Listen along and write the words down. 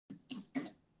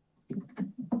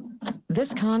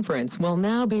This conference will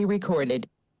now be recorded.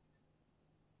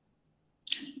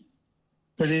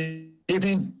 Good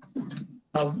evening.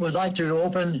 I would like to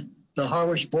open the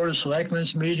Harwich Board of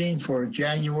Selectmen's meeting for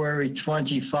January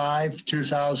 25,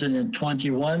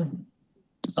 2021.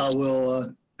 I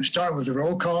will start with the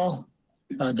roll call.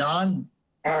 Don?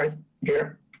 Aye.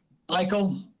 Here.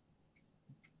 Michael?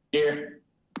 Here.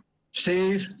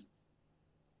 Steve?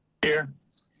 Here.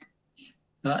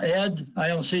 Ed? I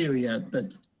don't see you yet,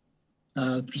 but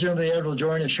presumably Ed will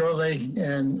join us shortly,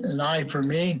 and an aye for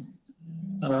me.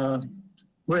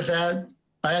 With that,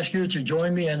 I ask you to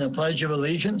join me in the Pledge of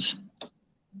Allegiance. Do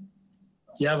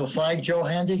you have a flag, Joe,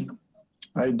 handy?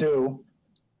 I do.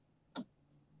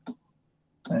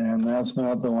 And that's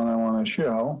not the one I want to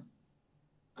show.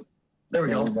 There we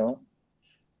go.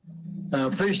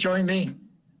 Please join me.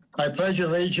 I pledge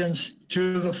allegiance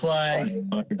to the flag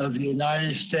of the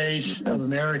United States of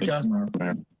America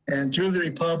and to the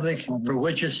republic for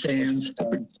which it stands,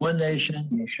 one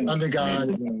nation, under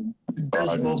God,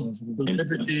 indivisible, with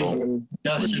liberty,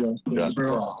 justice for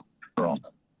all.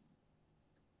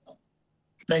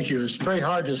 Thank you. It's very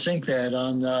hard to sync that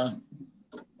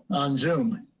on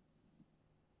Zoom.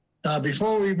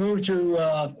 Before we move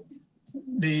to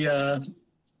the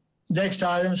next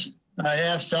items, I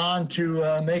asked Don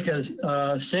to make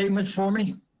a statement for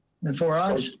me and for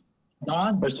us.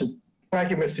 Don?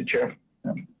 Thank you, Mr. Chair.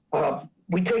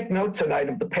 We take note tonight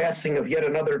of the passing of yet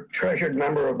another treasured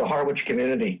member of the Harwich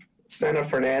community, Senna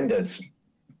Fernandez.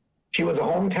 She was a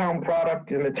hometown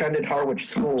product and attended Harwich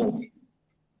School.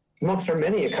 Amongst her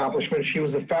many accomplishments, she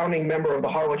was a founding member of the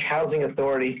Harwich Housing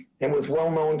Authority and was well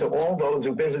known to all those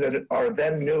who visited our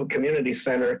then new community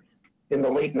center in the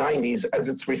late 90s as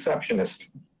its receptionist.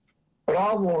 But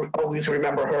I will always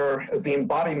remember her as the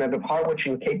embodiment of Harwich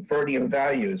and Cape Verdean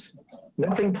values.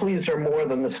 Nothing pleased her more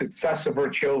than the success of her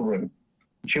children.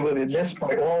 She will be missed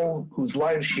by all whose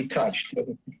lives she touched.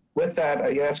 And with that,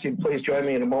 I ask you to please join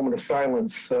me in a moment of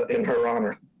silence in her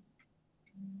honor.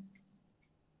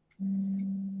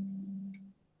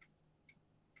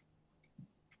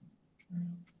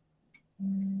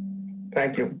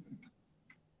 Thank you.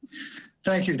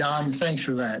 Thank you, Don. Thanks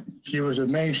for that. She was a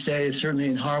mainstay, certainly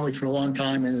in Harwich for a long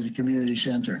time and at the community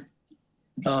center.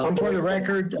 For the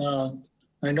record,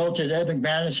 I note that Ed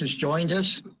McManus has joined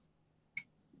us.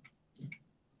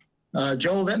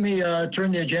 Joe, let me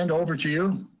turn the agenda over to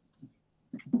you.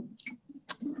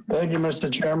 Thank you,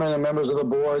 Mr. Chairman and members of the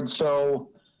board. So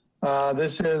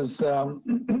this is,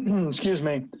 excuse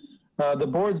me, the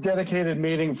board's dedicated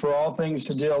meeting for all things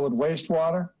to deal with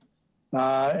wastewater.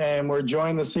 And we're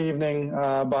joined this evening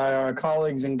by our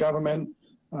colleagues in government,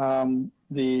 the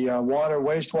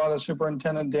wastewater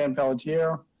superintendent, Dan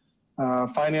Pelletier,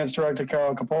 finance director,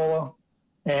 Carol Capola,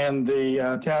 and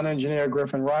the town engineer,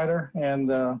 Griffin Ryder. And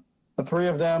the three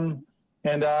of them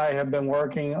and I have been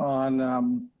working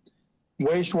on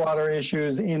wastewater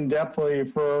issues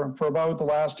in-depthly for about the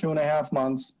last 2.5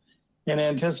 months in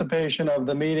anticipation of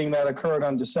the meeting that occurred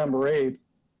on December 8th.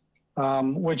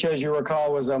 Which, as you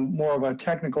recall, was more of a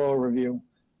technical overview.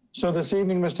 So this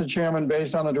evening, Mr. Chairman,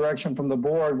 based on the direction from the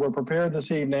board, we're prepared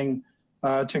this evening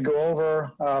to go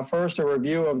over first a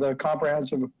review of the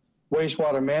comprehensive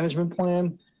wastewater management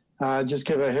plan, just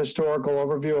give a historical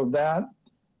overview of that,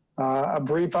 a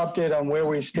brief update on where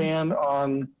we stand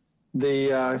on the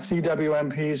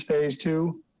CWMP's Phase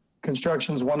 2,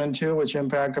 constructions 1 and 2, which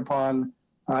impact upon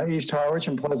East Harwich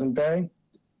and Pleasant Bay.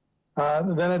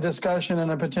 Then a discussion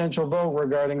and a potential vote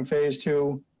regarding Phase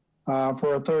 2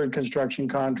 for a third construction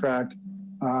contract,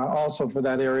 also for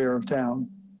that area of town.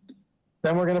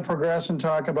 Then we're going to progress and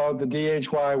talk about the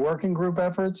DHY working group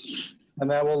efforts, and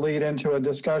that will lead into a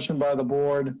discussion by the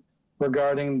board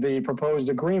regarding the proposed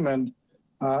agreement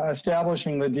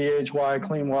establishing the DHY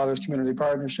Clean Waters Community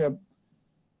Partnership.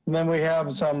 And then we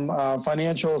have some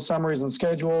financial summaries and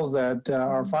schedules that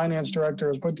our finance director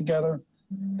has put together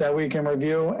that we can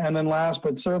review. And then last,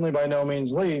 but certainly by no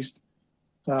means least,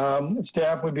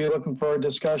 staff would be looking for a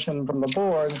discussion from the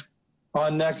board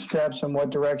on next steps and what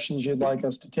directions you'd like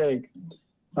us to take.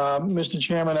 Mr.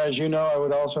 Chairman, as you know, I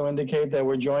would also indicate that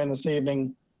we're joined this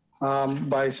evening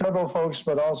by several folks,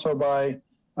 but also by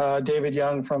David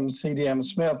Young from CDM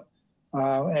Smith.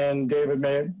 And David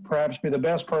may perhaps be the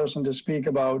best person to speak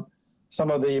about some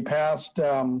of the past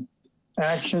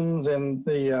actions and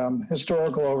the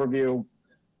historical overview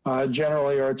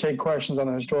generally, or take questions on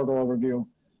the historical overview.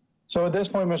 So at this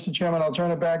point, Mr. Chairman, I'll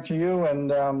turn it back to you,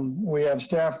 and we have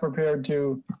staff prepared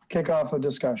to kick off the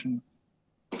discussion.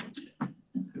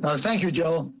 Thank you,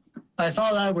 Joe. I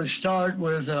thought I would start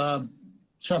with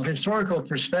some historical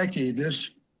perspective.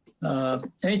 This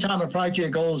Anytime a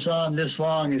project goes on this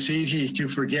long, it's easy to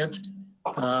forget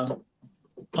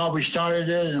how we started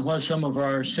it and what some of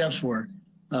our steps were.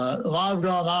 A lot have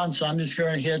gone on, so I'm just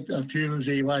going to hit a few of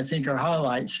the what I think are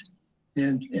highlights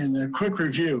in a quick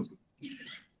review.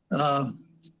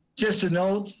 Just a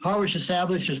note, Harwich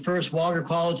established its first water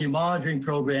quality monitoring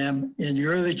program in the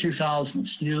early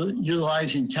 2000s,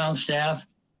 utilizing town staff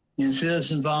and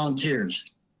citizen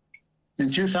volunteers. In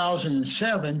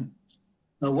 2007,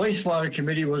 a wastewater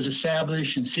committee was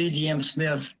established and CDM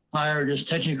Smith hired as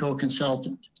technical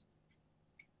consultant.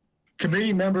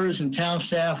 Committee members and town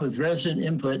staff with resident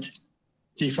input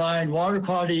defined water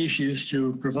quality issues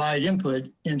to provide input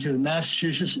into the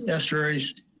Massachusetts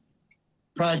Estuaries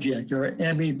Project, or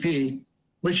MEP,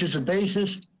 which is the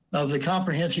basis of the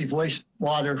Comprehensive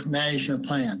Wastewater Management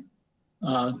Plan.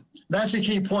 That's a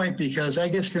key point because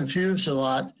that gets confused a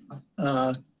lot.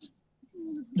 The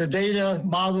data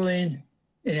modeling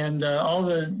and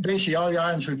basically all the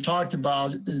items we've talked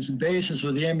about is the basis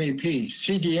of the MEP.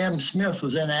 CDM Smith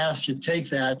was then asked to take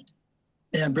that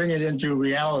and bring it into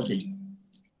reality.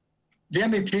 The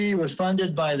MEP was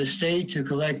funded by the state to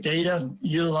collect data,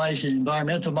 utilizing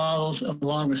environmental models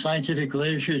along with scientific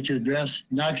literature to address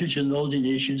nitrogen loading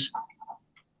issues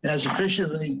as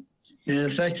efficiently and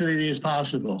effectively as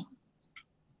possible.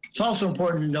 It's also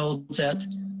important to note that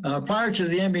prior to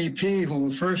the MEP, when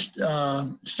we first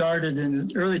started in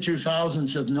the early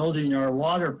 2000s of noting our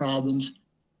water problems,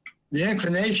 the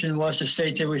inclination was to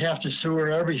state that we'd have to sewer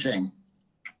everything.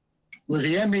 With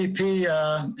the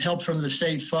MEP help from the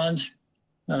state funds,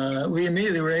 we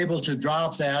immediately were able to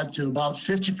drop that to about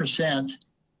 50%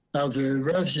 of the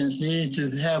residents needing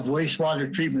to have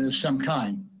wastewater treatment of some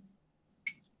kind.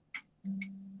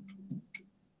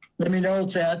 Let me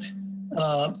note that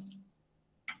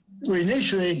we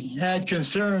initially had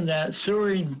concern that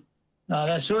sewering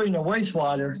the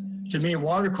wastewater to meet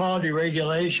water quality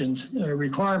regulations or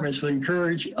requirements would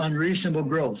encourage unreasonable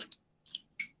growth.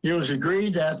 It was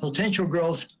agreed that potential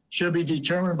growth should be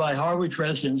determined by Harwich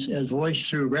residents as voiced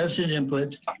through resident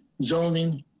input,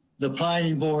 zoning, the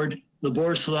planning board, the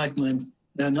board of selectmen,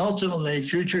 and ultimately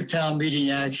future town meeting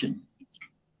action.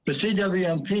 The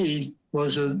CWMP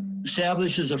was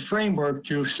established as a framework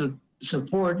to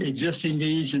support existing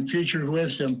needs and future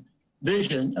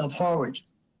vision of Harwich,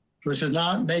 was to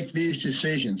not make these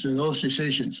decisions or those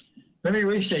decisions. Let me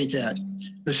restate that.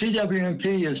 The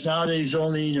CWMP is not a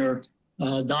zoning or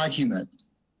document.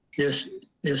 It's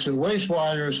a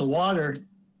wastewater, it's a water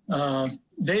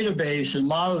database and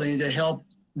modeling to help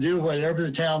do whatever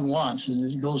the town wants.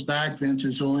 And it goes back then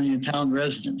to zoning and town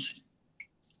residents.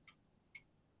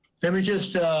 Let me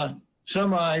just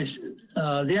summarize.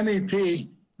 The MEP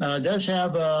does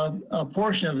have a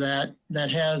portion of that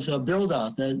that has a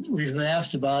build-out that we've been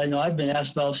asked about. I know I've been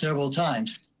asked about several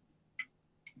times.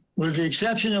 With the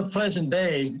exception of Pleasant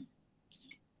Bay,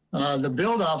 the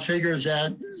build-out figures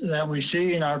that we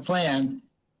see in our plan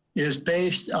is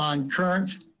based on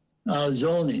current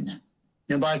zoning.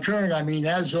 And by current, I mean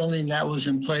that zoning that was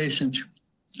in place in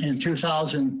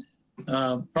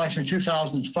approximately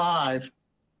 2005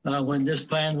 when this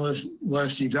plan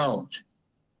was developed.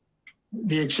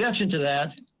 The exception to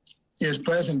that is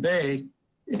Pleasant Bay,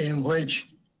 in which,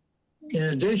 in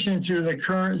addition to the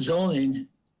current zoning,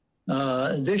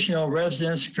 additional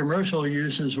residence commercial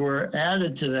uses were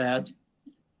added to that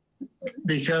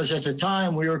because at the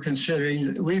time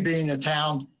we being a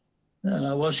town,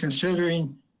 was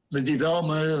considering the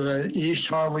development of an East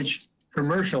Harwich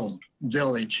commercial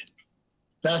village.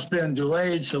 That's been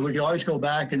delayed, so we can always go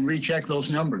back and recheck those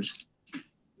numbers.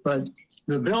 But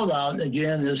the build out,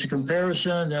 again, is a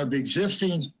comparison of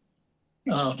existing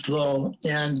flow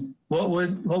and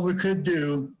what we could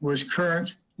do was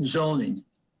current zoning.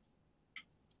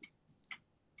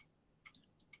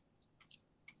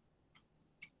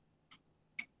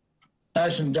 I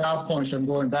have some dot points I'm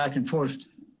going back and forth.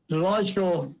 The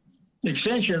logical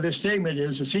extension of this statement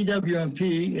is the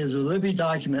CWMP is a living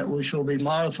document which will be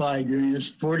modified during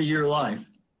its 40-year life.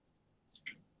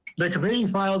 The committee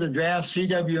filed a draft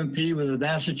CWMP with the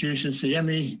Massachusetts, the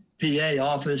MEPA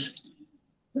office,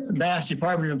 Mass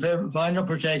Department of Environmental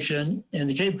Protection, and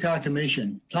the Cape Cod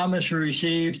Commission. Comments were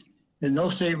received and no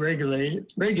state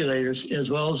regulators,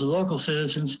 as well as the local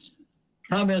citizens.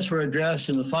 Comments were addressed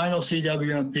and the final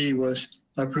CWMP was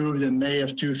approved in May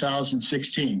of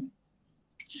 2016.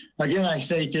 Again, I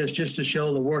state this just to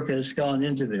show the work that's gone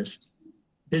into this.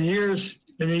 In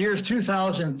the years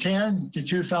 2010 to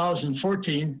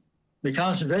 2014, the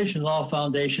Conservation Law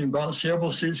Foundation brought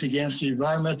several suits against the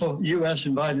U.S.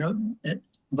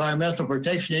 Environmental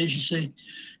Protection Agency,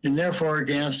 and therefore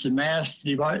against the Mass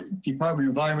Department of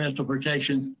Environmental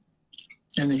Protection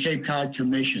and the Cape Cod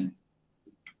Commission.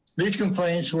 These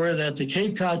complaints were that the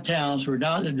Cape Cod towns were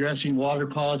not addressing water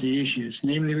quality issues,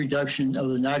 namely reduction of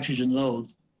the nitrogen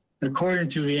load, according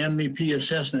to the MEP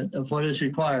assessment of what is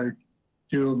required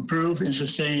to improve and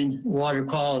sustain water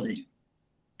quality.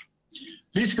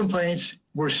 These complaints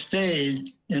were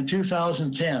stayed in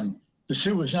 2010. The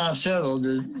suit was not settled.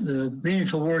 The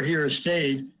meaningful word here is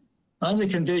stayed on the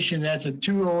condition that the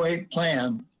 208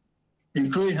 plan,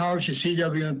 including Harwich's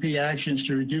CWMP actions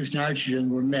to reduce nitrogen,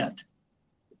 were met.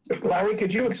 Larry,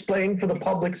 could you explain for the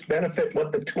public's benefit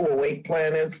what the 208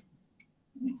 plan is?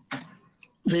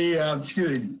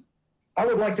 Excuse me. I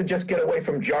would like to just get away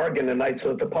from jargon tonight so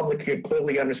that the public can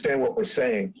clearly understand what we're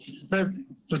saying.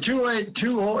 The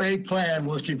 208 plan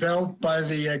was developed by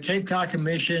the Cape Cod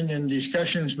Commission in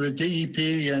discussions with DEP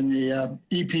and the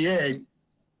EPA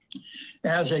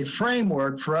as a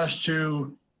framework for us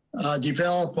to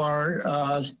develop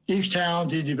each town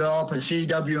to develop a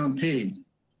CWMP.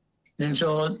 And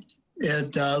so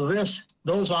it lists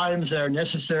those items that are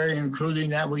necessary, including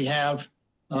that we have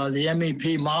the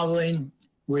MEP modeling,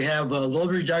 we have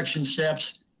load reduction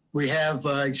steps, we have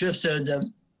existed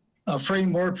a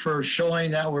framework for showing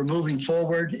that we're moving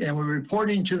forward, and we're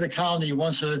reporting to the county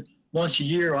once a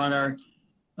year on our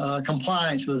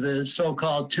compliance with the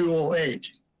so-called 208.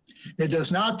 It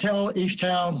does not tell each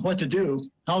town what to do,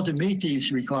 how to meet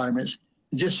these requirements.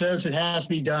 It just says it has to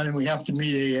be done and we have to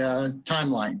meet a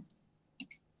timeline.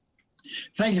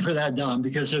 Thank you for that, Don,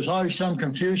 because there's always some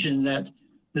confusion that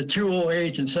the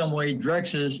 208 in some way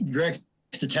directs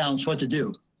the towns what to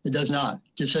do. It does not. It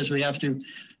just says we have to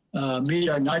meet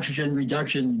our nitrogen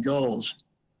reduction goals.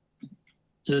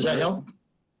 Does that help?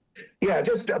 Yeah,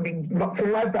 I mean,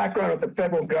 from my background with the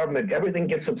federal government, everything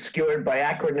gets obscured by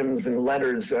acronyms and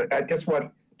letters. I just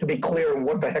want to be clear on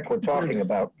what the heck we're talking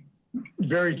about.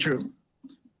 Very true.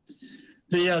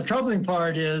 The troubling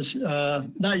part is,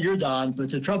 not your Don, but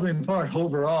the troubling part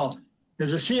overall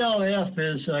is the CLF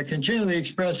has continually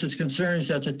expressed its concerns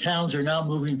that the towns are not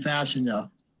moving fast enough.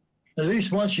 At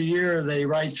least once a year, they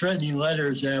write threatening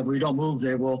letters that if we don't move,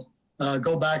 they will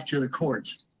go back to the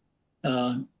courts.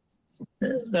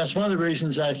 That's one of the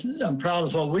reasons I'm proud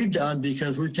of what we've done,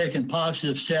 because we've taken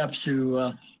positive steps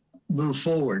to move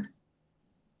forward.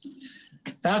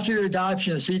 After the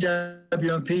adoption of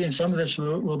CWMP, and some of this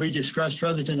will be discussed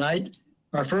further tonight,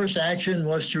 our first action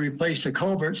was to replace the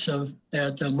culverts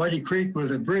at Muddy Creek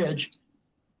with a bridge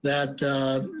that,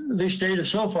 at least data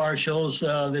so far shows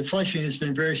the flushing has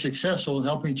been very successful in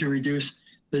helping to reduce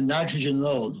the nitrogen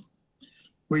load.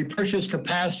 We purchased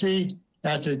capacity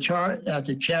at the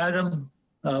Chatham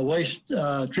waste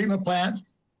treatment plant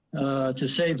to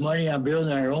save money on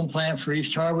building our own plant for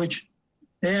East Harwich.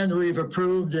 And we've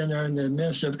approved and are in the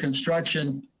midst of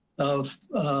construction of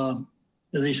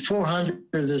at least 400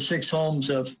 of the 6 homes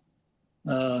of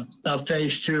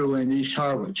phase 2 in East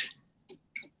Harwich.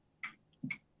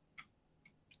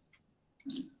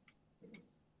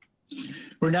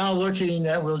 We're now looking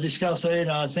at, we'll discuss later,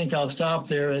 and I think I'll stop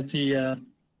there at the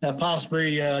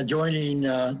possibly joining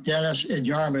Dennis and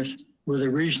Yarmouth with a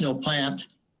regional plant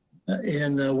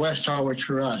in West Harwich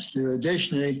for us.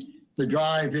 Additionally, the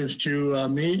drive is to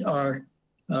meet our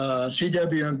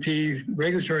CWMP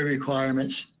regulatory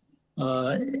requirements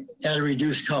at a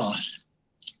reduced cost.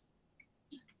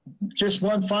 Just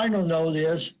one final note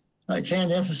is, I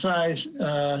can't emphasize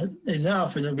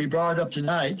enough, and it'll be brought up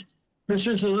tonight, this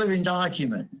is a living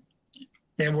document,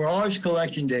 and we're always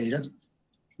collecting data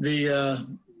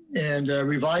and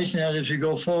revising that as we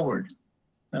go forward.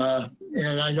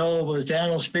 And I know, as Dan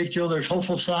will speak to, there's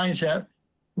hopeful signs that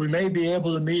we may be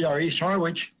able to meet our East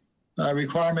Harwich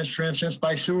requirements, for instance,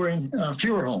 by sewering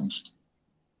fewer homes.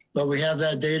 But we have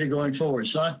that data going forward.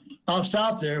 So I'll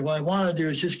stop there. What I want to do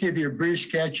is just give you a brief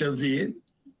sketch of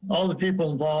all the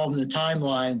people involved in the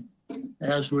timeline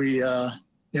as we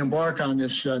embark on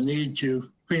this need to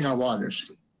clean our waters.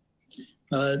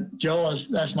 Joe,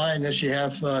 that's mine, unless you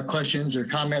have questions or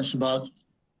comments about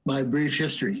my brief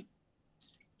history.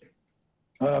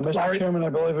 Mr. Chairman, I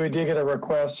believe we did get a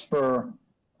request for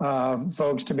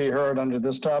folks to be heard under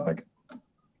this topic.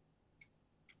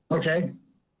 Okay.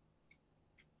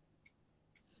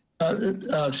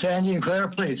 Sandy and Claire,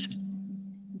 please.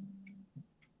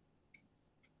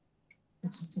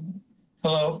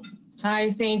 Hello.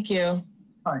 Hi, thank you.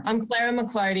 Hi. I'm Clara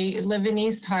McClarty, live in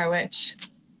East Harwich.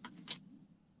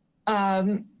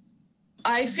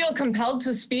 I feel compelled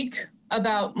to speak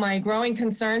about my growing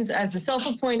concerns as a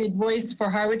self-appointed voice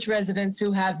for Harwich residents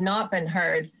who have not been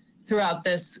heard throughout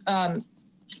this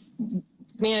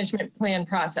management plan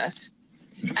process.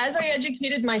 As I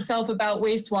educated myself about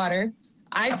wastewater,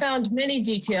 I found many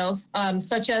details,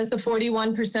 such as the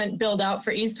 41% build out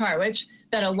for East Harwich,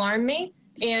 that alarm me,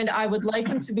 and I would like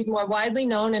them to be more widely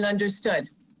known and understood.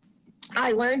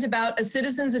 I learned about a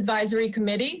Citizens Advisory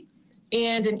Committee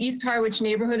and an East Harwich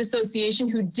Neighborhood Association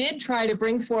who did try to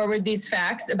bring forward these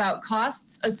facts about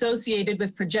costs associated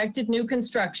with projected new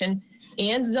construction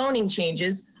and zoning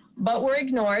changes, but were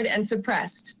ignored and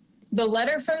suppressed. The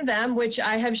letter from them, which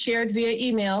I have shared via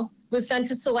email, was sent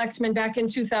to selectmen back in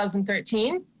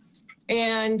 2013,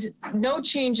 and no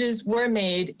changes were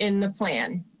made in the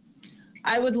plan.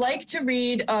 I would like to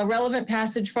read a relevant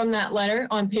passage from that letter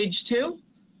on page 2.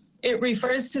 It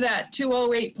refers to that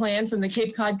 208 plan from the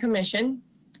Cape Cod Commission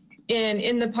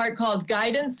in the part called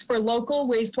Guidance for Local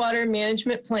Wastewater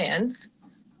Management Plans.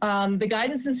 The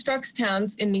guidance instructs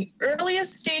towns in the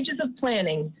earliest stages of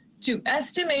planning to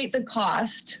estimate the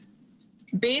cost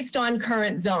based on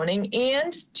current zoning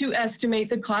and to estimate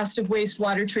the cost of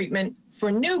wastewater treatment for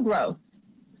new growth.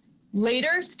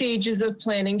 Later stages of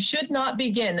planning should not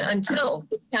begin until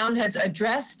the town has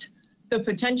addressed the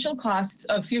potential costs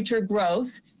of future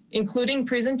growth, including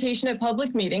presentation at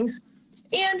public meetings,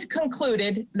 and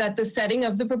concluded that the setting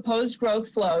of the proposed growth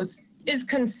flows is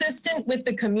consistent with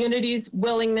the community's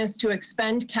willingness to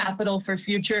expend capital for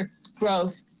future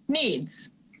growth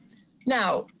needs.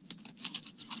 Now,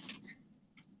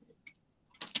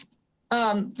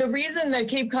 the reason the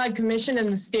Cape Cod Commission and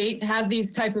the state have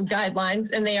these type of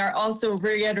guidelines, and they are also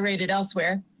reiterated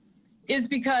elsewhere, is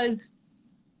because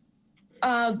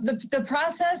the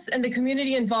process and the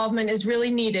community involvement is really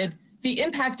needed. The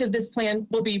impact of this plan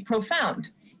will be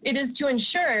profound. It is to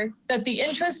ensure that the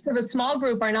interests of a small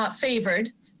group are not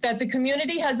favored, that the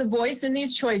community has a voice in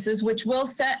these choices, which will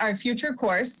set our future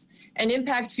course and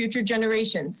impact future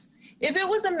generations. If it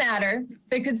was a matter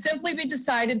that could simply be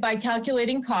decided by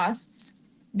calculating costs,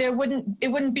 it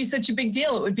wouldn't be such a big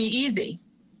deal. It would be easy.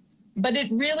 But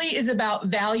it really is about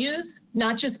values,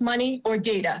 not just money or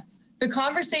data. The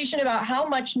conversation about how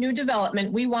much new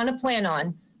development we want to plan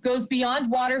on goes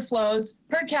beyond water flows,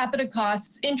 per capita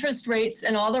costs, interest rates,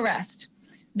 and all the rest.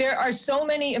 There are so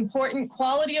many important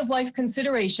quality of life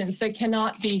considerations that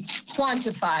cannot be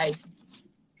quantified.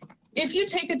 If you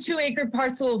take a 2-acre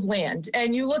parcel of land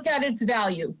and you look at its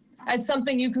value as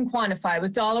something you can quantify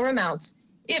with dollar amounts,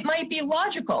 it might be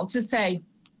logical to say,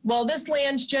 well, this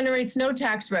land generates no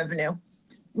tax revenue.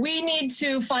 We need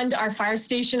to fund our fire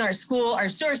station, our school, our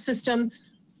sewer system.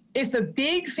 If a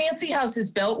big fancy house is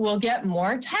built, we'll get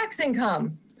more tax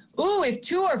income. Ooh, if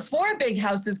 2 or 4 big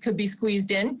houses could be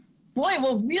squeezed in, boy,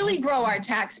 we'll really grow our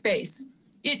tax base.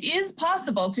 It is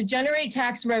possible to generate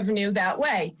tax revenue that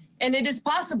way, and it is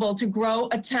possible to grow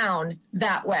a town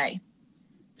that way.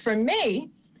 For me,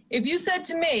 if you said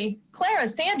to me, Clara,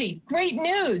 Sandy, great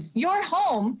news, your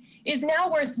home is now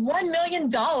worth $1 million.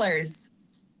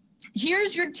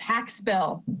 Here's your tax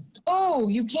bill. Oh,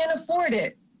 you can't afford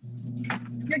it.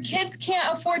 Your kids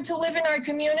can't afford to live in our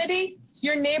community.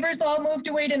 Your neighbors all moved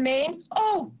away to Maine.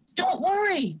 Oh, don't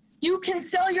worry. You can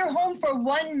sell your home for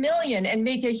 $1 million and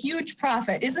make a huge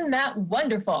profit. Isn't that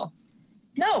wonderful?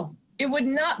 No, it would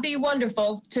not be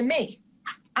wonderful to me.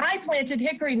 I planted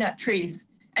hickory nut trees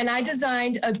and I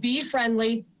designed a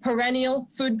bee-friendly, perennial,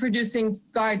 food-producing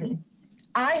garden.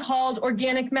 I hauled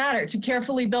organic matter to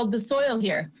carefully build the soil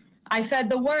here. I fed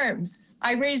the worms.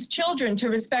 I raised children to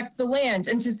respect the land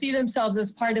and to see themselves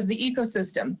as part of the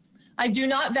ecosystem. I do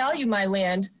not value my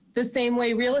land the same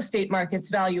way real estate markets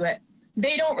value it.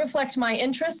 They don't reflect my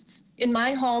interests in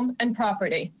my home and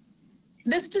property.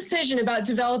 This decision about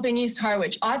developing East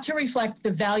Harwich ought to reflect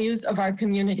the values of our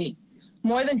community,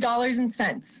 more than dollars and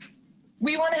cents.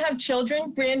 We want to have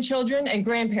children, grandchildren, and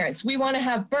grandparents. We want to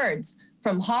have birds,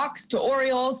 from hawks to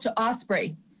orioles to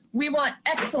osprey. We want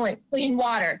excellent clean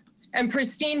water and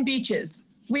pristine beaches.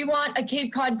 We want a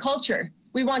Cape Cod culture.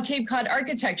 We want Cape Cod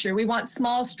architecture. We want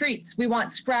small streets. We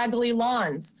want scraggly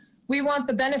lawns. We want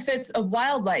the benefits of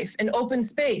wildlife and open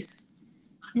space.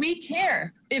 We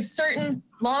care if certain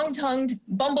long-tongued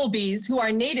bumblebees who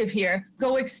are native here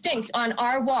go extinct on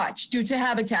our watch due to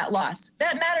habitat loss.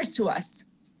 That matters to us.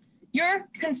 Your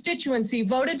constituency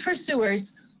voted for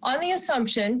sewers on the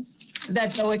assumption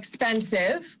that though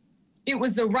expensive, it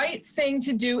was the right thing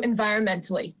to do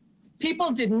environmentally.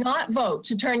 People did not vote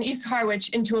to turn East Harwich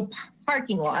into a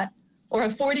parking lot or a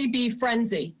 40B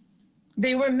frenzy.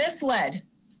 They were misled.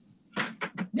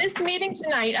 This meeting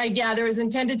tonight, I gather, is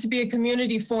intended to be a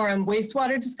community forum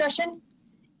wastewater discussion.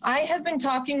 I have been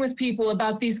talking with people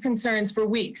about these concerns for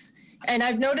weeks, and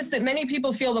I've noticed that many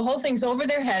people feel the whole thing's over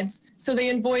their heads, so they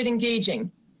avoid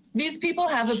engaging. These people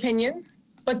have opinions,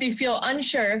 but they feel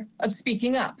unsure of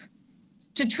speaking up.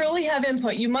 To truly have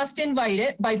input, you must invite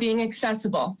it by being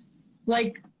accessible.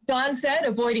 Like Don said,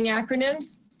 avoiding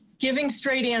acronyms, giving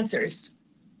straight answers.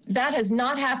 That has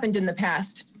not happened in the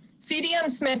past. CDM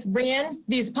Smith ran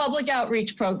these public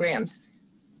outreach programs.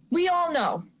 We all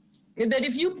know that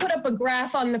if you put up a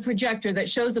graph on the projector that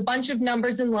shows a bunch of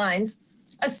numbers and lines,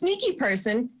 a sneaky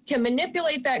person can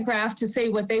manipulate that graph to say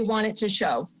what they want it to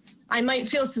show. I might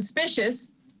feel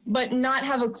suspicious, but not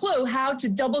have a clue how to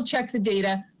double check the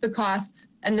data, the costs,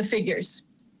 and the figures.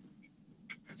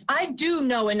 I do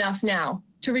know enough now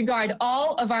to regard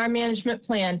all of our management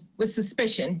plan with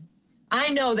suspicion. I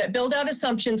know that build-out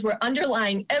assumptions were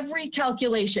underlying every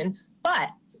calculation, but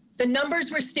the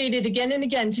numbers were stated again and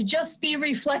again to just be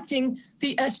reflecting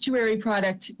the estuary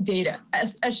project data.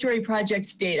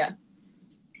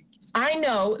 I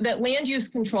know that land use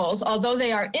controls, although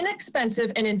they are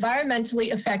inexpensive and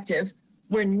environmentally effective,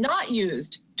 were not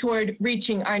used toward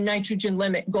reaching our nitrogen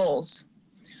limit goals.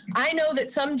 I know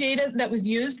that some data that was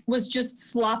used was just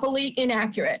sloppily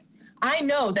inaccurate. I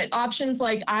know that options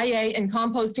like IA and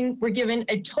composting were given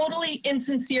a totally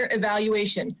insincere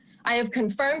evaluation. I have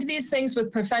confirmed these things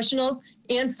with professionals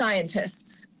and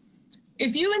scientists.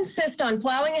 If you insist on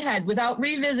plowing ahead without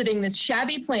revisiting this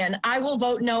shabby plan, I will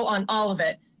vote no on all of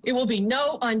it. It will be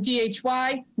no on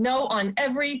DHY, no on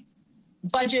every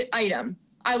budget item.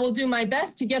 I will do my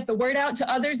best to get the word out to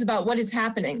others about what is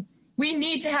happening. We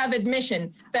need to have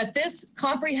admission that this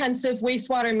comprehensive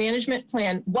wastewater management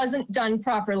plan wasn't done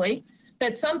properly,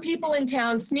 that some people in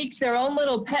town sneaked their own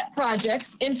little pet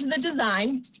projects into the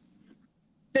design,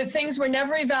 that things were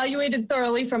never evaluated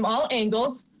thoroughly from all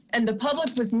angles, and the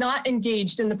public was not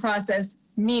engaged in the process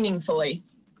meaningfully.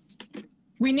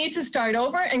 We need to start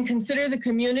over and consider the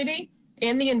community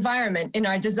and the environment in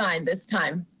our design this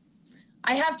time.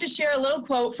 I have to share a little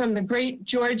quote from the great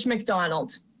George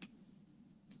MacDonald.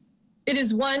 It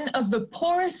is one of the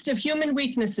poorest of human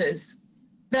weaknesses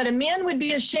that a man would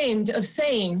be ashamed of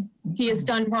saying he has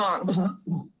done wrong,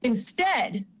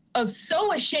 instead of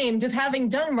so ashamed of having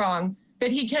done wrong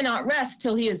that he cannot rest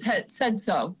till he has said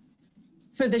so.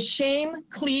 For the shame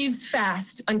cleaves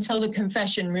fast until the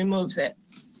confession removes it.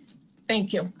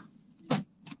 Thank you.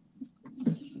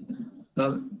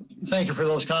 Thank you for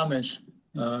those comments.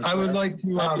 I would like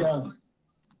to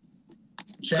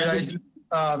Sandy?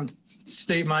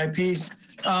 state my piece.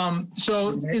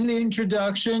 So in the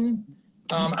introduction,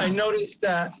 I noticed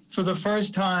that for the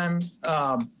first time,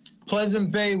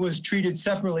 Pleasant Bay was treated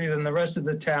separately than the rest of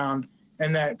the town,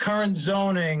 and that current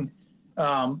zoning,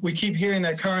 we keep hearing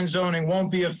that current zoning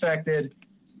won't be affected,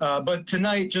 but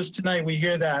tonight, just tonight, we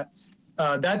hear that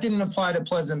that didn't apply to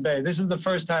Pleasant Bay. This is the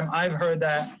first time I've heard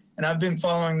that, and I've been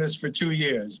following this for 2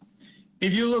 years.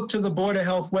 If you look to the Board of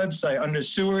Health website under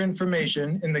sewer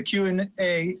information in the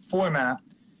Q&A format,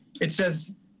 it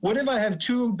says, what if I have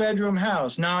 2-bedroom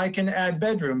house? Now I can add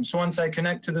bedrooms once I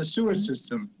connect to the sewer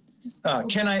system.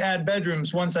 Can I add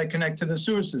bedrooms once I connect to the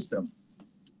sewer system?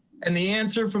 And the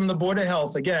answer from the Board of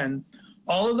Health, again,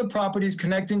 all of the properties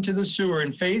connecting to the sewer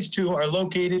in phase 2 are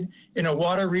located in a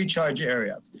water recharge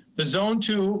area. The zone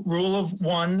 2 rule of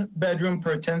 1 bedroom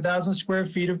per 10,000 square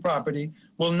feet of property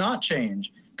will not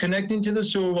change. Connecting to the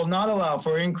sewer will not allow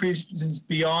for increases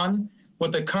beyond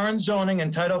what the current zoning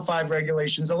and Title V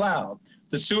regulations allow.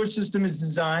 The sewer system is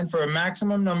designed for a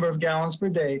maximum number of gallons per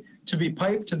day to be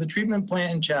piped to the treatment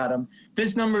plant in Chatham.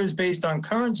 This number is based on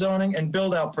current zoning and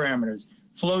build-out parameters,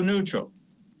 flow neutral.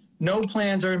 No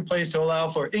plans are in place to allow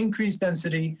for increased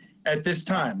density at this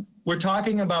time. We're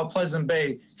talking about Pleasant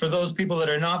Bay for those people that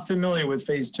are not familiar with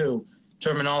phase 2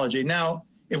 terminology. Now,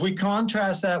 if we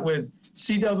contrast that with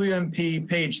CWMP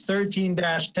page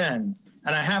 13-10, and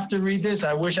I have to read this,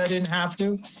 I wish I didn't have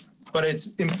to, but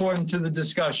it's important to the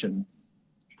discussion.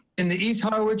 In the East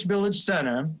Harwich Village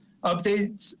Center,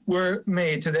 updates were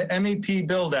made to the MEP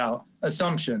build-out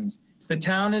assumptions. The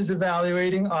town is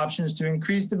evaluating options to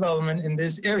increase development in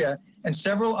this area, and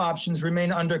several options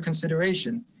remain under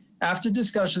consideration. After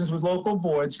discussions with local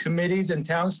boards, committees, and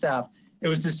town staff, it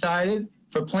was decided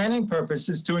for planning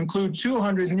purposes to include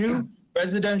 200 new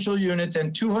residential units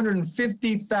and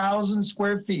 250,000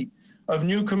 square feet of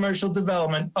new commercial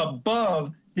development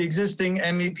above the existing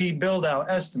MEP build-out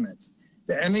estimates.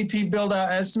 The MEP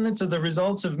build-out estimates are the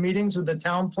results of meetings with the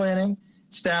town planning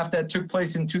staff that took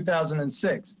place in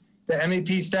 2006. The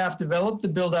MEP staff developed the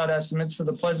build-out estimates for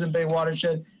the Pleasant Bay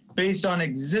watershed based on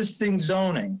existing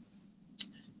zoning.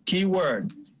 Key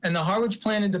word. And the Harwich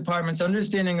Planning Department's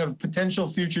understanding of potential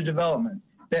future development.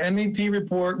 The MEP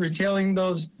report detailing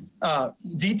those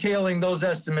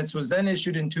estimates was then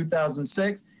issued in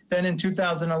 2006. Then in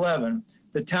 2011,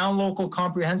 the town local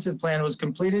comprehensive plan was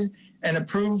completed and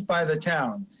approved by the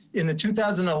town. in the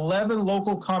 2011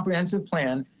 local comprehensive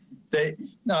plan, the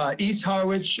East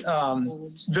Harwich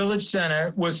Village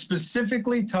Center was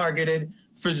specifically targeted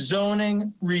for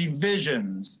zoning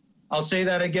revisions. I'll say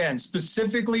that again,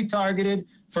 specifically targeted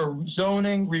for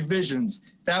zoning revisions.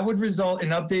 That would result in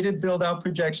updated build-out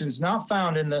projections not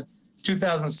found in the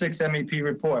 2006 MEP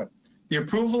report. The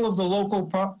approval of the local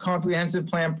comprehensive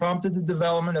plan prompted the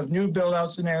development of new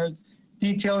build-out scenarios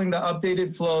detailing the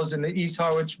updated flows in the East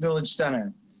Harwich Village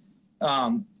Center.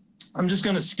 I'm just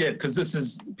going to skip because this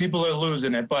is, people are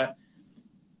losing it, but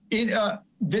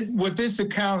what this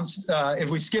accounts, if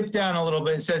we skip down a little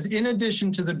bit, it says, in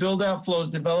addition to the build-out flows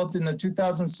developed in the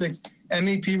 2006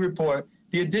 MEP report,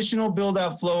 the additional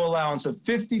build-out flow allowance of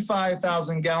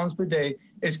 55,000 gallons per day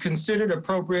is considered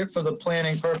appropriate for the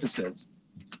planning purposes.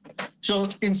 So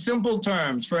in simple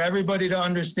terms, for everybody to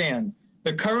understand,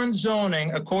 the current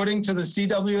zoning, according to the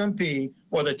CWMP,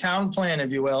 or the town plan,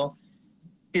 if you will,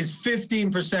 is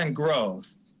 15%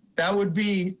 growth. That would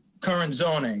be current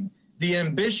zoning. The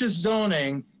ambitious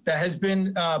zoning that has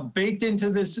been baked into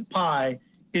this pie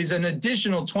is an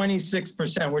additional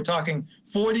 26%. We're talking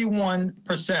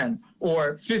 41%,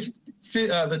 or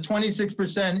the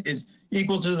 26% is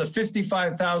equal to the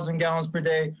 55,000 gallons per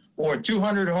day, or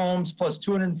 200 homes plus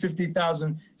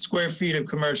 250,000 square feet of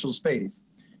commercial space.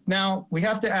 Now, we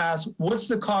have to ask, what's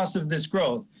the cost of this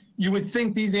growth? You would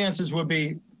think these answers would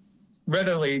be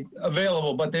readily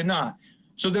available, but they're not.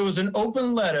 So there was an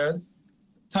open letter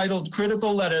titled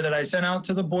Critical Letter that I sent out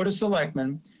to the Board of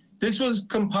Selectmen. This was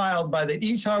compiled by the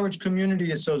East Harwich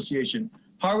Community Association,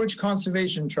 Harwich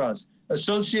Conservation Trust,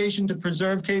 Association to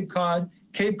Preserve Cape Cod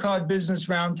Business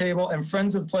Roundtable, and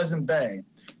Friends of Pleasant Bay.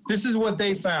 This is what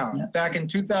they found back in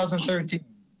 2013.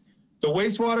 The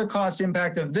wastewater cost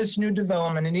impact of this new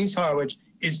development in East Harwich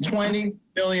is $20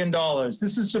 million.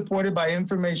 This is supported by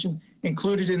information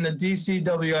included in the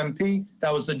DCWMP.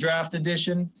 That was the draft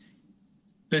edition.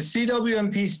 The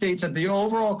CWMP states that the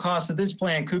overall cost of this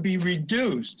plan could be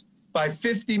reduced by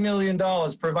 $50 million,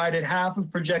 provided half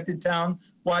of projected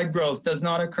town-wide growth does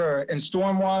not occur and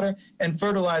stormwater and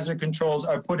fertilizer controls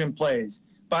are put in place.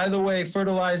 By the way,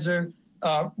 fertilizer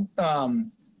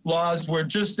laws were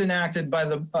just enacted by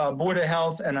the Board of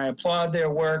Health, and I applaud their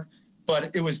work,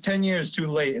 but it was 10 years too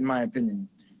late, in my opinion.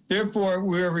 Therefore,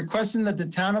 we are requesting that the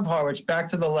town of Harwich, back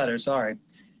to the letter, sorry,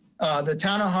 the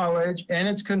town of Harwich and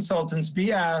its consultants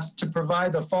be asked to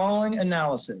provide the following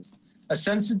analysis: a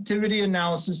sensitivity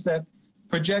analysis that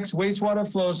projects wastewater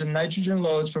flows and nitrogen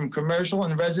loads from commercial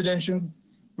and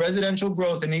residential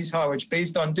growth in East Harwich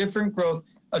based on different growth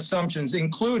assumptions,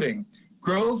 including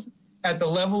growth at the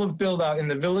level of build-out in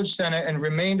the village center and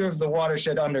remainder of the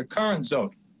watershed under current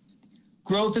zone,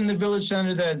 growth in the village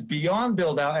center that is beyond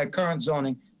build-out at current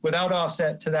zoning without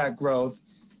offset to that growth,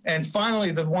 and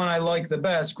finally, the one I like the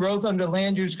best, growth under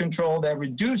land use control that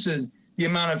reduces the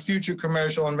amount of future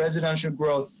commercial and residential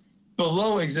growth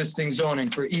below existing zoning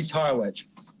for East Harwich.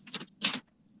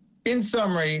 In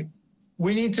summary,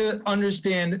 we need to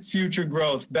understand future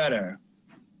growth better.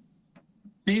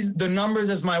 The numbers,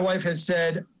 as my wife has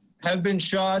said, have been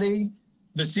shoddy.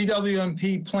 The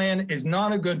CWMP plan is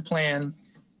not a good plan.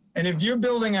 And if you're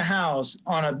building a house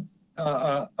on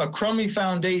a crummy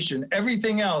foundation,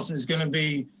 everything else is going to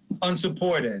be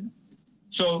unsupported.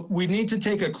 So we need to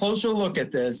take a closer look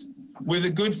at this with a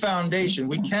good foundation.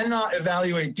 We cannot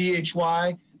evaluate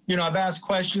DHY. You know, I've asked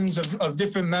questions of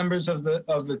different members of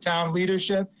the town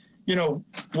leadership. You know,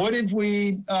 what if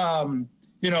we,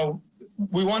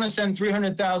 we want to send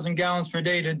 300,000 gallons per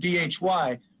day to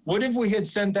DHY. What if we had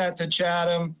sent that to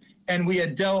Chatham and we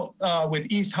had dealt with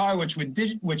East Harwich,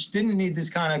 which didn't need this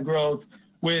kind of growth,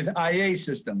 with IA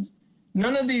systems?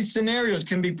 None of these scenarios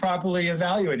can be properly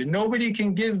evaluated. Nobody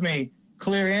can give me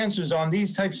clear answers on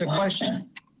these types of questions.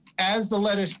 As the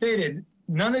letter stated,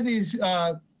 none of these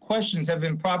questions have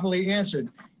been properly answered.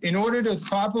 In order to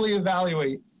properly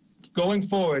evaluate going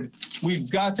forward, we've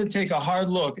got to take a hard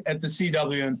look at the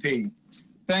CWMP.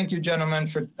 Thank you, gentlemen,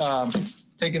 for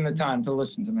taking the time to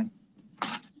listen to me.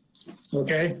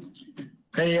 Okay.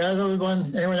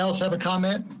 Anyone else have a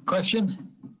comment, question?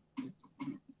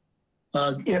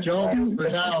 Joe,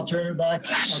 with that, I'll turn it back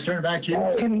to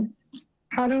you.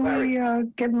 How do we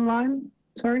get in line?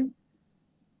 Sorry.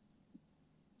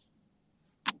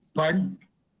 Pardon?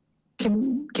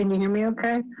 Can you hear me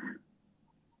okay?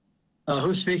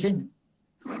 Who's speaking?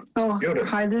 Oh, Judith.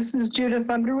 hi, this is Judith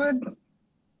Underwood.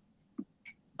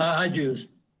 Hi, Judith.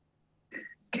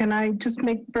 Can I just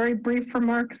make very brief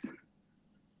remarks?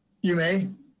 You may.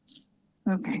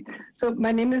 Okay, so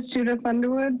my name is Judith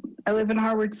Underwood. I live in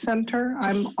Harwich Center.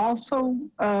 I'm also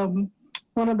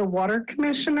one of the water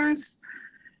commissioners.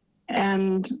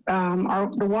 And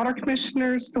the water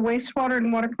commissioners, the wastewater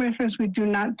and water commissioners, we do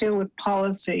not deal with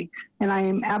policy. And I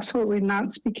am absolutely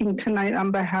not speaking tonight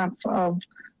on behalf of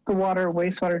the water or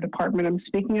wastewater department. I'm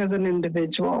speaking as an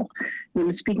individual. And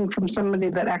I'm speaking from somebody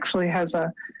that actually has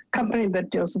a company that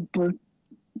deals with blue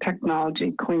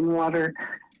technology, clean water,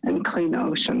 and clean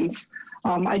oceans.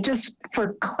 I just,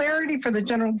 for clarity for the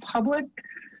general public,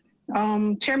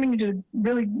 Chairman, you did a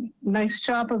really nice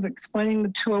job of explaining the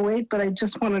 208, but I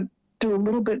just want to do a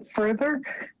little bit further.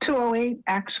 208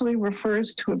 actually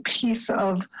refers to a piece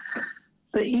of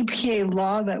the EPA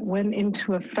law that went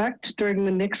into effect during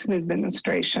the Nixon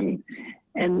administration.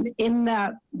 And in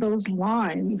those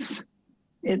lines,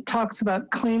 it talks about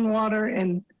clean water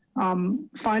and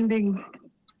finding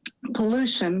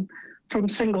pollution from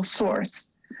single source.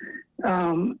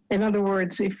 In other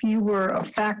words, if you were a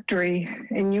factory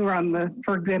and you were on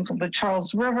for example, the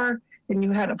Charles River, and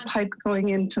you had a pipe going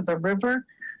into the river,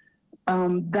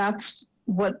 that's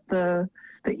what the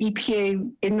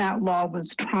EPA in that law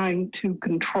was trying to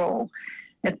control.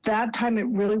 At that time, it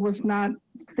really was not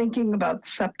thinking about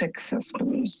septic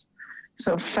systems.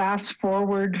 So fast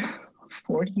forward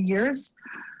 40 years,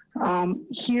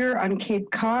 here on Cape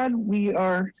Cod, we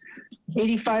are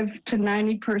 85 to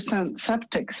 90%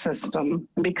 septic system.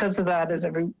 And because of that, as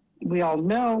we all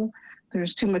know,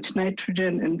 there's too much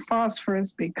nitrogen and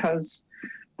phosphorus because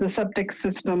the septic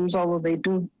systems, although they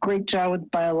do a great job with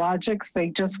biologics, they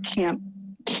just can't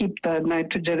keep the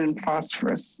nitrogen and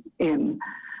phosphorus in.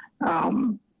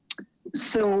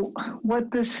 So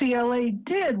what the CLA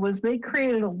did was they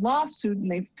created a lawsuit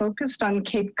and they focused on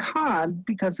Cape Cod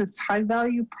because it's high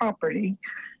value property.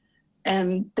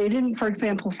 And they didn't, for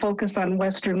example, focus on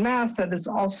Western Mass that is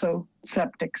also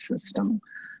septic system.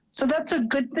 So that's a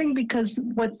good thing because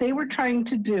what they were trying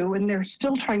to do, and they're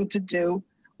still trying to do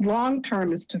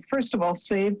long-term, is to first of all,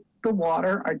 save the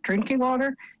water, our drinking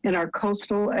water in our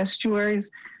coastal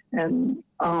estuaries and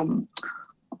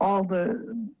all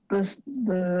the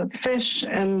fish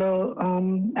and the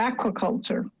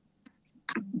aquaculture.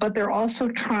 But they're also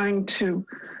trying to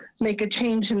make a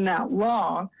change in that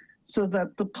law so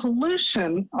that the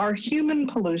pollution, our human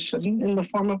pollution in the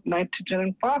form of nitrogen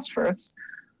and phosphorus,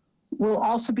 will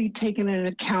also be taken into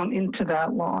account into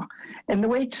that law. And the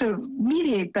way to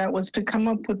mediate that was to come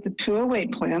up with the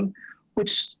 208 plan,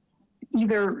 which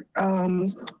either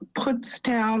puts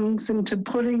towns into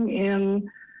putting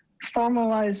in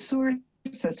formalized sewer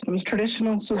systems,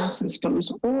 traditional sewer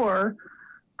systems, or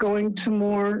going to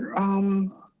more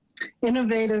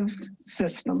innovative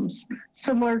systems,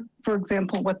 similar, for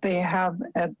example, what they have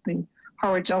at the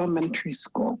Harwich Elementary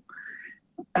School.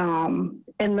 And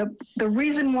the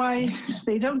reason why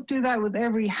they don't do that with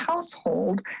every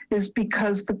household is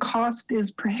because the cost is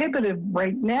prohibitive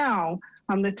right now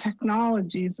on the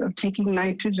technologies of taking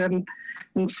nitrogen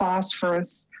and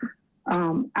phosphorus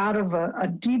out of a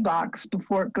D-box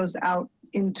before it goes out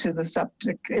into the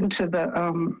septic, into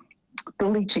the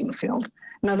leaching field.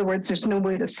 In other words, there's no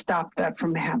way to stop that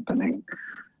from happening.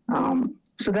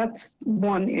 So that's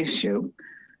one issue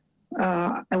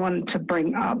I wanted to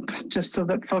bring up just so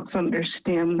that folks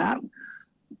understand that.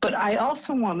 But I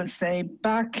also want to say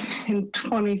back in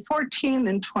 2014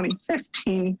 and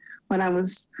 2015, when I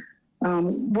was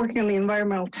working on the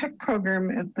environmental tech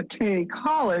program at the community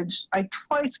college, I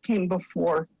twice came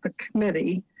before the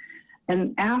committee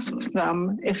and asked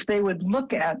them if they would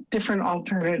look at different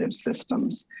alternative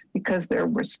systems, because there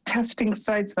was testing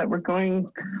sites that were going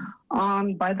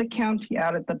on by the county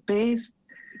out at the base.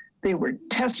 They were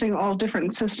testing all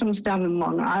different systems down in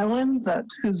Long Island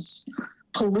whose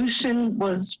pollution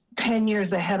was 10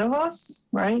 years ahead of us,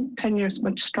 right? 10 years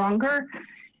much stronger.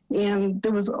 And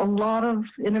there was a lot of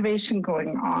innovation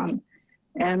going on.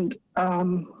 And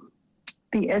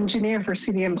the engineer for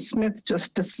CDM Smith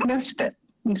just dismissed it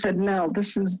and said, no,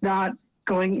 this is not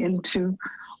going into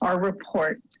our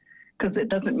report because it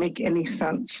doesn't make any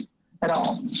sense at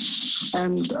all.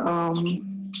 And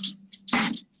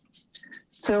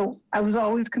so I was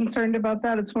always concerned about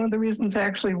that. It's one of the reasons I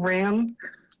actually ran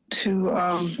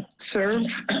to serve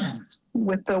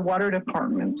with the water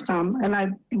department. And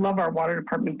I love our water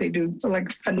department. They do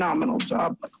like a phenomenal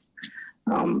job.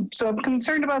 So I'm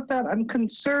concerned about that. I'm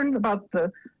concerned about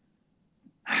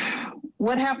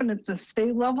what happened at the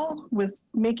state level with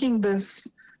making this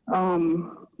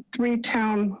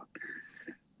 3-town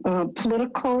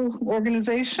political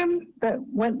organization that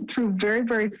went through very,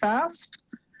 very fast.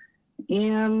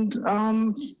 And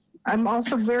I'm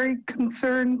also very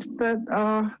concerned that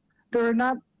there are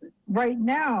not, right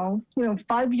now,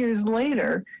 5 years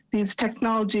later, these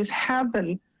technologies have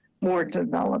been more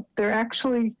developed. They're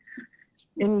actually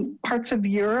in parts of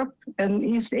Europe and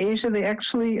East Asia, they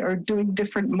actually are doing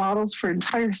different models for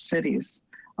entire cities,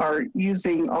 are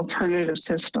using alternative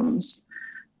systems.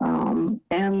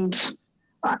 And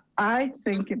I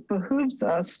think it behooves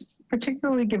us,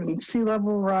 particularly given sea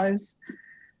level rise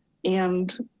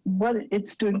and what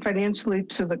it's doing financially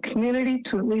to the community,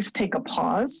 to at least take a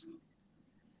pause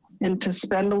and to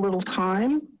spend a little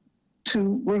time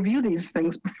to review these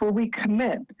things before we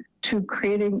commit to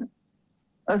creating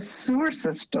a sewer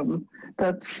system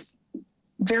that's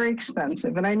very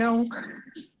expensive. And I know,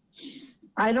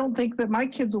 I don't think that my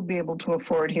kids will be able to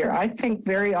afford here. I think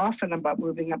very often about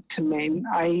moving up to Maine.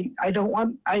 I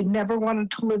never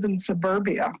wanted to live in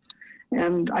suburbia.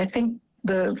 And I think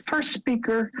the first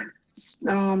speaker,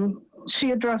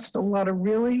 she addressed a lot of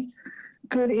really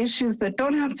good issues that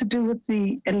don't have to do with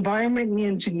the environment and the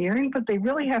engineering, but they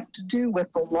really have to do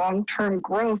with the long-term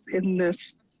growth in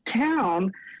this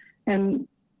town. And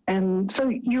so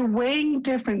you're weighing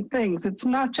different things. It's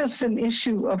not just an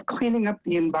issue of cleaning up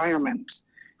the environment.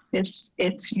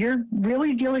 You're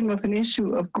really dealing with an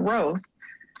issue of growth.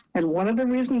 And one of the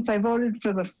reasons I voted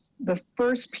for the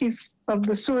first piece of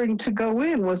the sewering to go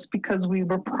in was because we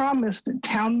were promised at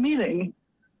town meeting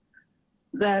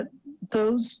that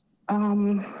those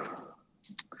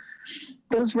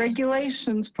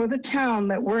regulations for the town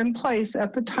that were in place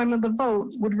at the time of the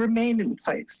vote would remain in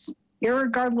place,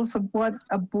 irregardless of what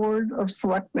a board of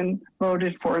selectmen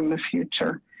voted for in the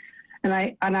future. And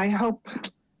I hope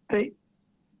that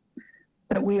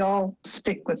we all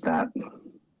stick with that.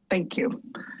 Thank you.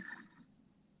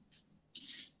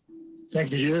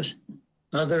 Thank you, Judith.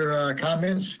 Other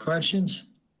comments, questions?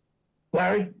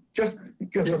 Larry, just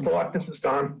a thought. This is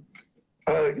Don.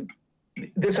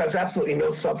 This has absolutely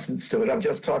no substance to it. I'm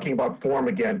just talking about form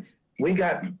again. We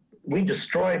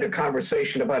destroyed a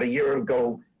conversation about a year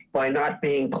ago by not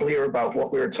being clear about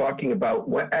what we were talking about.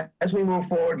 As we move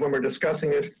forward, when we're discussing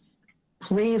this,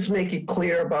 please make it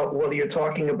clear about whether you're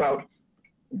talking about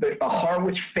a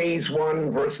Harwich phase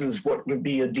 1 versus what would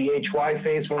be a DHY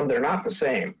phase 1. They're not the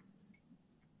same.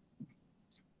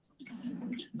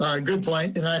 Good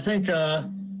point. And I think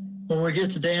when we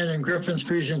get to Dan and Griffin's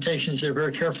presentations, they're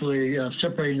very carefully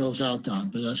separating those out, Don,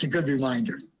 but that's a good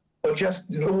reminder. But just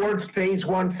the words phase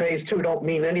 1, phase 2 don't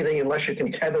mean anything unless you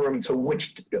can tether them to which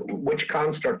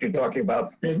construct you're talking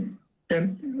about. And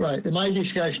right, in my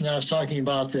discussion, I was talking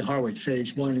about the Harwich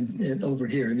phase 1 over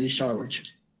here in East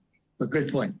Harwich. But good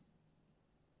point.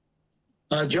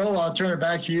 Joe, I'll turn it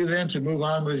back to you then to move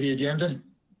on with the agenda.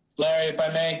 Larry, if I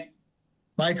may.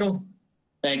 Michael?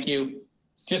 Thank you.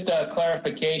 Just a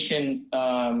clarification.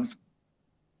 I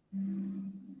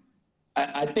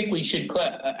think we should,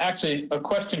 actually, a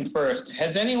question first.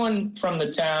 Has anyone from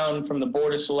the town, from the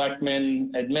Board of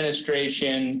Selectmen,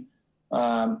 administration,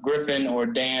 Griffin or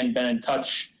Dan been in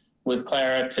touch with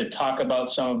Clara to talk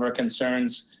about some of her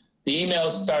concerns? The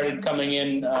emails started coming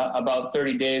in about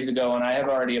 30 days ago, and I have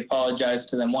already apologized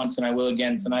to them once, and I will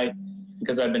again tonight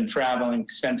because I've been traveling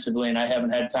extensively and I haven't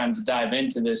had time to dive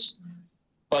into this.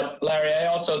 But Larry, I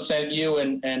also sent you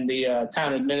and the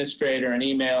town administrator an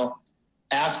email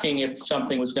asking if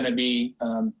something was going to be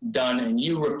done, and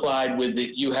you replied with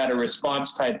that you had a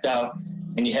response typed out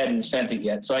and you hadn't sent it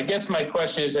yet. So I guess my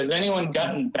question is, has anyone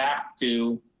gotten back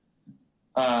to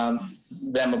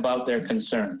them about their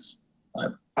concerns?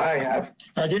 I have.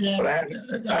 I didn't have,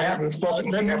 but I haven't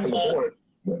spoken to the board.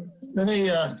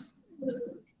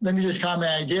 Let me just comment.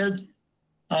 I did.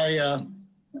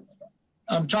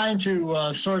 I'm trying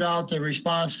to sort out the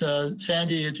response,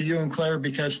 Sandy, to you and Claire,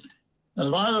 because a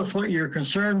lot of what you're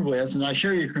concerned with, and I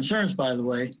share your concerns, by the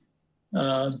way,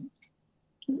 as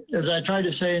I tried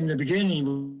to say in the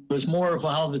beginning, was more of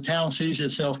how the town sees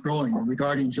itself growing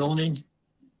regarding zoning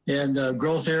and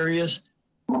growth areas.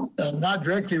 Not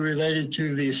directly related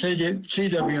to the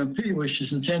CWMP, which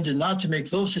is intended not to make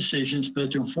those decisions,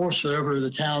 but to enforce whatever the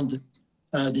town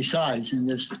decides. And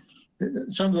there's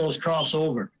some of those cross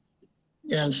over.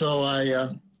 And so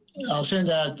I'll send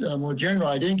that more general.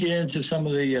 I didn't get into some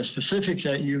of the specifics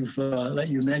that you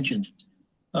mentioned.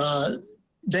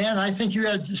 Dan, I think you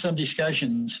had some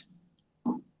discussions.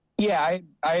 Yeah,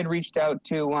 I had reached out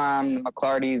to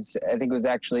McClarty's. I think it was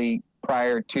actually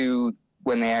prior to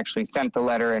when they actually sent the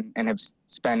letter, and have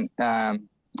spent a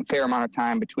fair amount of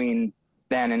time between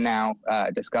then and now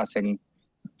discussing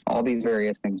all these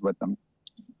various things with them.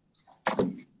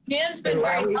 Dan's been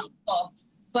very helpful,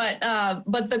 but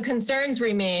the concerns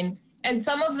remain. And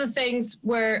some of the things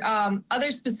were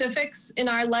other specifics in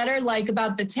our letter, like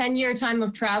about the 10-year time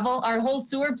of travel. Our whole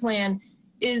sewer plan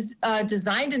is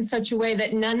designed in such a way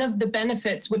that none of the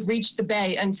benefits would reach the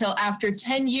bay until after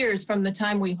 10 years from the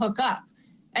time we hook up.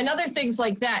 And other things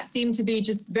like that seem to be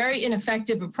just very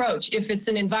ineffective approach if it's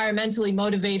an environmentally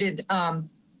motivated,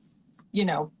 you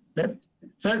know.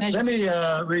 Let me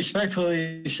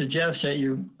respectfully suggest that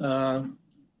you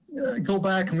go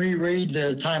back and reread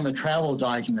the time of travel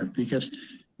document, because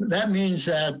that means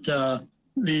that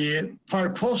the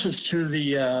part closest to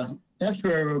the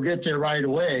estuary will get there right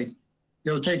away.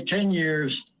 It'll take 10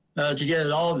 years to get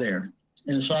it all there.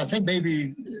 And so I think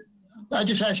maybe, I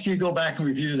just ask you to go back and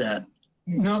review that.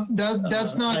 No,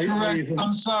 that's not correct.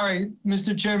 I'm sorry,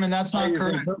 Mr. Chairman, that's not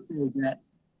correct.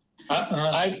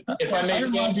 If I may, I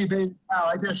don't want to debate now.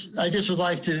 I just would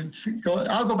like to go.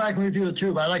 I'll go back and review it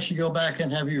too, but I'd like to go back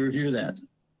and have you review that.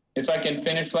 if I can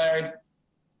finish, Larry?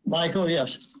 Michael,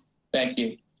 yes. Thank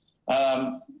you.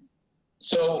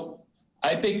 So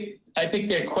I think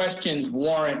their questions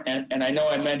warrant, and I know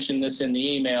I mentioned this in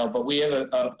the email, but we have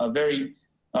a very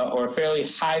or fairly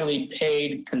highly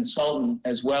paid consultant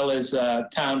as well as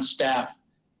town staff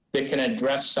that can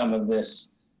address some of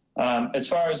this. As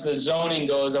far as the zoning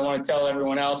goes, I want to tell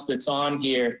everyone else that's on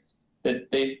here that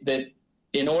that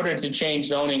in order to change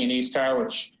zoning in East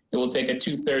Harwich, it will take a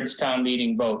 2/3 town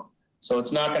meeting vote. So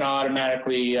it's not going to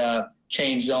automatically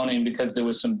change zoning because there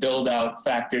was some build out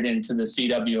factored into the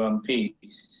CWMP.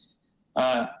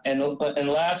 And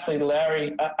lastly,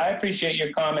 Larry, I appreciate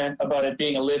your comment about it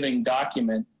being a living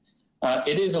document.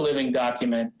 It is a living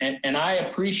document, and I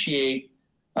appreciate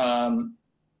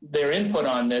their input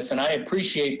on this, and I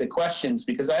appreciate the questions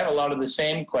because I have a lot of the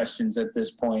same questions at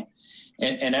this point.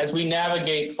 And as we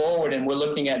navigate forward and we're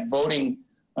looking at voting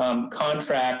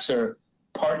contracts or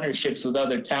partnerships with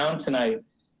other towns tonight,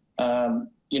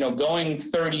 you know, going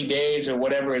 30 days or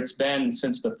whatever it's been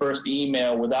since the first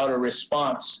email without a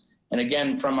response. And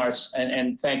again, from our,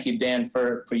 and thank you, Dan,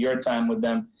 for your time with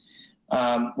them.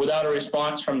 Without a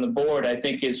response from the board, I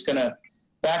think is going to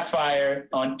backfire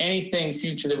on anything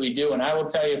future that we do. And I will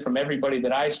tell you from everybody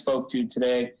that I spoke to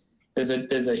today,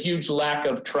 there's a huge lack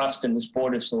of trust in this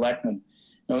Board of Selectmen.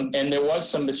 And there was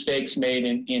some mistakes made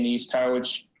in East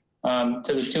Harwich to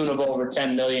the tune of over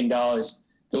 $10 million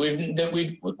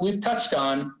that we've touched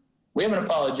on. We haven't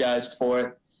apologized for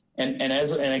it. And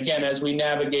again, as we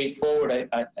navigate forward,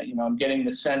 I'm getting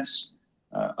the sense,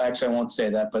 actually I won't say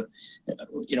that, but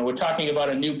we're talking about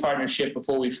a new partnership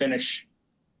before we finish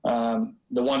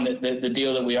the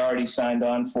deal that we already signed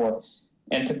on for.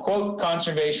 And to quote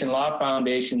Conservation Law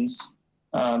Foundation's,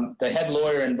 the head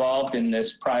lawyer involved in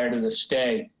this prior to the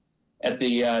stay at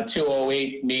the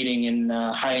 208 meeting in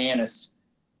Hyannis,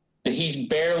 that he's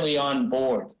barely on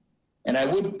board. And I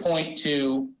would point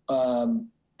to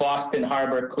Boston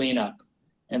Harbor cleanup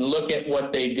and look at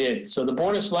what they did. So the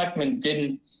Board of Selectmen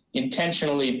didn't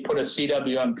intentionally put a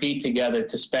CWMP together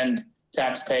to spend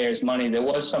taxpayers' money. There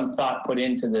was some thought put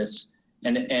into this,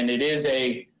 and it is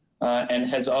and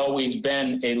has always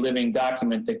been a living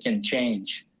document that can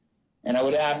change. And I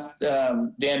would ask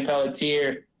Dan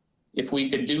Pelletier if we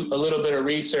could do a little bit of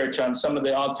research on some of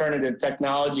the alternative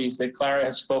technologies that Clara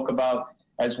has spoke about,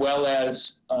 as well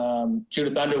as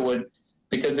Judith Underwood,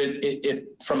 because if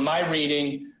from my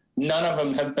reading, none of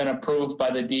them have been approved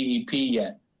by the DEP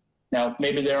yet. Now,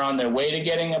 maybe they're on their way to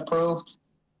getting approved,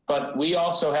 but we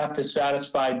also have to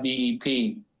satisfy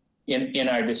DEP in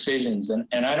our decisions.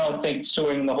 And I don't think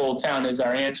suing the whole town is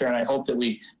our answer, and I hope that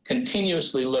we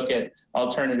continuously look at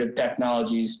alternative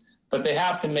technologies, but they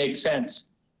have to make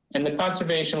sense. And the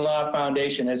Conservation Law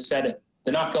Foundation has said it.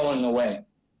 They're not going away.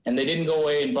 And they didn't go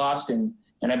away in Boston,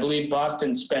 and I believe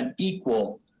Boston spent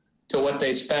equal to what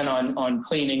they spent on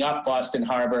cleaning up Boston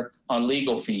Harbor on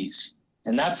legal fees.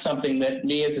 And that's something that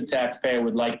me as a taxpayer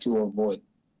would like to avoid.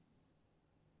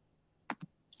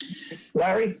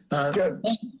 Larry? Thank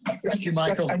you,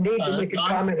 Michael. I need to make a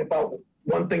comment about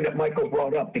one thing that Michael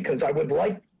brought up, because I would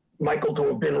like Michael to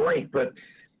have been right, but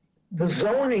the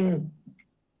zoning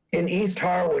in East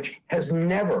Harwich has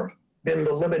never been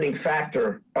the limiting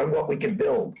factor on what we can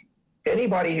build.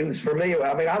 Anybody who's familiar,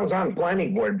 I mean, I was on the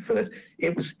planning board for this.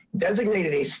 It was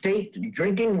designated a state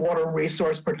drinking water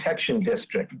resource protection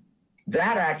district.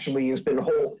 That actually has been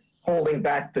holding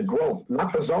back the growth,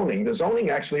 not the zoning. The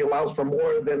zoning actually allows for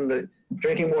more than the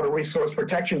drinking water resource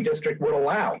protection district would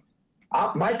allow.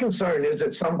 My concern is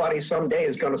that somebody someday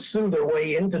is going to sue their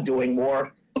way into doing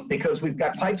more because we've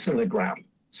got pipes in the ground.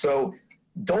 So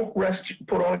don't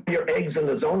put all your eggs in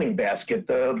the zoning basket.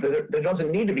 There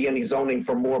doesn't need to be any zoning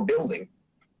for more building.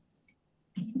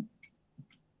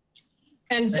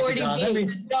 And 40B,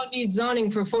 you don't need zoning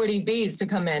for 40Bs to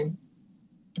come in.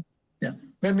 Yeah,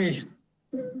 let me,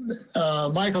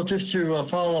 Michael, just to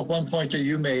follow up one point that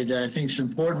you made that I think is an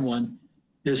important one,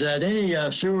 is that any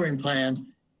sewering plan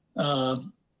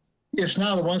it's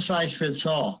not a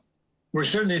one-size-fits-all. We're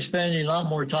certainly spending a lot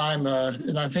more time,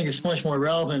 and I think it's much more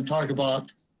relevant to talk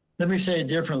about, let me say it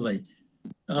differently.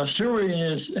 Sewering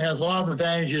has a lot of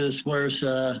advantages where it's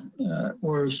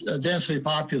densely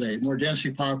populated, more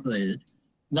densely populated,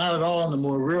 not at all in the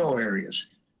more rural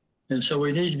areas. And so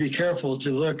we need to be careful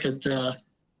to look at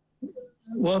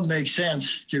what makes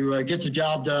sense to get the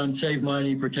job done, save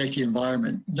money, protect the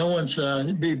environment. No one's,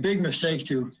 it'd be a big mistake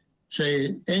to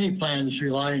say any plan is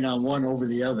relying on one over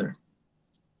the other.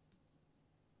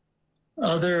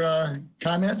 Other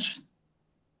comments?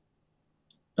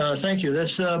 Thank you.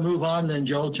 Let's move on then,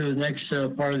 Joel, to the next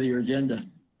part of your agenda.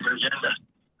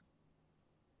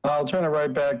 I'll turn it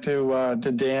right back to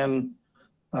Dan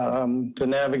to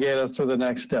navigate us through the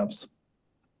next steps.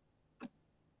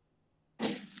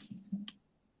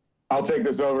 I'll take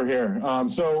this over here.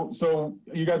 So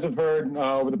you guys have heard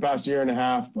over the past year and a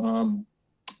half,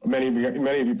 many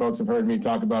of you folks have heard me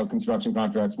talk about construction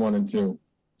contracts 1 and 2.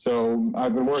 So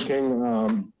I've been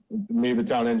working, me, the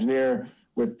town engineer,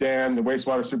 with Dan, the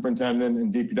wastewater superintendent,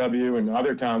 and DPW and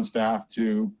other town staff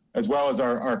to, as well as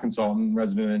our consultant,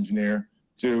 resident engineer,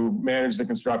 to manage the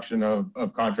construction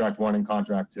of contract 1 and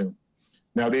contract 2.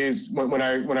 Now these, when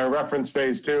I reference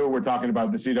phase 2, we're talking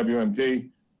about the CWMP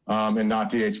and not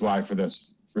DHY for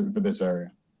this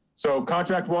area. So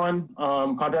contract 1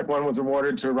 was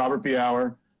awarded to Robert P.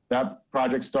 Auer. That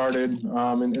project started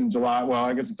in July. Well,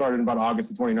 I guess it started in about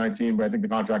August of 2019, but I think the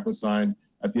contract was signed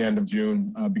at the end of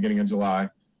June, beginning of July.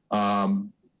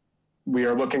 We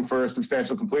are looking for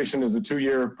substantial completion as a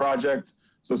 2-year project.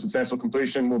 So substantial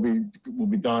completion will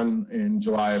be done in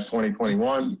July of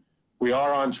 2021. We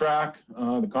are on track.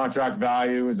 The contract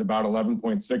value is about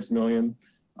 $11.6 million,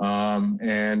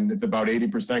 and it's about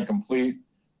 80% complete.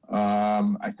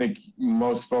 I think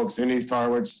most folks in East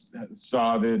Harwich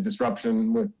saw the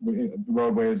disruption with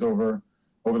roadways over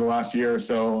the last year or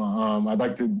so. I'd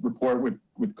like to report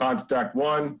with contract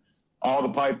 1, all the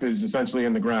pipe is essentially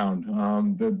in the ground.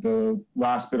 The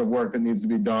last bit of work that needs to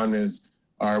be done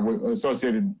are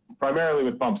associated primarily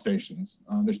with pump stations.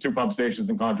 There's 2 pump stations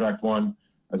in contract 1,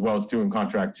 as well as 2 in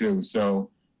contract 2. So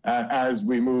as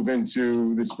we move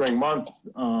into the spring months,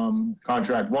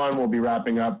 contract 1 will be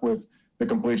wrapping up with the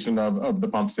completion of the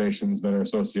pump stations that are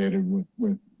associated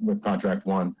with contract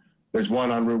 1. There's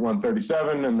one on Route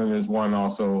 137, and then there's one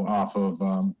also off of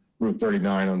Route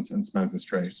 39 on Spence's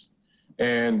Trace.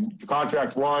 And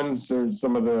contract 1, so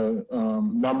some of the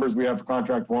numbers we have for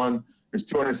contract 1, there's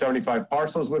 275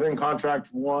 parcels within contract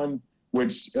 1,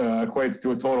 which equates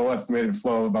to a total estimated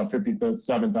flow of about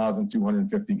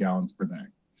 57,250 gallons per day.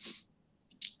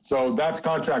 So that's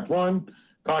contract 1.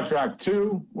 Contract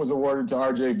 2 was awarded to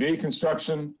RJV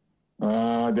Construction.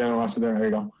 Dan, I lost you there. There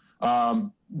you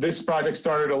go. This project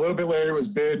started a little bit later. It was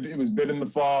bid in the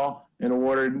fall and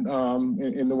awarded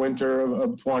in the winter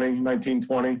of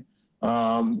 2019-20.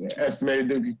 Estimated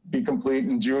to be complete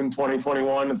in June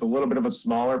 2021. It's a little bit of a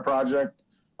smaller project,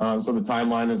 so the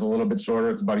timeline is a little bit shorter.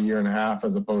 It's about 1.5 years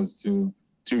as opposed to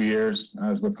 2 years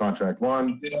as with contract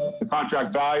 1. The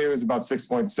contract value is about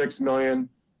 $6.6 million.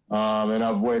 And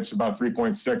of which about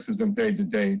 3.6 has been paid to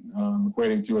date,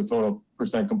 equating to a total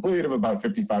percent complete of about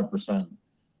 55%.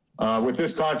 With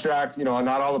this contract, not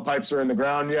all the pipes are in the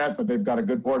ground yet, but they've got a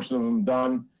good portion of them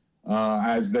done.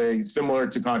 Similar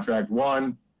to contract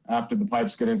 1, after the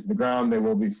pipes get into the ground, they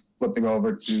will be flipping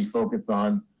over to focus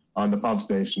on the pump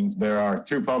stations. There are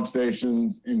 2 pump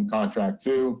stations in contract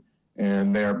 2,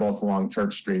 and they are both along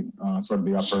Church Street, sort of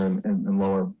the upper and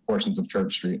lower portions of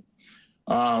Church Street.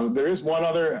 There is one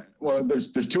other, well,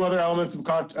 there's 2 other elements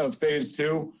of phase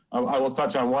 2. I will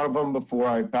touch on one of them before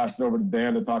I pass it over to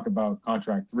Dan to talk about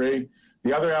contract 3.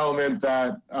 The other element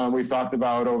that we've talked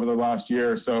about over the last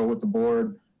year or so with the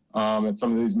board at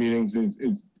some of these meetings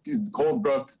is the Cold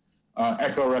Brook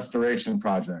Echo Restoration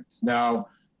Project. Now,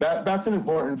 that's an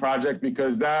important project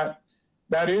because that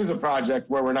is a project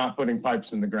where we're not putting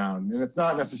pipes in the ground. And it's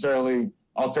not necessarily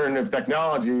alternative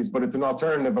technologies, but it's an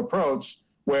alternative approach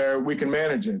where we can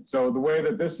manage it. So the way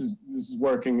that this is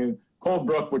working in Cold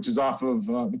Brook, which is off of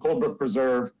the Cold Brook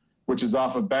Preserve, which is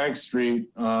off of Bank Street,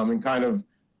 and kind of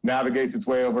navigates its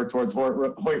way over towards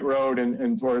Hoyt Road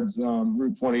and towards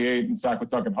Route 28 in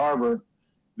Saquatucket Harbor.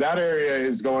 That area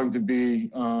is going to be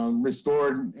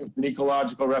restored with an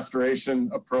ecological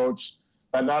restoration approach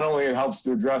that not only helps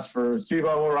to address for sea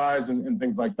level rise and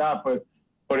things like that, but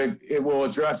it will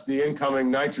address the incoming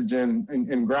nitrogen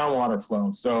in groundwater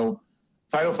flow. So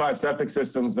Title V septic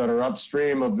systems that are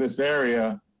upstream of this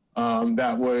area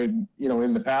that would,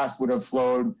 in the past would have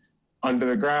flowed under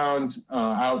the ground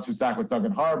out to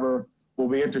Saquatucket Harbor will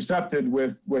be intercepted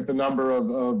with a number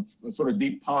of sort of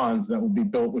deep ponds that will be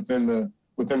built within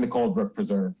the Cold Brook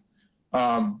Preserve.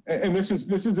 And this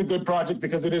is a good project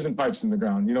because it isn't pipes in the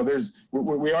ground. You know,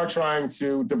 we are trying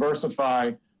to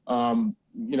diversify,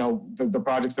 you know, the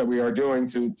projects that we are doing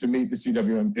to meet the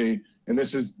CWMP. And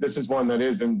this is one that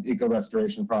is an eco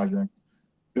restoration project.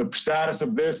 The status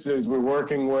of this is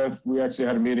we actually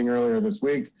had a meeting earlier this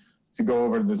week to go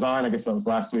over the design. I guess that was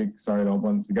last week. Sorry, it all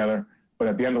blends together. But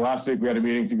at the end of last week, we had a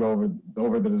meeting to go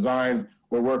over the design.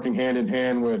 We're working hand in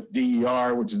hand with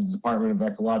DER, which is the Department of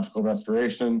Ecological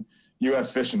Restoration, U.S.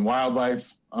 Fish and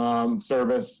Wildlife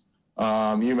Service,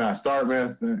 UMass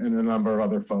Dartmouth, and a number of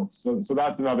other folks. So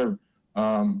that's another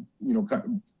you know,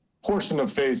 portion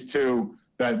of phase 2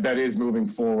 that is moving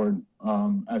forward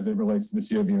as it relates to the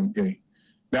CWMP.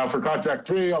 Now for contract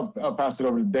 3, I'll pass it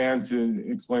over to Dan to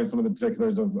explain some of the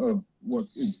particulars of what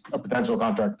is a potential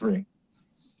contract 3.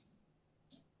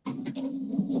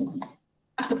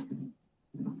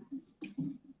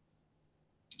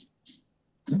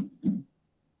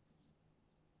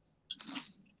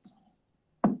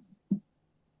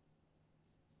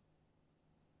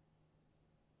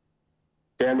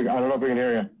 Dan, I don't know if we can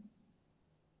hear you.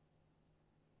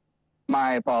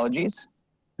 My apologies.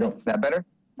 Yep. Is that better?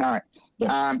 All right.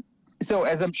 Yeah. So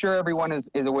as I'm sure everyone is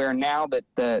aware now that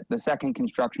the second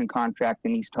construction contract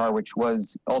in East Harwich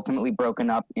was ultimately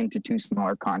broken up into 2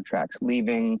 smaller contracts,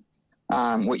 leaving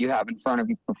what you have in front of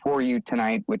you before you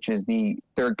tonight, which is the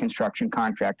third construction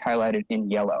contract highlighted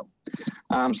in yellow.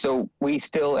 So we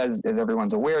still, as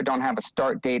everyone's aware, don't have a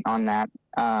start date on that.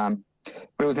 But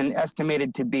it was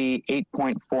estimated to be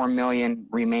 $8.4 million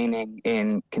remaining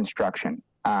in construction.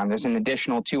 There's an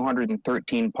additional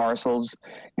 213 parcels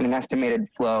and an estimated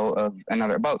flow of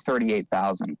another about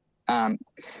 38,000. And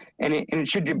it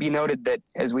should be noted that,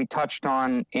 as we touched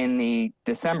on in the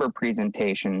December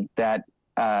presentation, that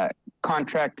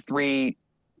contract 3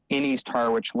 in East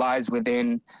Harwich lies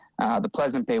within the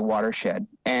Pleasant Bay watershed.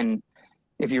 And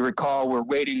if you recall, we're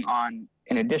waiting on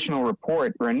an additional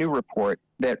report or a new report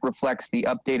that reflects the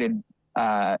updated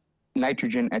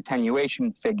nitrogen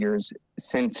attenuation figures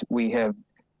since we have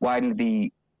widened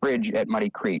the bridge at Muddy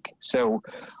Creek. So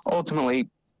ultimately,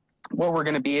 what we're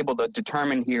going to be able to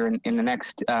determine here in the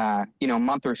next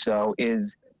month or so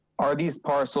is, are these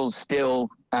parcels still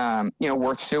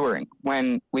worth sewering?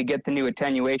 When we get the new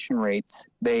attenuation rates,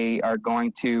 they are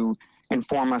going to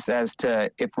inform us as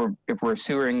to if we're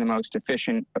sewering the most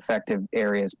efficient, effective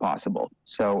areas possible.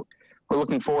 So we're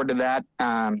looking forward to that.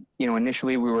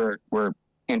 Initially we're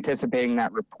anticipating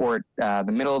that report the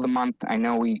middle of the month. I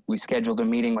know we scheduled a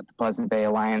meeting with the Pleasant Bay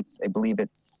Alliance. I believe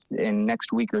it's in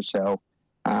next week or so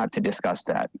to discuss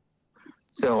that.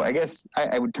 So I guess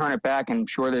I would turn it back. I'm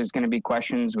sure there's going to be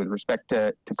questions with respect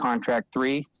to contract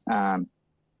 3, and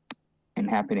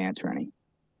happy to answer any.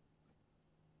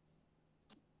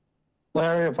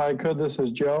 Larry, if I could, this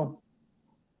is Joe.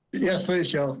 Yes, please,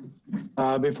 Joe.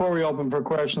 Before we open for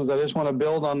questions, I just want to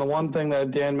build on the one thing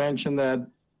that Dan mentioned that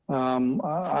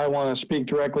I want to speak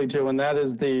directly to, and that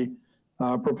is the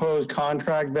proposed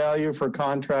contract value for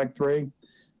contract 3.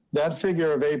 That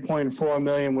figure of $8.4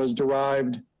 million was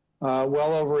derived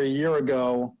well over a year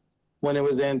ago when it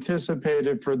was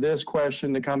anticipated for this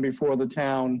question to come before the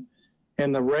town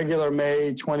in the regular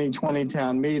May 2020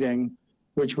 town meeting,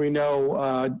 which we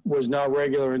know was not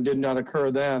regular and did not occur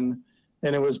then,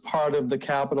 and it was part of the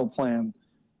capital plan.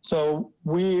 So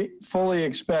we fully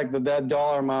expect that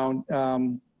dollar amount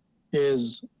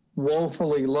is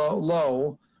woefully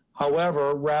low.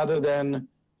 However, rather than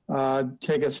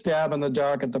take a stab in the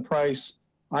dark at the price,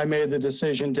 I made the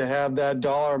decision to have that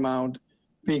dollar amount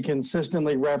be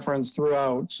consistently referenced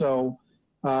throughout. So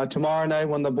tomorrow night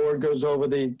when the board goes over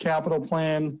the capital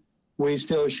plan, we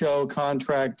still show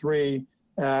contract 3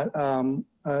 at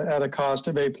a cost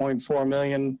of $8.4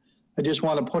 million. I just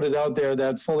want to put it out there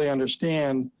that fully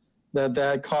understand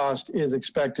that cost is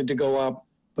expected to go up,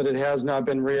 but it has not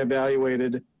been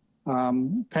reevaluated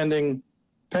pending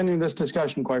this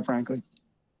discussion, quite frankly.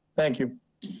 Thank you.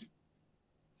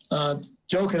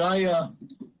 Joe, could I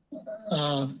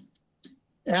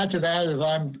add to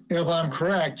that? If I'm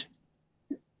correct,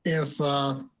 if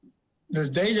the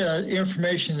data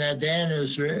information that Dan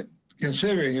is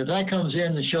considering, if that comes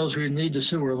in and shows we need the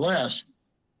sewer less,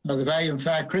 the value in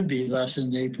fact could be less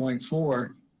than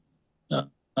 8.4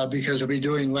 because we'll be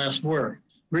doing less work.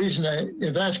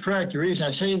 If that's correct, the reason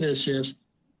I say this is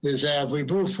that if we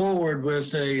move forward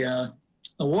with a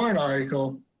warrant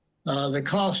article, the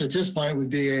cost at this point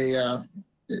would be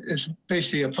it's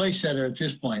basically a place setter at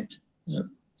this point. Yep.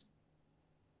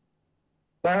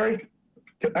 Larry,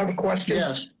 I have a question.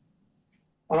 Yes.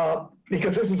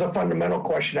 because this is a fundamental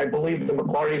question. I believe the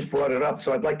McClartys brought it up,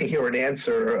 so I'd like to hear an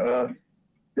answer.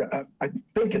 I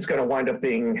think it's going to wind up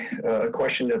being a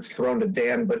question that's thrown to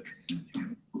Dan, but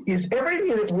is everything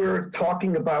that we're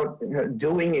talking about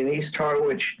doing in East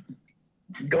Harwich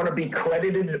going to be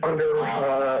credited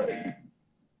under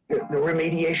the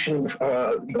remediation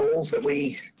goals that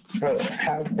we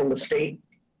have from the state?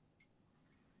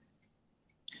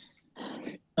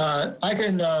 I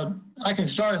can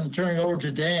start and turn it over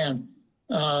to Dan.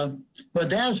 But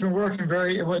Dan's been working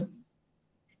what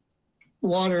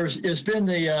waters, it's been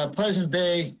the Pleasant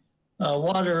Bay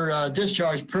water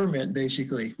discharge permit,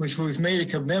 basically, which we've made a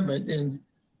commitment in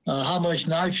how much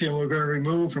nitrogen we're going to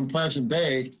remove from Pleasant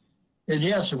Bay. And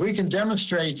yes, if we can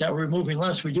demonstrate that we're removing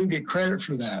less, we do get credit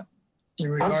for that.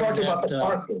 I'm talking about the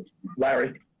parcels,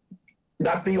 Larry,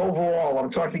 not the overall.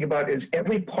 I'm talking about is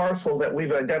every parcel that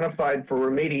we've identified for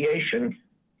remediation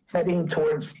heading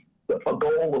towards a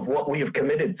goal of what we have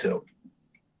committed to.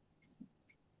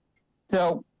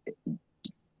 So,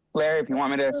 Larry, if you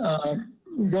want me to...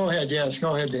 Go ahead, yes,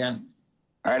 go ahead, Dan.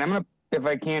 All right, I'm going to, if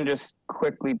I can, just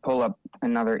quickly pull up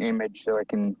another image so I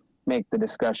can make the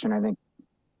discussion, I think,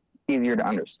 easier to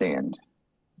understand.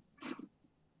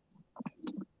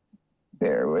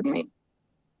 Bear with me.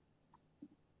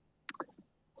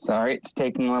 Sorry, it's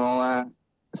taking a little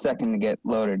second to get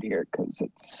loaded here because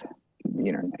it's the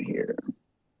internet here.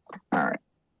 All right.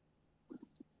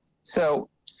 So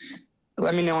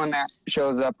let me know when that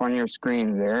shows up on your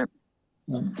screens there.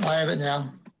 I have it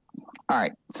now. All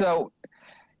right. So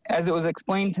as it was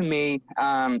explained to me,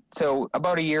 so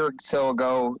about a year or so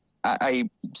ago, I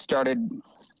started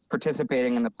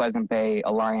participating in the Pleasant Bay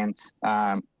Alliance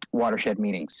watershed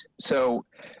meetings. So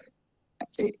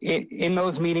in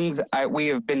those meetings, we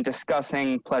have been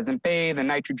discussing Pleasant Bay, the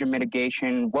nitrogen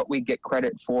mitigation, what we get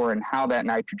credit for, and how that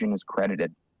nitrogen is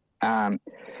credited.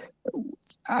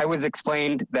 I was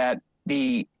explained that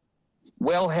the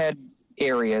wellhead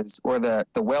areas or the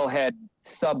wellhead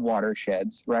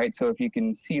sub-watersheds, right? So if you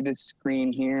can see this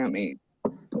screen here, let me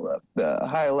pull up the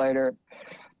highlighter.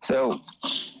 So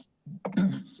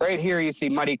right here you see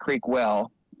Muddy Creek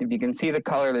Well. If you can see the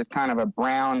color, there's kind of a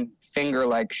brown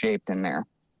finger-like shape in there.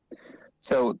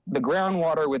 So the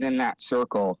groundwater within that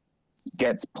circle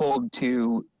gets pulled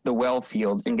to the well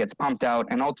field and gets pumped out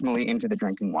and ultimately into the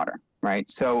drinking water, right?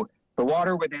 So the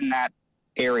water within that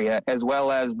area, as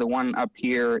well as the one up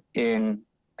here in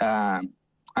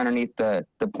underneath the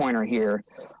pointer here,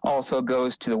 also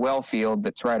goes to the well field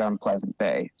that's right on Pleasant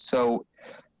Bay. So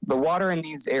the water in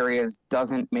these areas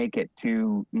doesn't make it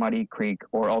to Muddy Creek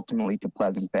or ultimately to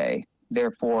Pleasant Bay.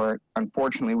 Therefore,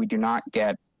 unfortunately, we do not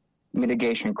get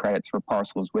mitigation credits for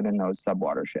parcels within those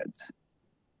sub-watersheds.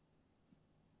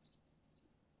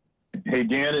 Hey,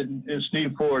 Dan and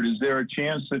Steve Ford, is there a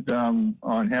chance that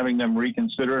on having them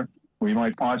reconsider, we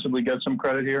might possibly get some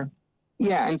credit here?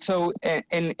 Yeah, and so,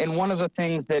 and one of the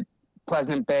things that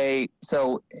Pleasant Bay,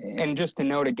 so, and just to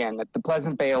note again, that the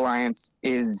Pleasant Bay Alliance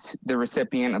is the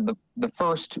recipient of the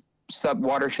first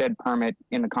sub-watershed permit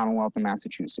in the Commonwealth of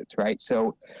Massachusetts, right?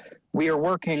 So we are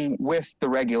working with the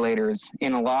regulators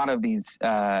in a lot of these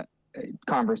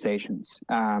conversations.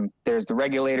 There's the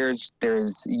regulators,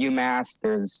 there's UMass,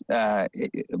 there's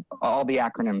all the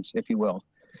acronyms, if you will.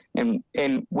 And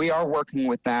we are working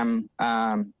with them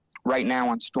right now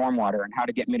on stormwater and how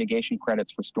to get mitigation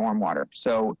credits for stormwater.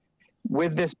 So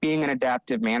with this being an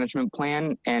adaptive management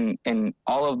plan and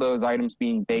all of those items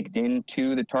being baked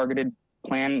into the targeted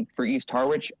plan for East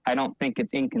Harwich, I don't think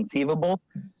it's inconceivable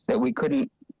that we couldn't,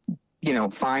 you know,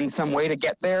 find some way to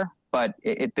get there. But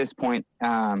at this point,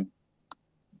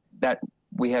 that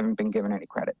we haven't been given any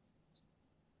credit.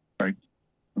 Right.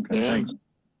 Okay. Dan?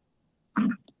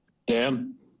 Thanks.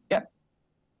 Dan? Yep.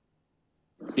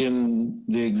 In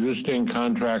the existing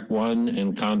contract 1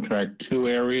 and contract 2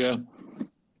 area,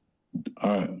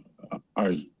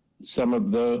 are some of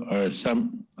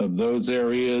those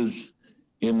areas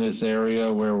in this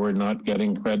area where we're not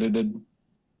getting credited?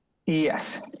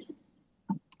 Yes.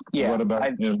 Yeah. What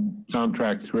about in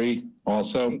contract 3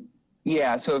 also?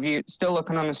 Yeah, so if you're still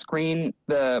looking on the screen,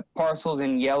 the parcels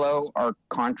in yellow are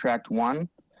contract 1.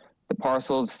 The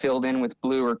parcels filled in with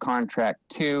blue are contract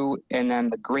 2, and then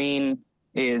the green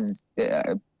is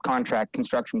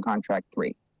construction contract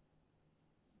 3.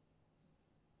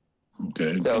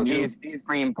 Okay. So these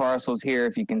green parcels here,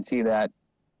 if you can see that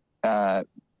pointer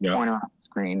on the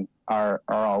screen, are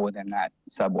all within that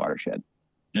sub-watershed.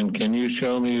 And can you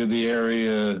show me the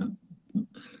area,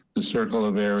 the circle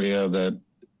of area that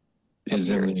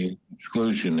is in the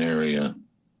exclusion area?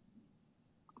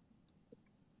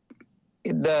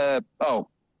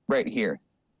 Right here.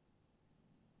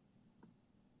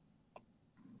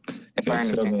 if I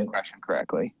understand your question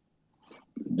correctly.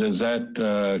 Does that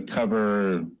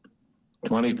cover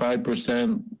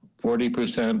 25%,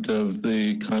 40% of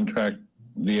the contract,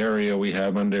 the area we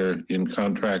have in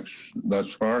contracts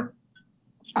thus far?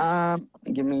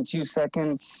 Give me 2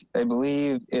 seconds. I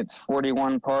believe it's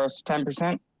 41 parcels,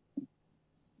 10%.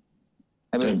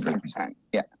 I believe it's 10%.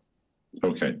 Yeah.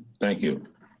 Okay, thank you.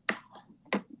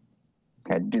 I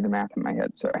had to do the math in my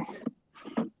head, sorry.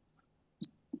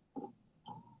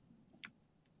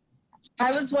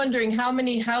 I was wondering how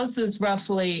many houses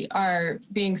roughly are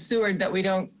being sewered that we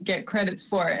don't get credits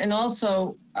for. And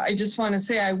also, I just want to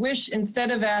say, I wish instead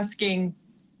of asking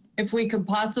if we could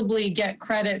possibly get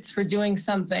credits for doing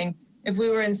something, if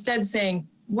we were instead saying,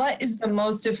 what is the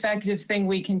most effective thing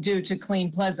we can do to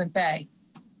clean Pleasant Bay?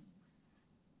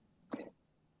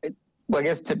 Well, I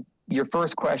guess to your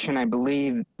first question, I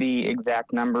believe the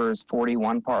exact number is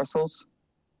 41 parcels.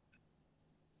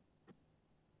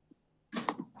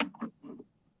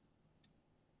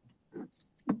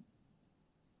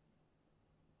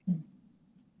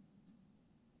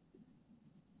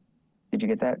 Did you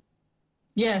get that?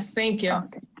 Yes, thank you.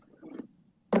 Okay.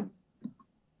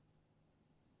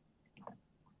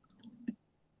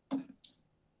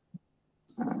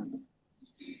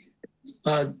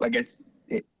 I guess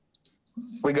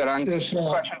we got on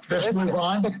questions for this. Move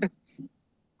on.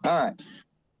 All right.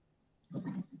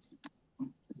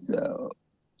 So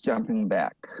jumping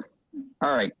back.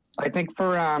 All right. I think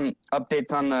for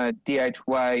updates on the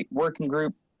DIY working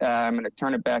group, I'm going to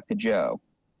turn it back to Joe.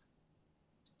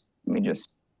 Let me just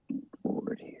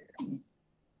forward here.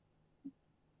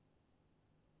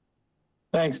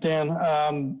 Thanks, Dan.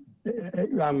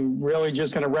 I'm really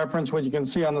just going to reference what you can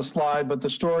see on the slide, but the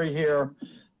story here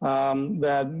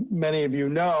that many of you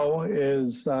know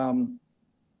is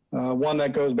one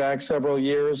that goes back several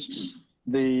years.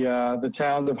 The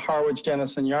towns of Harwich,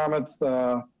 Denison, Yarmouth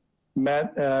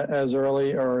met as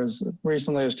early or as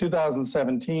recently as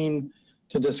 2017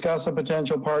 to discuss a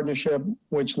potential partnership,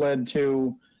 which led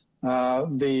to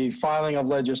the filing of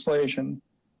legislation.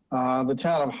 The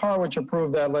town of Harwich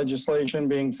approved that legislation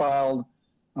being filed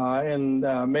in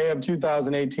May of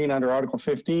 2018 under Article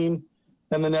 15.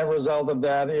 And the net result of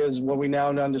that is what we now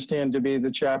understand to be the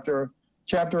Chapter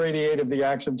 88 of the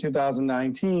Acts of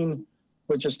 2019,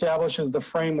 which establishes the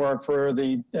framework for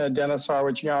the Dennis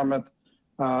Harwich Yarmouth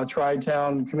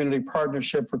Tri-Town Community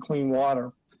Partnership for Clean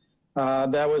Water.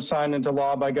 That was signed into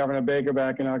law by Governor Baker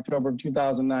back in October of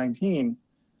 2019.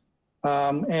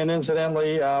 And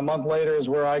incidentally, a month later is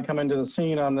where I come into the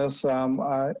scene on this.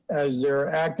 As their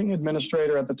acting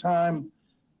administrator at the time,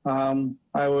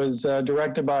 I was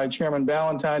directed by Chairman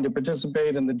Ballantyne to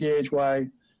participate in the DHY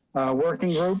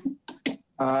working group.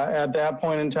 At that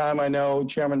point in time, I know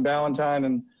Chairman Ballantyne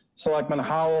and Selectman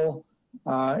Howell,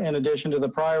 in addition to the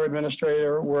prior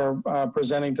administrator, were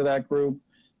presenting to that group.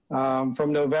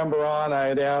 From November on, I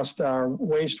had asked our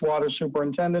wastewater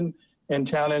superintendent and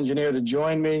town engineer to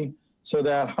join me, so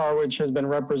that Harwich has been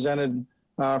represented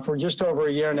for just over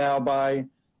a year now by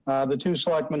the two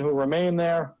selectmen who remain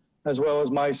there, as well as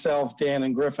myself, Dan,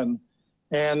 and Griffin.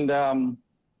 And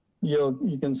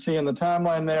you can see in the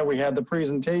timeline there, we had the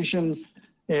presentation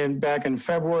back in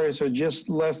February, so just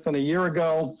less than a year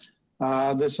ago.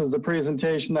 This is the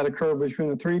presentation that occurred between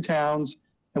the three towns.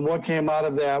 And what came out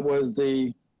of that was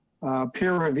the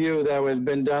peer review that had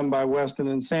been done by Weston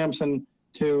and Sampson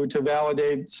to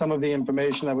validate some of the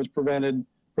information that was presented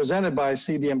by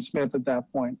CDM Smith at that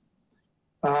point.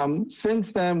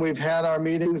 Since then, we've had our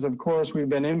meetings. Of course, we've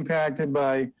been impacted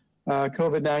by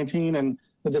COVID-19, and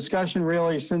the discussion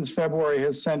really since February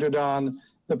has centered on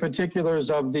the particulars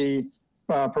of the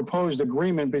proposed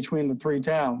agreement between the three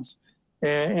towns.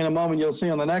 And in a moment, you'll see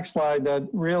on the next slide that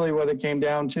really what it came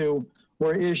down to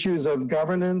were issues of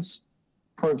governance,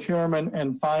 procurement,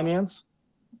 and finance.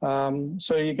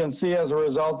 So you can see as a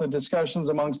result of discussions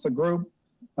amongst the group,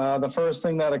 the first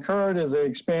thing that occurred is the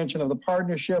expansion of the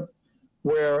partnership,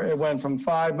 where it went from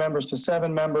 5 members to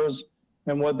 7 members.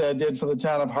 And what that did for the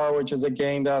town of Harwich is it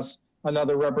gained us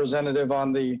another representative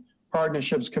on the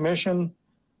partnerships commission,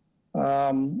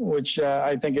 which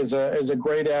I think is a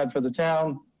great add for the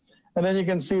town. And then you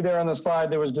can see there on the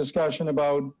slide, there was discussion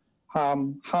about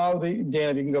how the, Dan,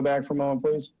 if you can go back for a moment,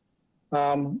 please.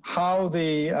 How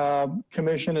the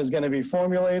commission is going to be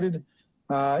formulated.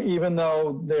 Even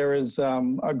though there is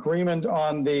agreement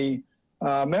on the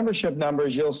membership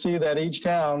numbers, you'll see that each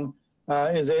town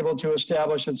is able to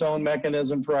establish its own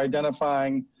mechanism for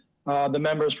identifying the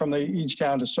members from each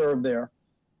town to serve there.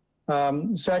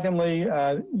 Secondly,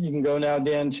 you can go now,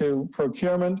 Dan, to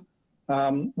procurement.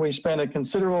 We spent a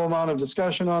considerable amount of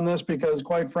discussion on this because,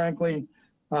 quite frankly,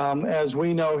 As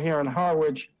we know here in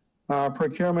Harwich,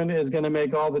 procurement is going to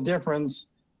make all the difference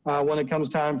when it comes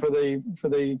time for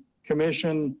the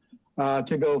commission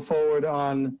to go forward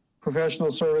on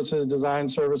professional services, design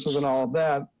services, and all of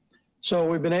that. So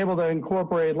we've been able to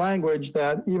incorporate language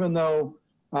that even though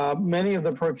many of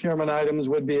the procurement items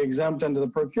would be exempt under the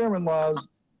procurement laws,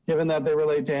 given that they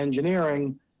relate to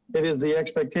engineering, it is the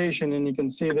expectation, and you can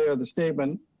see there the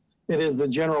statement, it is the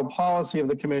general policy of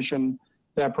the commission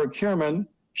that procurement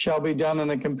shall be done in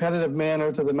a competitive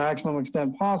manner to the maximum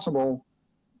extent possible.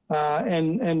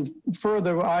 And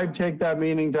further, I take that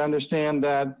meaning to understand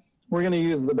that we're going to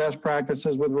use the best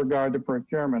practices with regard to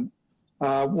procurement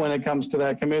when it comes to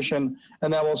that commission.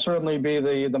 And that will certainly be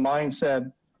the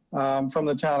mindset from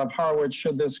the town of Harwich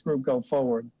should this group go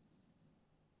forward.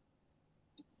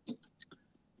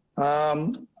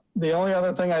 The only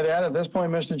other thing I'd add at this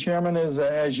point, Mr. Chairman, is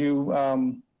as you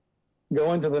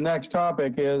go into the next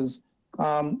topic is,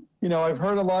 you know, I've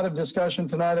heard a lot of discussion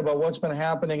tonight about what's been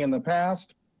happening in the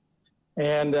past.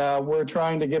 And we're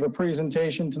trying to give a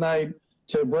presentation tonight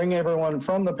to bring everyone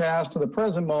from the past to the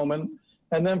present moment,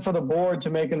 and then for the board to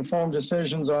make informed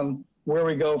decisions on where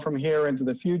we go from here into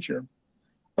the future.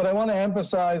 But I want to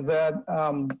emphasize that,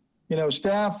 you know,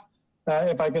 staff,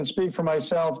 if I can speak for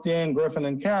myself, Dan, Griffin,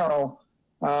 and Carol,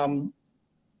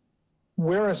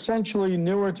 we're essentially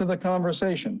newer to the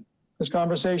conversation. This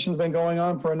conversation's been going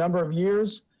on for a number of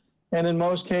years, and in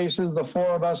most cases, the four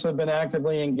of us have been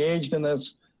actively engaged in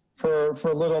this for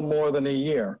a little more than a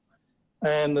year.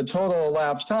 And the total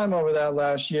elapsed time over that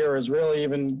last year is really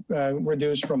even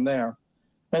reduced from there.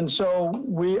 And so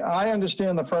I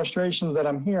understand the frustrations that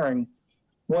I'm hearing.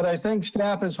 What I think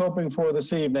staff is hoping for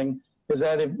this evening is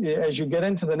that as you get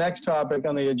into the next topic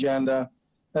on the agenda,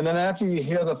 and then after you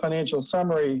hear the financial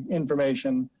summary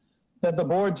information, that the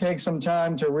board takes some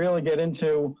time to really get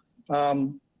into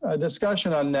a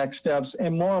discussion on next steps,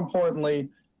 and more importantly,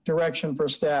 direction for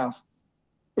staff.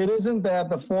 It isn't that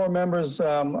the four members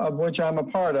of which I'm a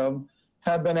part of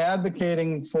have been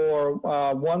advocating for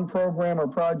one program or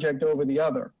project over the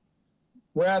other.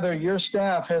 Rather, your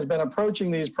staff has been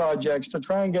approaching these projects to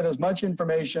try and get as much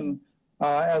information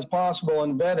as possible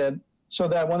and vet it so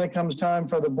that when it comes time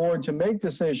for the board to make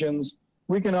decisions,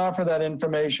 we can offer that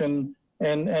information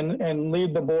and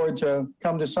lead the board to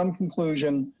come to some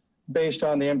conclusion based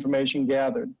on the information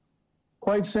gathered.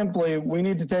 Quite simply, we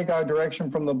need to take our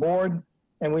direction from the board,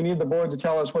 and we need the board to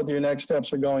tell us what your next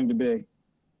steps are going to be.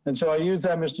 And so I use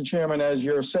that, Mr. Chairman, as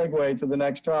your segue to the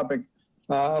next topic,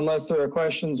 unless there are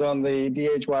questions on the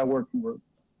DHY working group.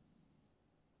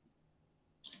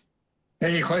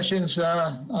 Any questions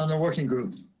on the working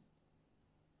group?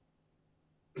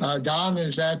 Don,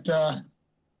 is that?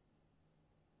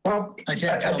 Well, I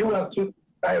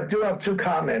do have two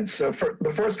comments. So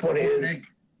the first one is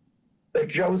that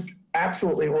Joe's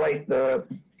absolutely right. The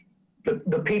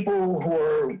people who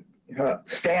are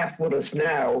staff with us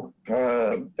now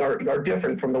are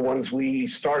different from the ones we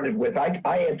started with.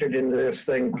 I entered into this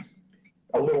thing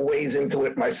a little ways into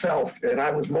it myself, and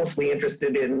I was mostly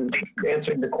interested in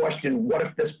answering the question, what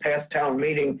if this past town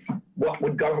meeting, what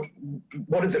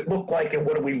does it look like, and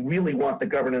what do we really want the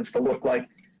governance to look like?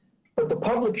 But the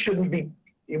public shouldn't be,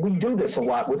 we do this a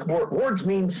lot with words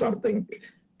mean something.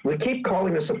 We keep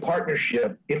calling this a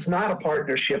partnership. It's not a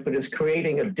partnership. It is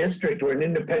creating a district or an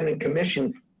independent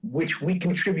commission, which we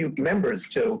contribute members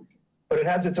to, but it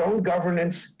has its own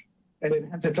governance and it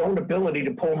has its own ability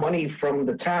to pull money from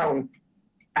the town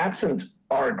absent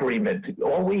our agreement.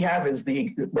 All we have is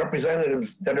the representatives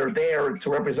that are there to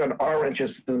represent our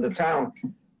interests in the town,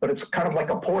 but it's kind of like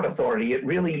a port authority.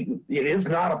 It is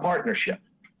not a partnership.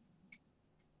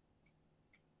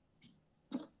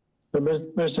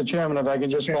 Mr. Chairman, if I can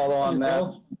just follow on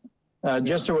that,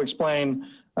 just to explain,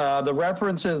 the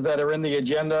references that are in the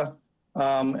agenda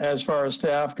as far as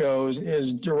staff goes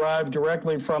is derived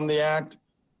directly from the Act,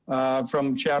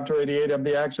 from Chapter 88 of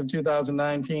the Acts of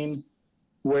 2019,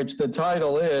 which the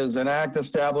title is an Act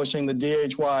establishing the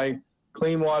DHY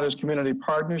Clean Waters Community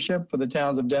Partnership for the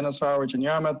towns of Dennis, Harwich, and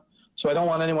Yarmouth. So I don't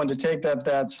want anyone to take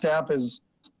that staff is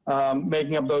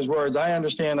making up those words. I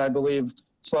understand, I believe,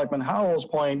 Selectman Howell's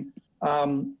point.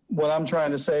 What I'm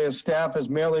trying to say is staff is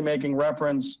merely making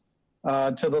reference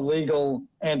to the legal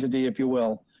entity, if you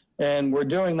will. And we're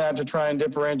doing that to try and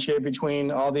differentiate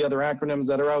between all the other acronyms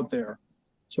that are out there.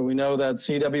 So we know that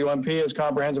CWMP is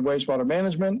Comprehensive Wastewater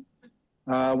Management.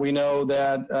 We know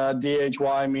that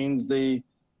DHY means the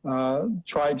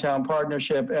Tri-Town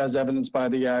Partnership as evidenced by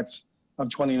the Acts of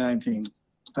 2019.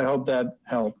 I hope that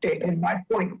helped. And my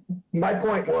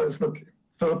point was for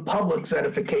the public's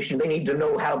edification, they need to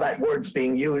know how that word's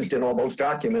being used in all those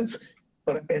documents.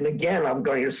 And again, I'm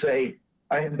going to say,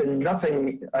 I have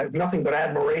nothing but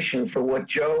admiration for what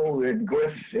Joe and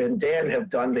Griff and Dan have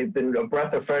done. They've been a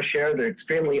breath of fresh air. They're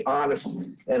extremely honest,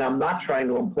 and I'm not trying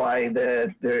to imply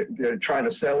that they're trying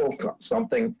to sell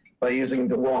something by using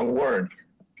the wrong word.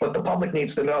 But the public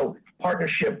needs to know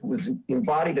partnership was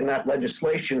embodied in that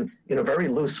legislation in a very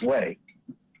loose way.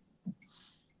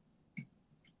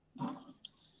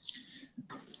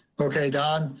 Okay,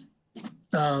 Don.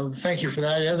 Thank you for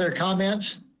that. Any other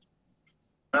comments?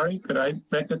 Barry, could I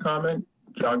make a comment?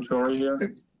 John Shorey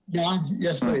here. Don,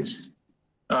 yes, please.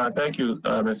 Thank you,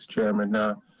 Mr. Chairman.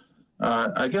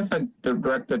 I guess I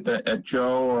direct it at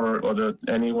Joe or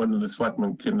anyone of the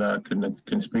selectmen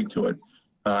can speak to it.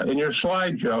 In your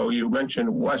slide, Joe, you mentioned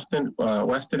Weston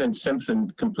and Simpson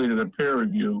completed a peer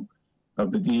review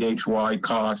of the DHY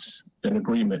costs and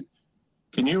agreement.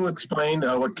 Can you explain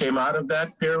what came out of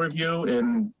that peer review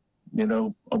in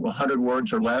 100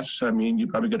 words or less? I mean, you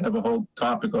probably could have a whole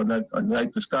topic on that, a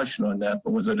night discussion on that.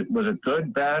 But was it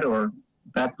good, bad, or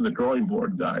back to the drawing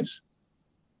board, guys?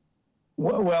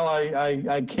 Well,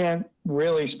 I can't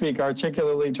really speak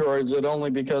articulately towards it only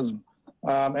because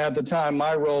at the time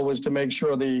my role was to make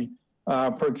sure the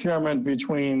procurement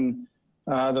between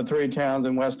the three towns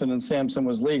in Weston and Sampson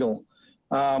was legal.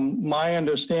 My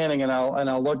understanding, and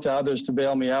I'll look to others to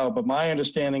bail me out, but my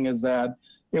understanding is that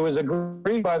it was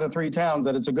agreed by the three towns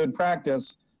that it's a good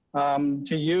practice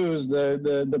to use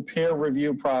the peer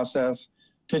review process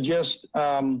to just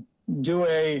do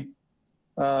a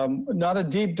not a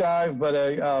deep dive, but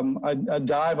a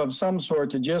dive of some sort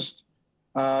to just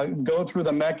go through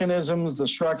the mechanisms, the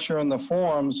structure, and the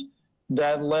forms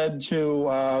that led to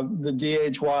the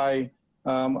DHY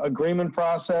agreement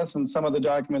process and some of the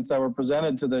documents that were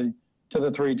presented to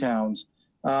the three towns.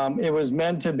 It was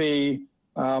meant to be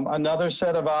another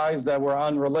set of eyes that were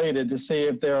unrelated to see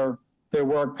if their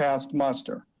work passed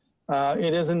muster.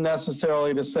 It isn't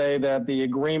necessarily to say that the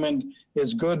agreement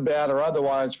is good, bad, or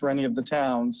otherwise for any of the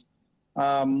towns.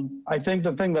 I think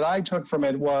the thing that I took from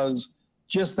it was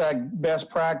just that best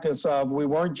practice of we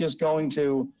weren't just going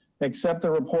to accept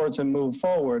the reports and move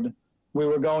forward. We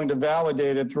were going to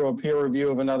validate it through a peer review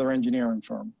of another engineering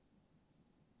firm.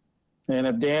 And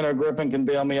if Dan or Griffin can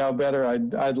bail me out better,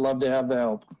 I'd love to have the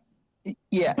help.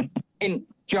 Yeah, and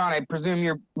John, I presume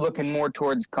you're looking more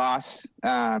towards costs.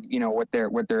 What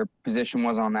their position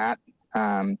was on that.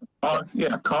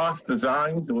 Cost,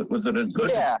 design. Was it a good?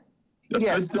 Yeah, good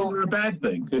thing or a bad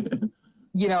thing?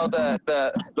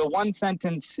 The one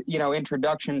sentence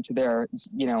introduction to their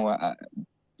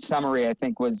summary, I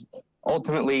think, was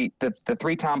ultimately the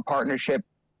three-town partnership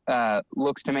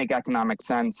looks to make economic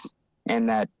sense, and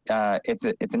that it's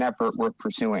an effort worth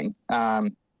pursuing.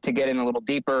 To get in a little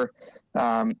deeper,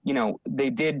 they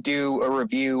did do a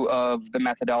review of the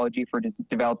methodology for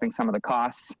developing some of the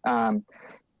costs.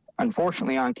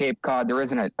 Unfortunately, on Cape Cod, there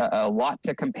isn't a lot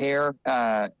to compare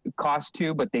costs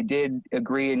to, but they did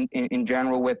agree in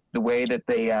general with the way that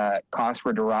the costs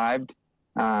were derived,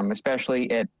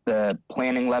 especially at the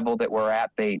planning level that we're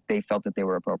at. They felt that they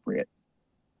were appropriate.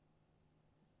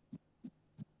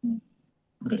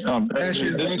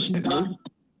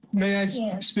 May I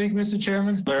speak, Mr.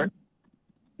 Chairman?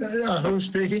 Who's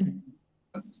speaking?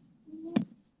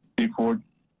 Steve Ford.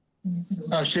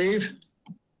 Steve?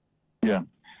 Yeah.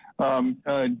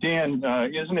 Dan,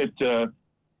 isn't it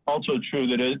also true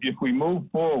that if we move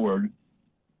forward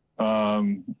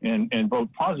and vote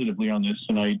positively on this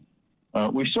tonight,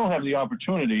 we still have the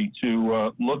opportunity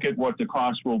to look at what the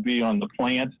cost will be on the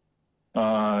plant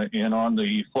and on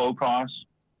the flow costs.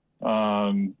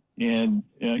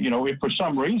 If for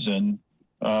some reason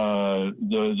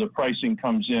the pricing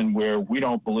comes in where we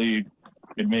don't believe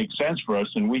it makes sense for us,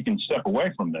 and we can step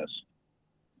away from this.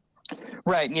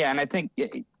 Right. Yeah. And I think,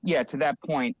 to that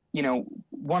point,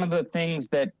 one of the things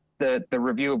that the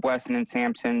review of Weston and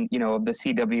Sampson, of the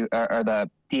CW or the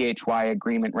DHY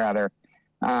agreement rather,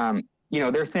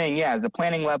 they're saying, as a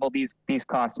planning level, these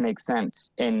costs make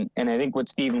sense. And I think what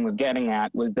Stephen was getting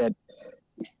at was that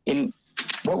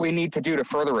what we need to do to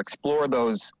further explore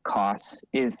those costs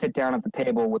is sit down at the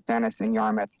table with Dennis and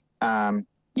Yarmouth,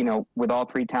 with all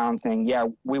three towns saying,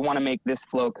 we want to make this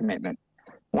flow commitment.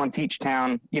 Once each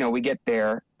town, we get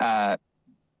there, they're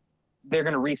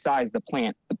going to resize the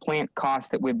plant. The plant costs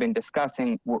that we've been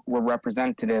discussing were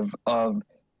representative of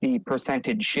the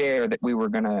percentage share that we were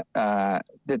going to,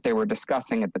 that they were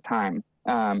discussing at the time.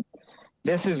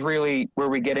 This is really where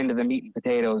we get into the meat and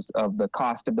potatoes of the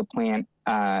cost of the plant,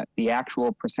 the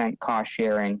actual percent cost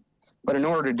sharing. But in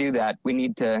order to do that, we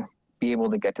need to be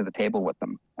able to get to the table with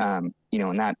them, and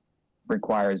that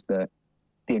requires the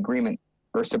agreement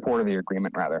or support of the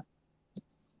agreement rather.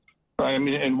 I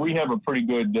mean, and we have a pretty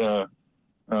good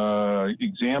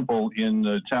example in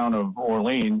the town of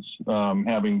Orleans,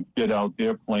 having bid out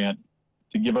their plant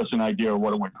to give us an idea of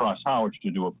what it would cost Harwich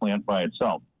to do a plant by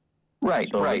itself. Right,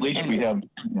 So right. at least And we have,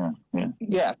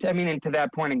 yeah, I mean, and to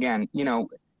that point again, you know,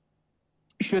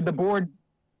 should the board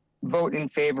vote in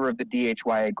favor of the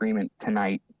DHY agreement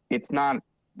tonight,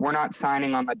 we're not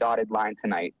signing on the dotted line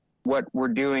tonight. What we're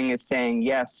doing is saying,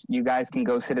 yes, you guys can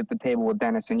go sit at the table with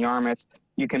Dennis and Yarmouth.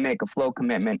 You can make a flow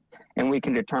commitment and we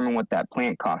can determine what that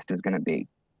plant cost is going to be.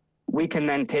 We can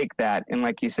then take that. And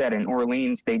like you said, in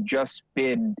Orleans, they just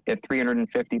bid a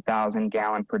 350,000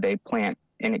 gallon per day plant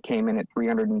and it came in at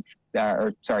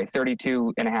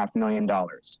 $32.5 million,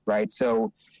 right?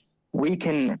 So we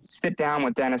can sit down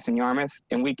with Dennis and Yarmouth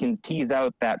and we can tease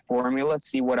out that formula,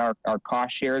 see what our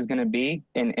cost share is going to be.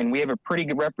 And we have a pretty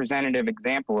good representative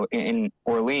example in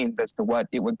Orleans as to what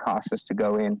it would cost us to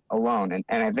go in alone.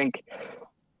 And I think,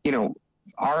 you know,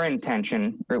 our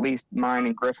intention, or at least mine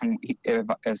and Griffin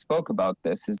have spoke about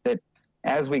this, is that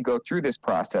as we go through this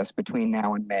process between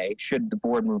now and May, should the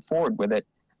board move forward with it,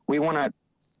 we want to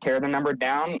tear the number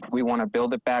down. We want to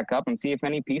build it back up and see if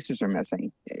any pieces are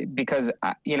missing. Because,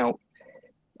 you know,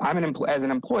 as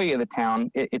an employee of the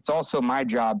town, it's also my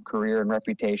job, career, and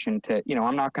reputation to, you know,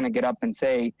 I'm not going to get up and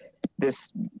say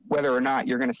this, whether or not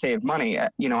you're going to save money.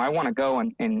 You know, I want to go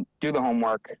and do the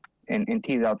homework and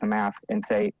tease out the math and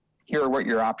say, here are what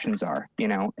your options are, you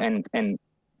know, and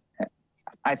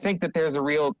I think that there's a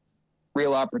real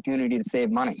opportunity to save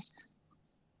money,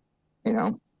 you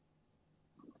know.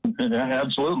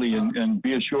 absolutely. And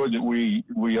be assured that we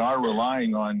are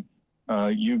relying on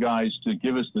you guys to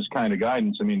give us this kind of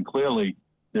guidance. I mean, clearly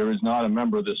there is not a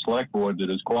member of the select board that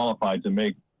is qualified to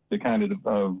make the kind of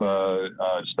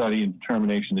study and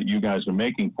determination that you guys are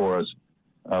making for us,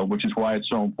 which is why it's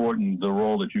so important, the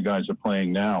role that you guys are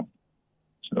playing now.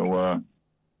 So,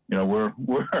 you know, we're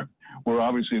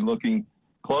obviously looking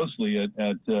closely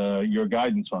at your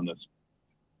guidance on this.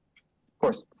 Of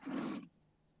course.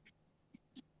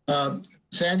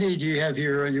 Sandy, do you have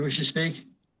you wish to speak?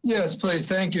 Yes, please.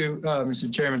 Thank you,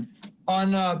 Mr. Chairman.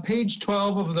 On page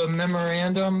 12 of the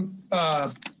memorandum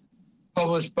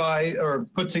published by or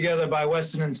put together by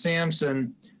Weston and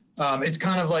Sampson, it's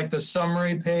kind of like the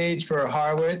summary page for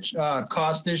Harwich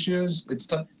cost issues.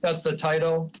 That's the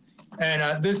title.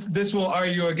 And this will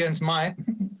argue against my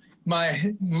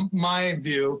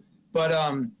view,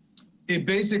 but it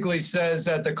basically says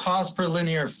that the cost per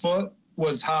linear foot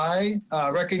was high,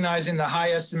 recognizing the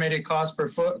high estimated cost per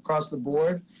foot across the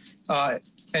board.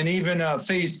 And even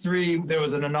phase 3, there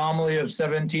was an anomaly of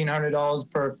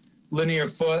 $1,700 per linear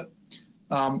foot.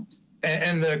 And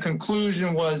the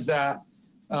conclusion was that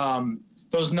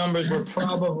those numbers were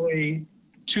probably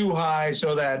too high,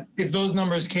 so that if those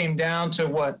numbers came down to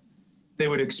what they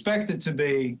would expect it to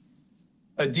be,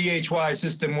 a DHY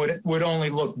system would only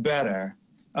look better.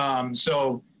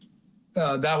 So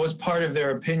that was part of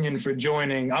their opinion for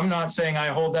joining. I'm not saying I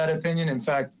hold that opinion. In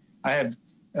fact, I have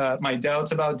my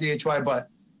doubts about DHY, but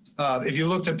if you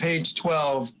look to page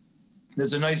 12,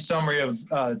 there's a nice summary of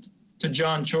to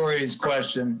John Chory's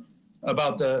question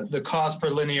about the cost per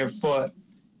linear foot.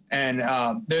 And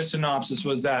their synopsis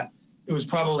was that it was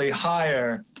probably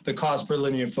higher, the cost per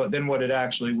linear foot, than what it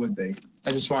actually would be.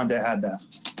 I just wanted to add that.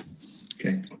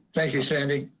 Okay. Thank you,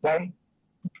 Sandy. Larry?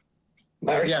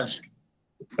 Yes.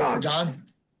 Don?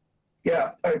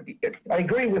 Yeah, I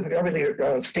agree with everything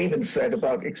Stephen said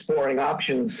about exploring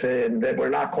options, and that we're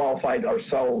not qualified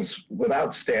ourselves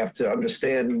without staff to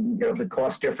understand, you know, the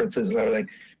cost differences and everything.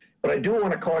 But I do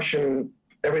want to caution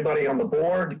everybody on the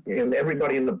board and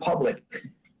everybody in the public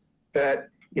that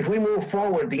if we move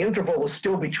forward, the interval is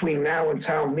still between now and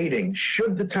town meeting.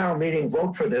 Should the town meeting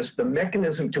vote for this, the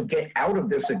mechanism to get out of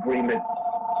this agreement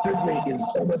certainly is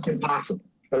almost impossible.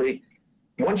 I mean,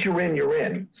 once you're in, you're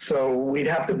in. So we'd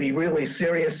have to be really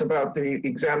serious about the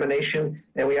examination,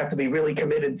 and we have to be really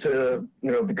committed to,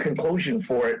 you know, the conclusion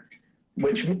for it,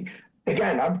 which,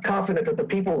 again, I'm confident that the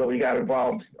people that we got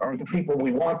involved are the people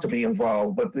we want to be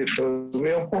involved. But the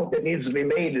real point that needs to be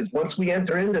made is once we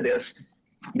enter into this,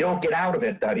 you don't get out of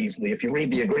it that easily if you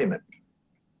read the agreement.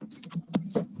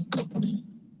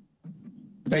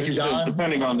 Thank you, Don.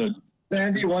 Depending on the...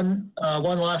 Sandy, one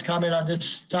last comment on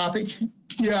this topic.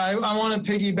 Yeah, I want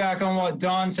to piggyback on what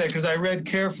Don said, because I read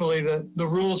carefully the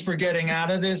rules for getting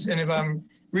out of this. And if I'm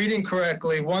reading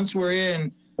correctly, once we're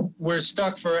in, we're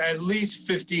stuck for at least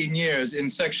 15 years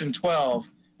in section 12.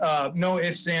 No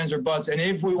ifs, ands, or buts. And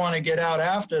if we want to get out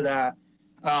after that,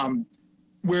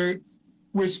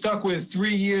 we're stuck with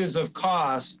 3 years of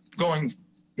cost going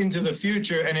into the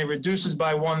future, and it reduces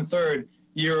by 1/3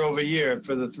 year over year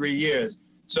for the 3 years.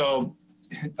 So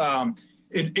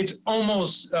it's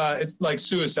almost it's like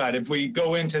suicide if we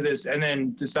go into this and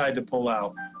then decide to pull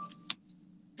out.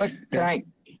 But can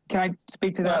I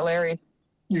speak to that, Larry?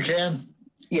 You can.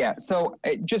 Yeah. So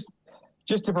just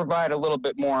to provide a little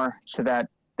bit more to that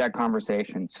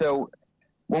conversation. So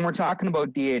when we're talking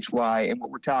about DHY and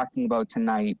what we're talking about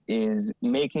tonight is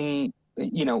making,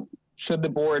 should the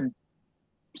board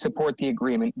support the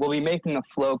agreement, we'll be making a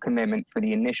flow commitment for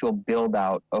the initial build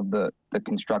out of the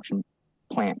construction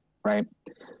plant, right?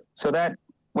 So that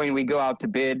when we go out to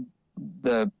bid,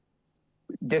 the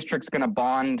district's going to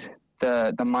bond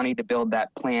the money to build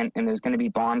that plant, and there's going to be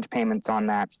bond payments on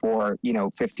that for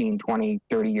 15, 20,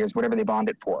 30 years, whatever they bond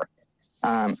it for.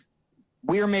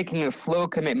 We are making a flow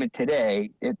commitment today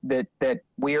that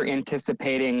we are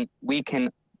anticipating we can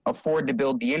afford to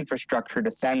build the infrastructure to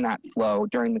send that flow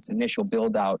during this initial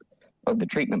build out of the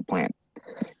treatment plant.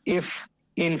 If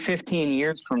in 15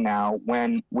 years from now,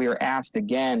 when we're asked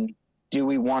again, do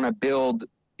we want to build,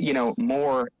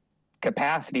 more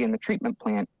capacity in the treatment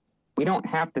plant, we don't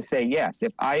have to say yes.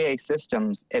 If IA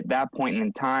systems at that point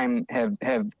in time have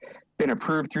been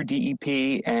approved through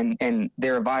DEP and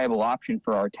they're a viable option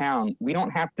for our town, we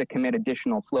don't have to commit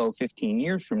additional flow 15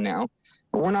 years from now,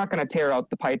 but we're not going to tear out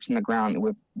the pipes in the ground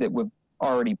that we've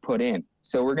already put in.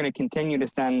 So we're going to continue to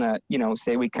send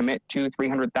say we commit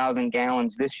 300,000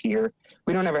 gallons this year.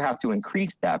 We don't ever have to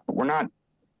increase that, but we're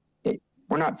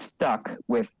not stuck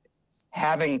with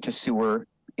having to sewer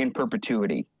in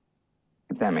perpetuity,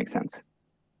 if that makes sense.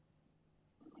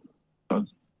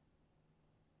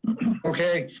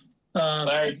 Okay.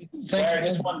 Larry,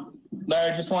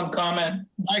 just one comment.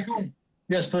 Michael?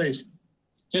 Yes, please.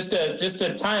 Just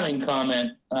a timing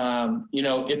comment.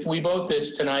 If we vote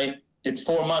this tonight, it's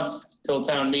 4 months till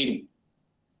town meeting.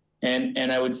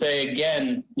 And I would say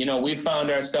again, we found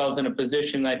ourselves in a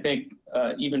position, I think,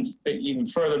 even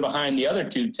further behind the other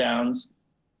two towns,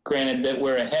 granted that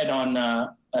we're ahead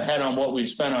on what we've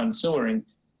spent on sewering.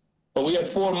 But we have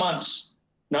 4 months,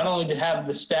 not only to have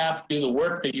the staff do the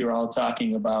work that you're all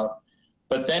talking about,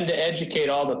 but then to educate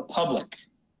all the public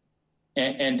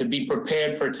and to be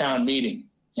prepared for town meeting.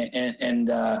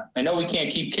 And I know we can't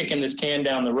keep kicking this can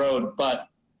down the road, but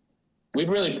we've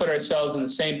really put ourselves in the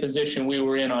same position we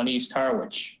were in on East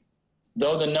Harwich.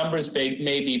 Though the numbers may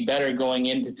be better going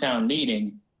into town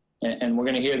meeting, and we're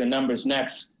going to hear the numbers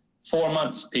next, 4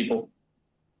 months, people.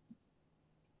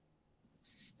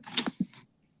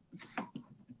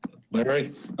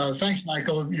 Larry? Thanks,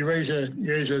 Michael. You raise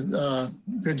a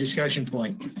good discussion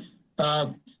point.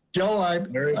 Joe,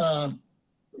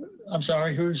 I'm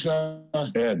sorry, who's?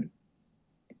 Ed.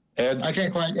 Ed? I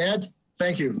can't quite. Ed?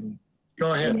 Thank you.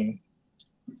 Go ahead.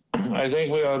 I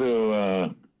think we ought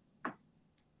to,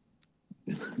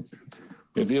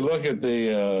 if you look at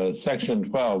the section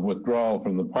 12, withdrawal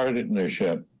from the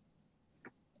partnership,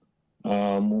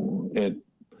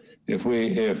 if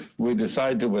we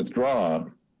decide to withdraw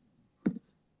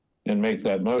and make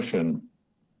that motion,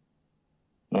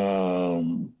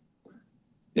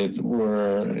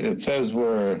 it says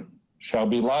we're shall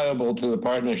be liable to the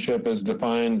partnership as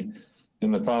defined in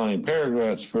the following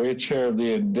paragraphs for its share of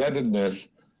the indebtedness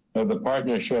of the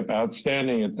partnership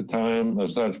outstanding at the time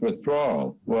of such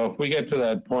withdrawal. Well, if we get to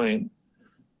that point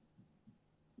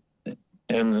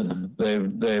and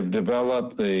they've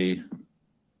developed the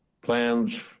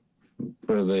plans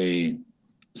for the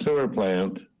sewer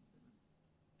plant,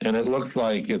 and it looks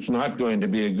like it's not going to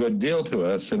be a good deal to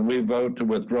us, and we vote to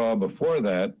withdraw before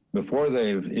that, before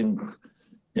they've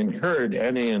incurred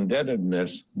any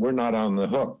indebtedness, we're not on the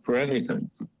hook for anything.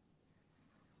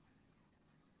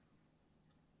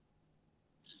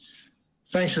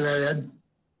 Thanks for that, Ed.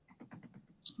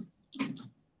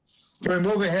 Can we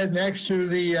move ahead next to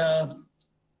the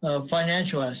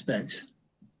financial aspects?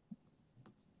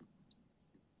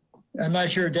 I'm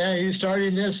not sure, Dan, are you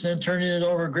starting this, then turning it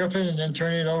over to Griffin, and then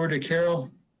turning it over to Carol?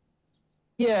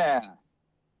 Yeah,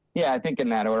 I think in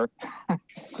that order.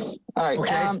 All right.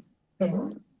 Okay.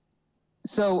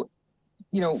 So,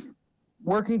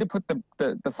 working to put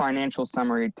the financial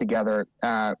summary together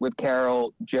with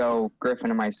Carol, Joe,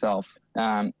 Griffin, and myself,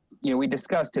 we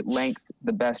discussed at length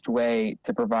the best way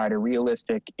to provide a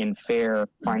realistic and fair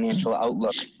financial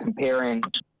outlook, comparing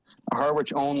a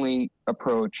Harwich-only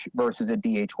approach versus a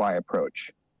DHY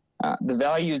approach. The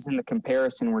values in the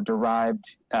comparison were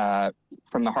derived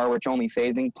from the Harwich-only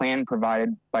phasing plan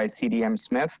provided by CDM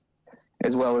Smith,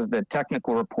 as well as the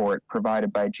technical report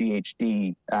provided by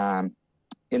GHD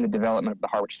in the development of the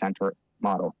Harwich Center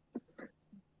model.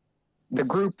 The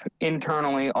group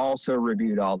internally also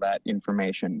reviewed all that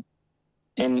information.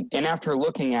 And after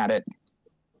looking at it,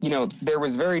 you know, there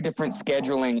was very different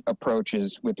scheduling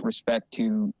approaches with respect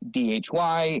to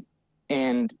DHY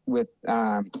and with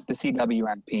the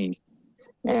CWMP.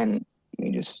 And let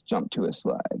me just jump to a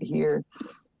slide here.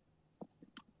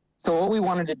 So what we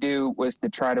wanted to do was to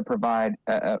try to provide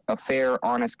a fair,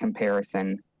 honest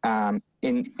comparison. And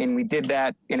we did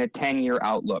that in a 10-year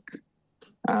outlook.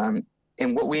 And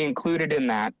what we included in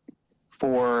that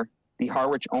for the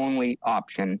Harwich only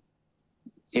option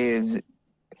is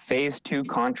Phase 2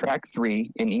 Contract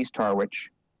 3 in East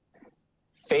Harwich,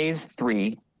 Phase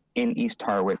 3 in East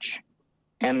Harwich,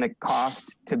 and the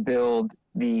cost to build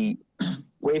the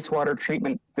wastewater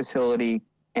treatment facility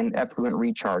and effluent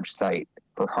recharge site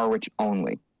for Harwich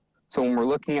only. So when we're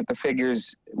looking at the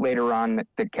figures later on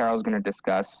that Carol's going to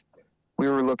discuss, we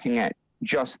were looking at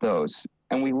just those.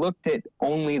 And we looked at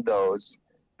only those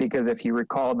because if you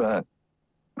recall the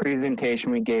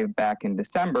presentation we gave back in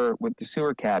December with the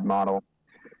sewer CAD model,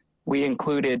 we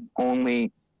included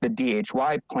only the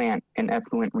DHY plant and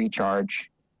effluent recharge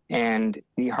and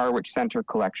the Harwich Center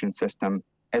collection system,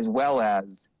 as well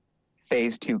as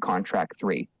Phase 2 Contract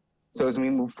 3. So as we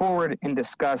move forward and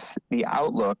discuss the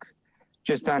outlook,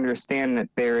 just to understand that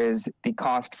there is the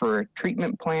cost for a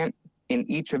treatment plant in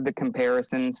each of the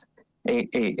comparisons,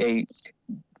 a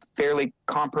fairly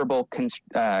comparable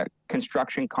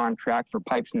construction contract for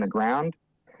pipes in the ground,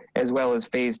 as well as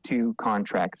Phase 2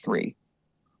 Contract 3.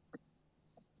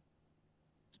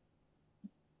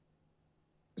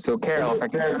 So Carol, if I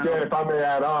can... Dan, if I may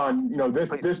add on, you know,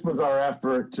 this was our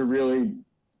effort to really,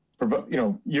 you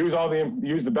know,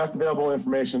 use the best available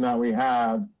information that we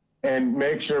have and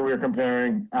make sure we're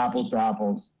comparing apples to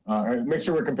apples, make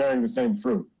sure we're comparing the same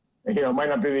fruit. And, you know, it might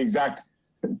not be the exact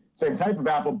same type of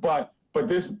apple, but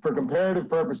this, for comparative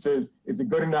purposes, it's a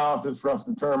good analysis for us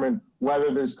to determine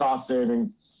whether there's cost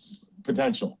savings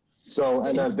potential. So,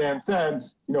 and as Dan said,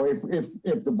 you know,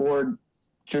 if the board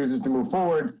chooses to move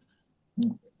forward,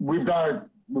 we've got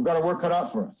a work cut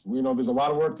out for us. You know, there's a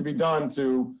lot of work to be done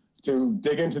to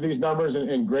dig into these numbers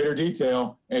in greater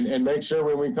detail and make sure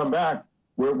when we come back,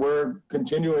 we're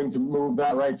continuing to move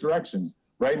that right direction.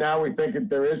 Right now, we think that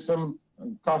there is some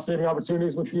cost saving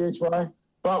opportunities with DHY,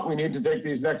 but we need to take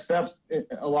these next steps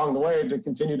along the way to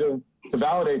continue to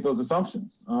validate those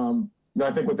assumptions. You know,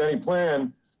 I think with any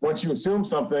plan, once you assume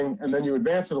something and then you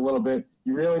advance it a little bit,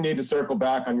 you really need to circle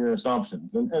back on your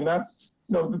assumptions. And that's,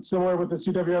 you know, that's similar with the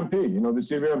CWMP. You know, the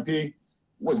CWMP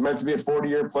was meant to be a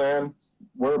 40-year plan.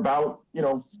 We're about, you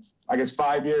know, I guess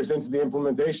 5 years into the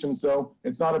implementation. So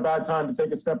it's not a bad time to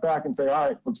take a step back and say, all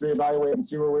right, let's reevaluate and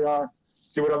see where we are,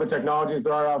 see what other technologies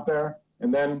there are out there,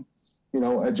 and then, you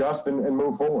know, adjust and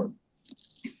move forward.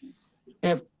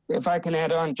 If I can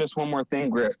add on just one more thing,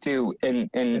 Griff, too, and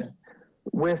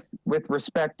with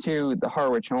respect to the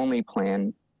Harwich only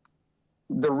plan,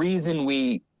 the reason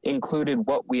we included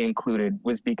what we included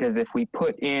was because if we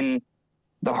put in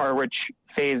the Harwich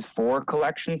Phase 4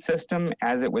 collection system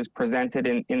as it was presented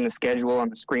in the schedule on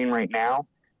the screen right now,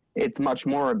 it's much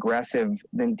more aggressive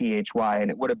than DHY, and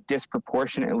it would have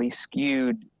disproportionately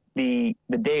skewed the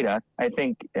data. I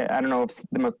think, I don't know if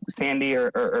Sandy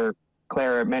or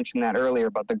Clara mentioned that earlier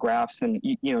about the graphs, and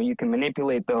you know, you can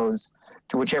manipulate those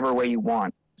to whichever way you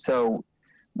want. So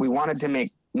we wanted to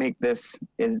make this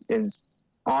as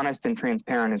honest and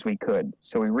transparent as we could.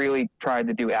 So we really tried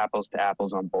to do apples to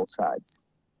apples on both sides.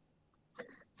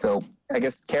 So I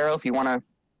guess, Carol, if you want to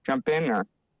jump in, or.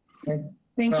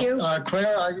 Thank you.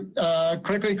 Claire,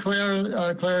 quickly, Claire,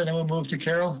 and then we'll move to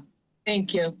Carol.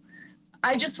 Thank you.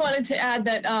 I just wanted to add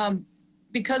that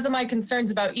because of my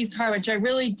concerns about East Harwich, I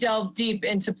really delved deep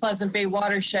into Pleasant Bay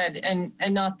watershed and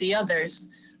not the others.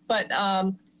 But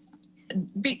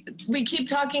we keep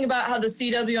talking about how the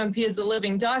CWMP is a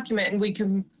living document and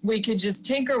we could just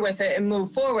tinker with it and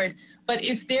move forward. But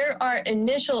if there are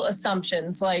initial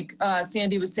assumptions, like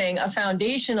Sandy was saying, a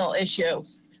foundational issue,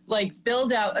 like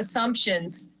build out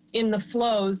assumptions in the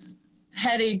flows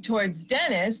heading towards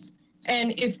Dennis,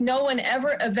 and if no one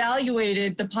ever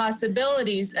evaluated the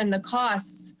possibilities and the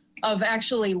costs of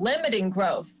actually limiting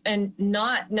growth and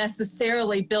not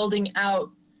necessarily building out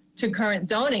to current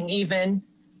zoning even,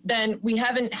 then we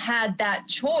haven't had that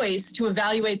choice to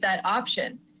evaluate that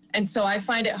option. And so I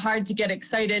find it hard to get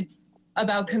excited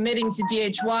about committing to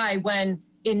DHY when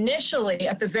initially,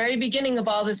 at the very beginning of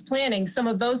all this planning, some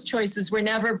of those choices were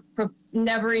never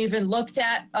even looked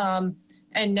at,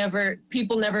 and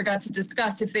people never got to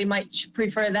discuss if they might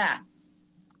prefer that.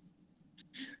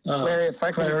 Larry, if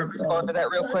I can respond to that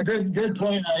real quick. Good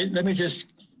point. Let me just,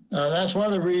 that's one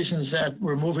of the reasons that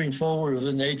we're moving forward with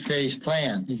an 8-phase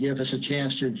plan, to give us a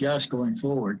chance to adjust going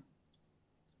forward.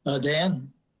 Dan?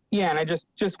 Yeah, and I just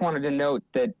wanted to note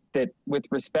that with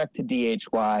respect to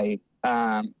DHY,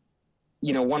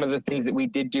 you know, one of the things that we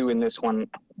did do in this one,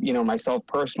 you know, myself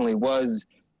personally, was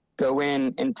go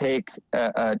in and take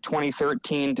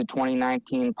 2013 to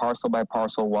 2019 parcel by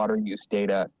parcel water use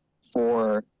data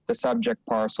for the subject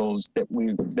parcels that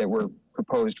were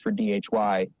proposed for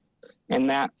DHY,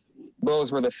 and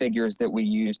those were the figures that we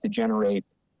used to generate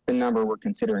the number we're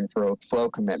considering for a flow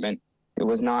commitment. It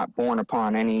was not born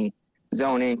upon any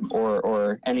zoning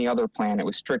or any other plan. It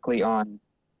was strictly on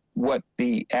what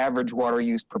the average water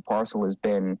use per parcel has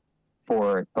been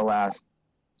for the last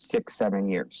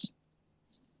 6-7 years.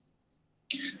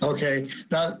 Okay,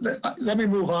 now let me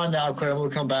move on now, Claire. We'll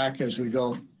come back as we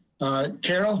go.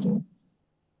 Carol?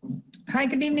 Hi,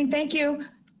 good evening. Thank you.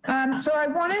 So I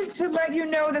wanted to let you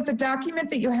know that the document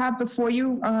that you have before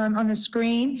you on the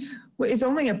screen is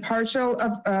only a partial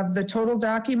of the total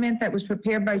document that was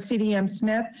prepared by CDM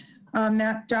Smith.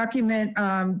 That document,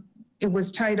 it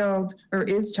was titled, or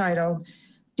is titled,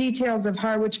 Details of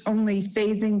Harwich Only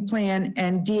Phasing Plan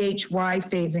and DHY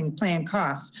Phasing Plan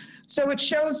Costs. So it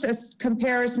shows a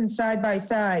comparison side by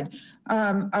side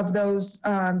of those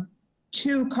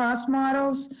two cost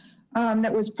models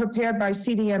that was prepared by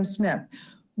CDM Smith.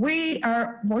 We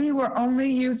were only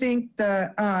using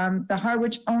the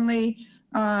Harwich only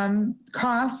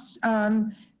costs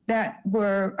that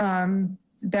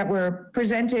were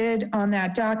presented on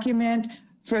that document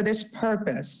for this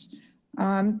purpose.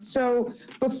 So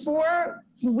before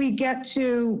we get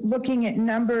to looking at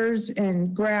numbers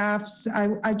and graphs,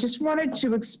 I just wanted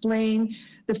to explain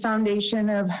the foundation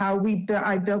of how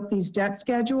I built these debt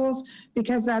schedules,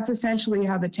 because that's essentially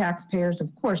how the taxpayers,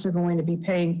 of course, are going to be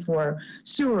paying for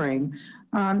sewering.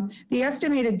 The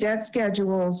estimated debt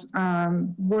schedules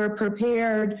were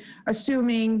prepared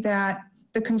assuming that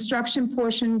the construction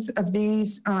portions of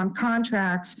these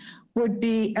contracts would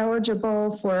be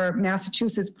eligible for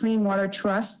Massachusetts Clean Water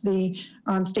Trust, the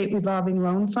state revolving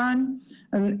loan fund,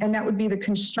 and that would be the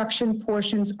construction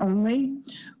portions only.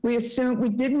 We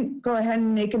didn't go ahead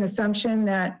and make an assumption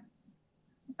that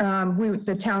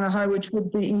the town of Harwich would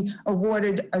be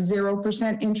awarded a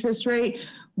 0% interest rate.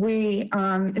 We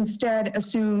instead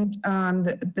assumed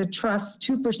the trust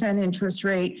 2% interest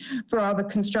rate for all the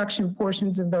construction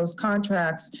portions of those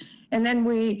contracts. And then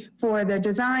for the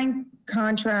design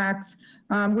contracts,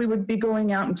 we would be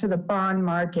going out into the bond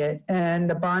market, and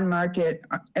the bond market,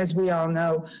 as we all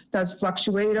know, does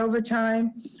fluctuate over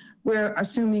time. We're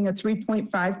assuming a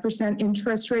 3.5%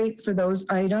 interest rate for those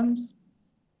items.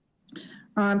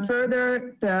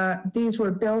 Further, these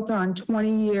were built on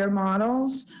 20-year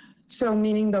models, so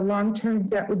meaning the long-term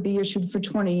debt would be issued for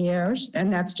 20 years,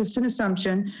 and that's just an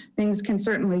assumption. Things can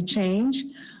certainly change.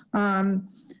 Then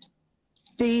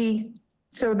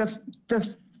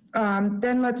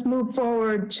let's move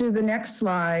forward to the next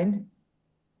slide.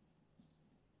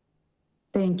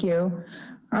 Thank you.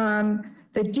 The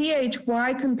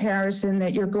DHY comparison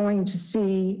that you're going to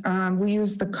see, we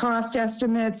used the cost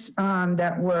estimates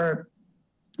that were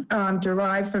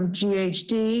derived from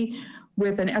GHD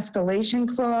with an escalation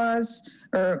clause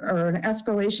or an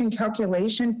escalation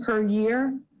calculation per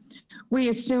year. We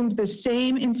assumed the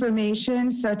same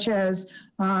information, such as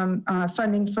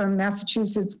funding from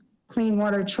Massachusetts Clean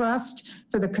Water Trust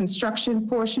for the construction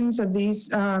portions of these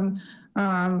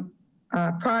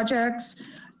projects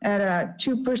at a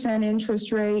 2%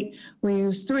 interest rate. We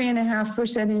use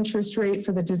 3.5% interest rate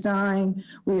for the design.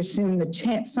 We assume the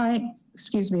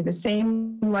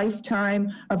same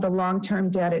lifetime of the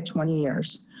long-term debt at 20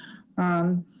 years.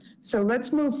 So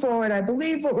let's move forward. I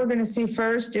believe what we're going to see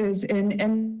first is,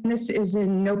 and this is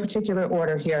in no particular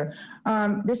order here,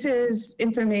 this is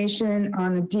information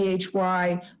on the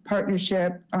DHY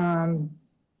partnership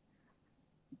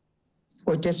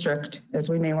or district, as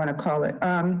we may want to call it.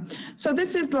 So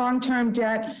this is long-term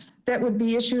debt that would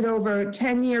be issued over a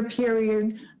 10-year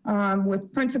period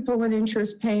with principal and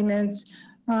interest payments.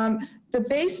 The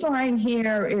baseline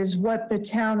here is what the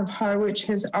town of Harwich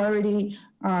has already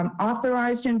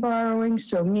authorized in borrowing,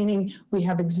 so meaning we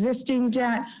have existing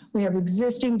debt. We have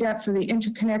existing debt for the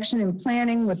interconnection and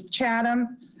planning with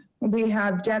Chatham. We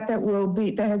have debt that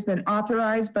has been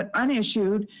authorized but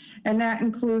unissued, and that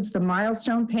includes the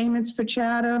milestone payments for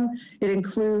Chatham. It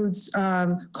includes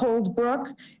Cold Brook.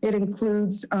 It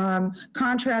includes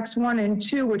contracts 1 and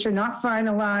 2, which are not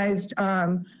finalized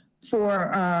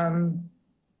for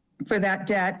that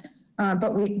debt.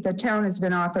 But the town has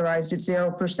been authorized at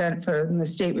 0% for the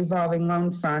state revolving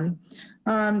loan fund.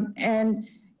 And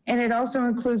it also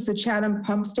includes the Chatham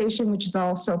pump station, which is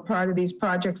also part of these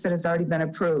projects that has already been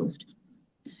approved.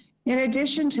 In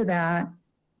addition to that,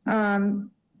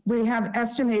 we have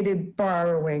estimated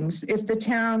borrowings. If the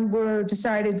town were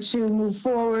decided to move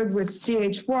forward with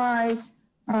DHY,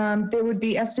 there would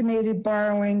be estimated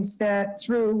borrowings that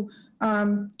through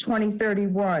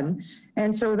 2031.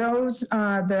 And so those,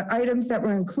 the items that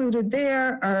were included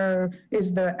there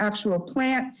is the actual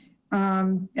plant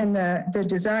and the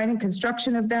design and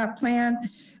construction of that plant.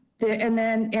 And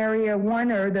then area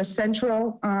 1, or the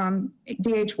central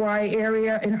DHY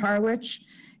area in Harwich.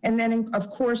 And then, of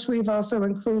course, we've also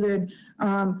included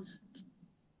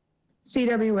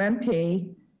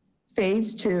CWMP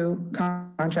Phase 2,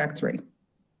 Contract 3.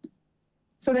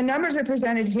 So the numbers are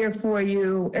presented here for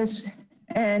you,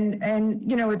 and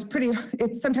you know, it's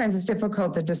sometimes it's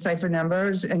difficult to decipher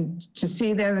numbers and to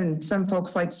see them, and some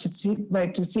folks like to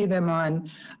see them on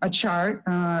a chart.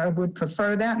 I would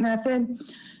prefer that method.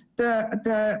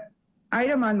 The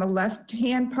item on the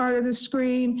left-hand part of the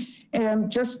screen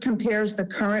just compares the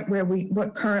current,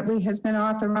 what currently has been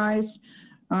authorized.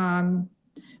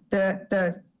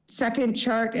 The second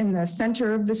chart in the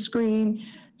center of the screen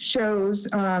shows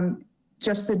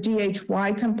just the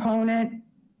DHY component.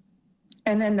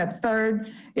 And then the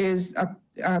third is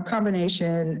a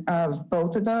combination of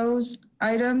both of those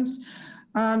items.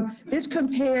 This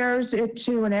compares it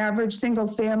to an average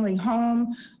single-family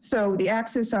home. So the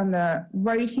axis on the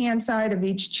right-hand side of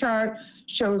each chart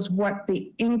shows what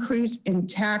the increase in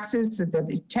taxes,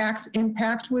 the tax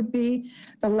impact would be.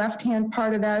 The left-hand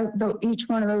part of that, each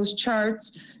one of those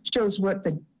charts shows what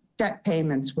the debt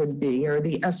payments would be, or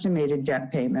the estimated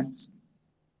debt payments.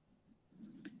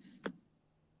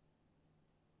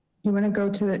 You want to go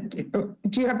to the,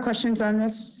 do you have questions on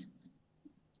this?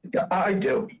 Yeah, I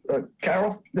do.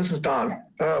 Carol, this is Don.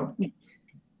 So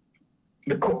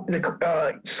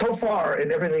far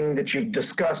in everything that you've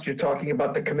discussed, you're talking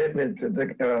about the commitment,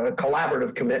 the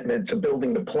collaborative commitment to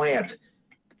building the plant.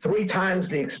 3 times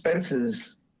the expenses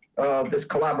of this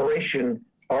collaboration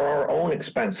are our own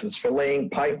expenses for laying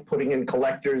pipe, putting in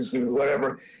collectors and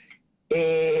whatever.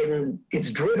 And it's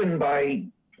driven by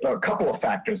a couple of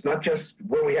factors, not just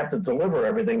where we have to deliver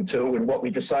everything to and what we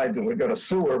decide that we're going to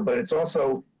sewer, but it's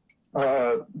also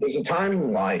there's a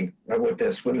timeline with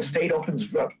this. When the state opens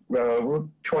Route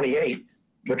 28,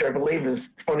 which I believe is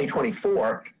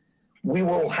 2024, we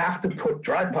will have to put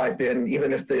dry pipe in,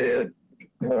 even if the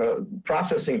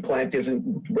processing plant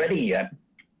isn't ready yet,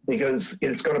 because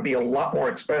it's going to be a lot more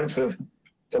expensive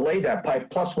to lay that pipe,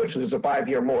 plus which is a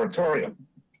 5-year moratorium.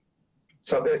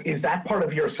 So is that part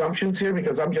of your assumptions here?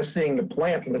 Because I'm just seeing the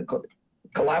plant and the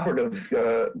collaborative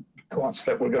costs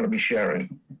that we're going to be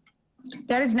sharing.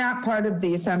 That is not part of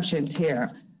the assumptions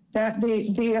here. That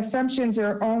the assumptions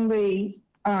are only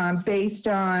based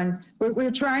on,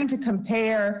 we're trying to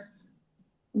compare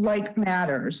like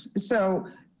matters. So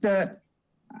the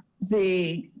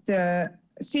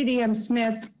CDM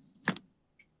Smith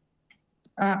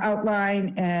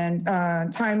outline and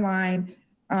timeline,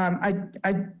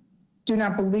 I do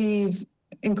not believe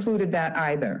included that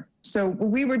either. So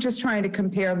we were just trying to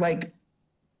compare, like,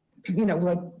 you know,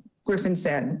 like Griffin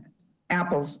said,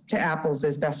 apples to apples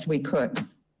as best we could.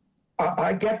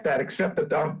 I get that, except that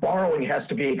the borrowing has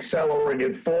to be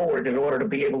accelerated forward in order to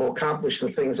be able to accomplish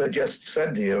the things I just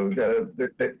said to you.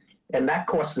 And that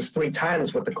cost is 3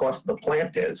 times what the cost of the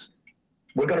plant is.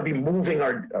 We're going to be moving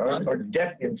our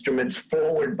debt instruments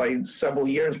forward by several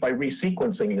years by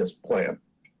resequencing this plan.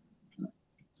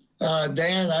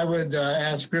 Dan, I would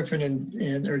ask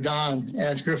Griffin or Don,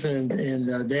 ask Griffin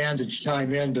and Dan to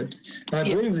chime in, but I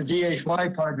believe the DHY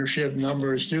partnership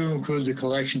numbers do include the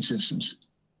collection systems.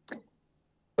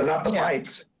 But not the pipes.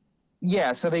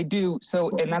 Yeah, so they do. So,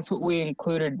 and that's what we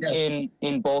included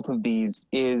in both of these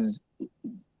is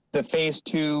the Phase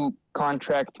 2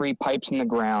 Contract 3 pipes in the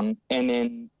ground, and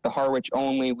in the Harwich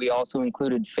only, we also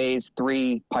included Phase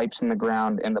 3 pipes in the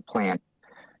ground and the plant.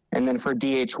 And then for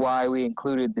DHY, we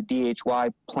included the DHY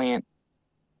plant,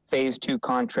 Phase 2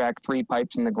 Contract 3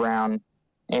 pipes in the ground,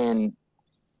 and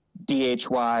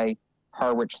DHY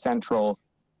Harwich Central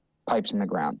pipes in the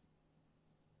ground.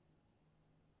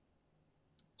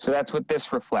 So that's what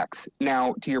this reflects.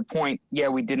 Now, to your point, yeah,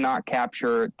 we did not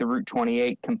capture the Route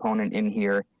 28 component in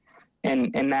here.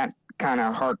 And that kind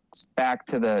of harks back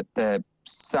to the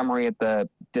summary at the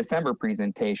December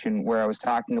presentation where I was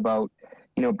talking about,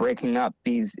 you know, breaking up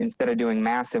these, instead of doing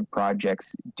massive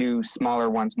projects, do smaller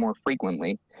ones more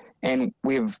frequently. And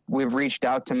we've reached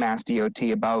out to Mass DOT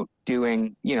about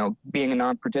doing, you know, being a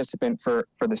non-participant for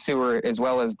the sewer as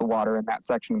well as the water in that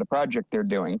section of the project they're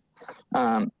doing.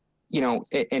 You know,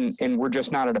 and we're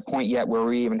just not at a point yet where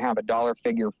we even have a dollar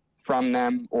figure from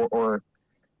them or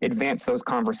advance those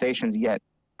conversations yet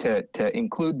to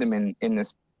include them in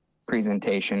this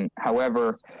presentation.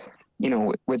 However,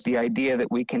 with the idea that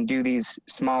we can do these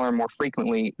smaller more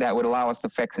frequently, that would allow us the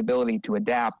flexibility to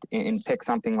adapt and pick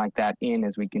something like that in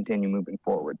as we continue moving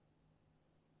forward.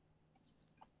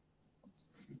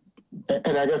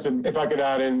 And I guess if I could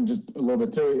add in just a little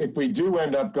bit too, if we do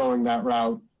end up going that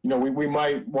route, we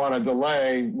might want to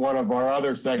delay one of our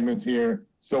other segments here,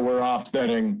 so we're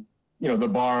offsetting, the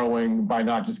borrowing by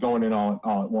not just going in all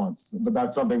at once. But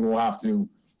that's something we'll have to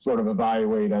sort of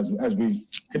evaluate as we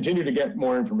continue to get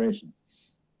more information.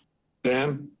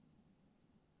 Dan?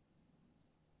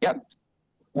 Yep.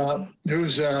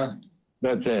 Who's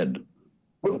That's Ed.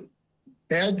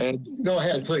 Ed? Go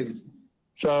ahead, please.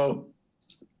 So,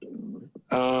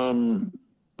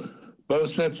 both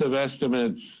sets of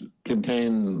estimates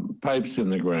contain pipes in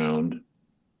the ground.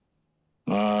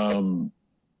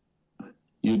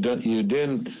 You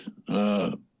didn't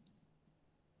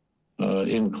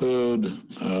include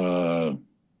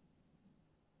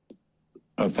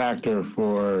a factor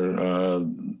for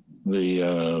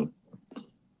the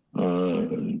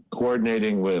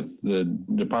coordinating with the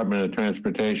Department of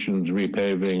Transportation's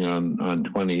repaving on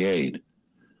 28.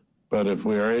 But if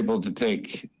we are able to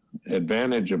take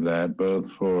advantage of that,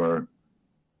 both for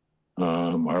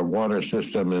our water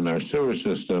system and our sewer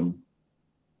system,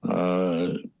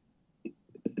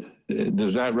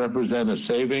 does that represent a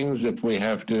savings if we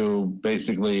have to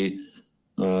basically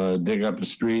dig up a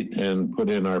street and put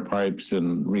in our pipes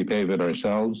and repave it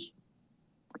ourselves?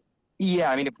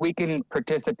 Yeah, I mean, if we can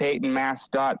participate in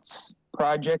MassDOT's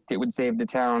project, it would save the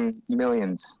town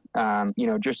millions,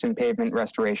 just in pavement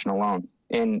restoration alone.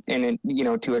 And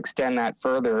to extend that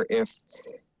further, if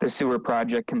the sewer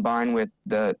project combined with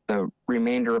the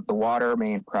remainder of the water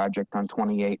main project on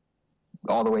 28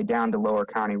 all the way down to Lower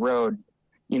County Road,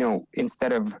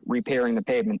 instead of repairing the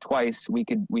pavement twice, we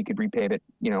could repave it,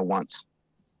 once.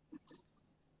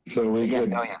 So we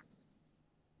could,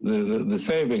 the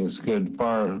savings could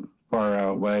far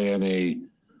outweigh any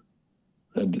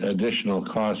additional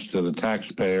cost to the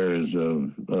taxpayers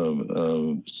of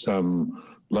some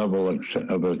level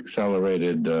of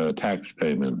accelerated tax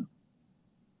payment.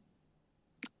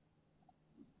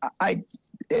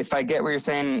 If I get what you're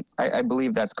saying, I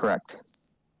believe that's correct.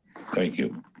 Thank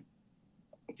you.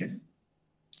 Okay.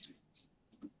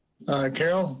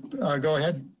 Carol, go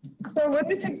ahead. So with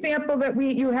this example that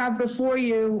you have before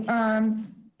you,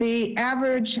 the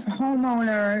average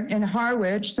homeowner in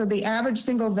Harwich, so the average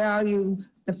single value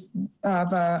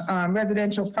of a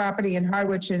residential property in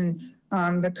Harwich in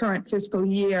the current fiscal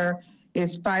year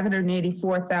is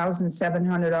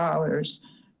 $584,700.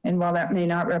 And while that may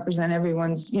not represent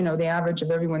everyone's, the average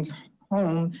of everyone's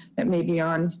home that may be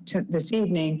on this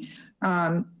evening,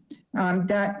 that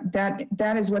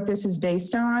is what this is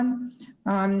based on.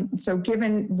 So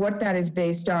given what that is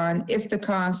based on, if the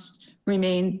costs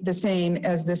remain the same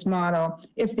as this model,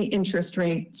 if the interest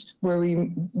rates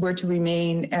were to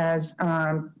remain as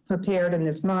prepared in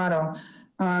this model,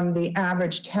 the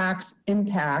average tax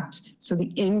impact, so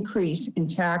the increase in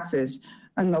taxes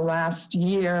in the last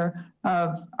year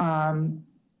of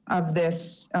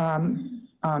this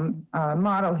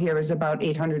model here is about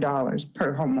 $800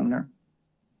 per homeowner.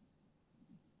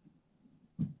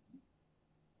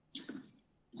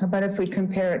 How about if we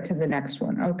compare it to the next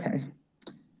one? Okay.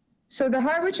 So the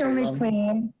Harwich only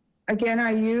plan, again,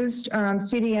 I used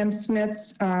CDM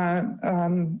Smith's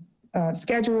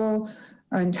schedule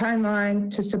and timeline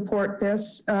to support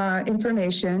this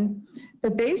information. The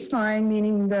baseline,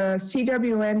 meaning the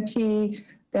CWNP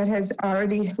that has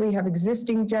already, we have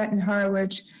existing debt in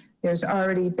Harwich. There's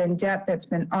already been debt that's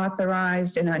been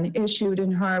authorized and unissued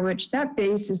in Harwich. That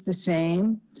base is the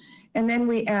same. And then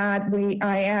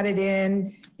I added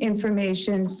in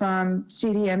information from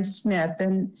CDM Smith.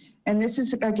 And this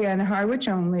is, again, Harwich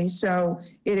only. So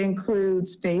it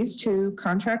includes phase 2,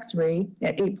 contract 3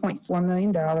 at $8.4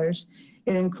 million.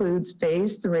 It includes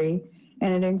phase 3,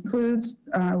 and it includes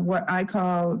what I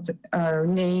called or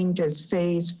named as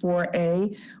phase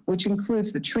 4A, which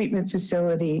includes the treatment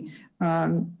facility,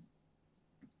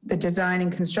 the design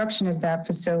and construction of that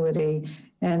facility,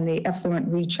 and the effluent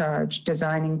recharge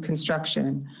design and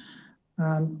construction.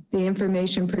 The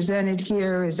information presented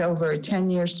here is over a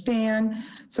 10-year span,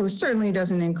 so it certainly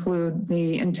doesn't include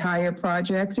the entire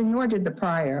project, and nor did the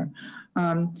prior.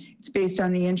 It's based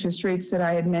on the interest rates that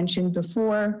I had mentioned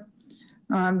before.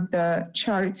 The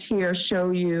charts here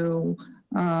show you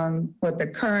what the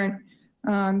current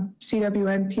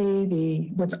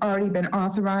CWNP, what's already been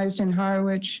authorized in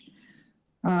Harwich,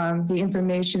 the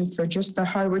information for just the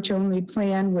Harwich only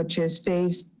plan, which is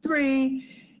phase 3,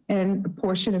 and a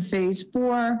portion of phase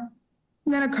 4,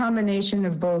 and then a combination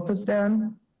of both of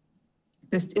them.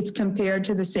 It's compared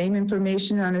to the same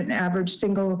information on an average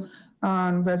single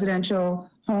residential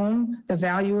home, the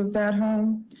value of that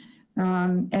home.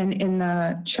 And in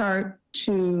the chart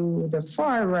to the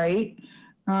far right,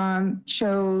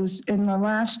 shows in the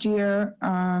last year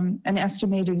an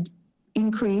estimated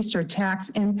increase or tax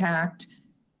impact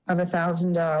of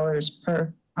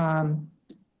 $1,000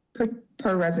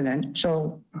 per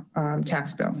residential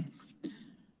tax bill.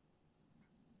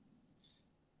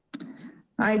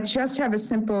 I just have a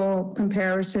simple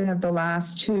comparison of the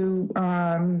last two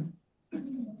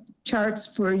charts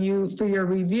for your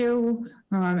review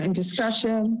and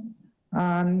discussion.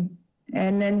 And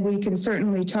then we can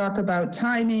certainly talk about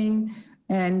timing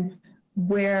and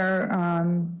where,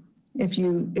 if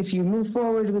you move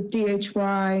forward with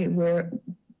DHY, where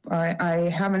I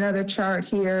have another chart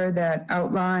here that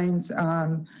outlines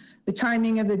the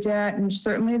timing of the debt, and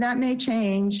certainly that may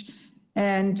change,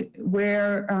 and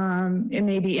where it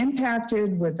may be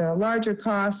impacted with a larger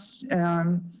costs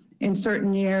in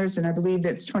certain years, and I believe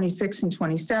that's 26 and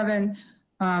 27.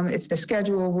 If the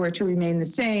schedule were to remain the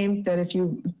same, that if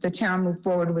the town moved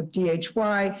forward with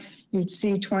DHY, you'd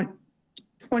see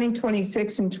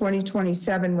 2026 and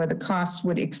 2027 where the costs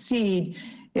would exceed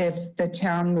if the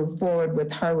town moved forward with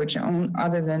Harwich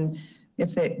other than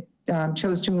if they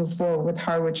chose to move forward with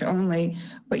Harwich only.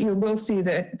 But you will see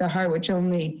that the Harwich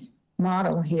only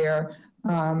model here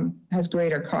has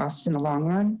greater cost in the long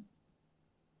run.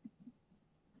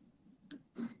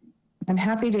 I'm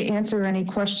happy to answer any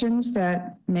questions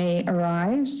that may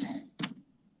arise.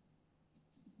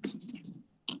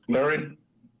 Larry?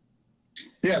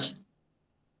 Yes.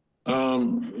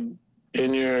 In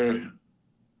your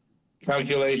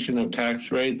calculation of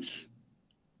tax rates,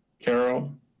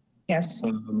 Carol? Yes.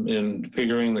 In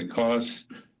figuring the costs,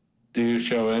 do you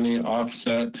show any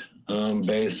offset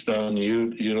based on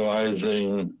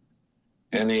utilizing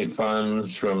any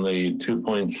funds from the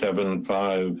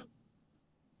 2.75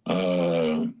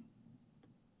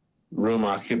 room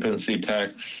occupancy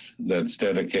tax that's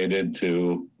dedicated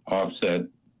to offset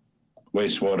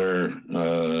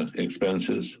wastewater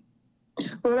expenses?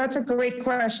 Well, that's a great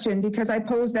question because I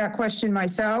posed that question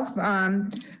myself.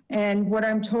 And what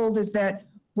I'm told is that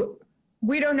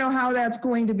we don't know how that's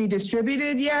going to be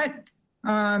distributed yet.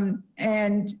 And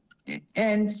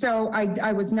so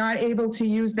I was not able to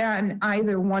use that in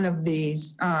either one of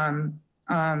these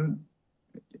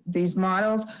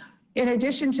models. In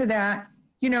addition to that,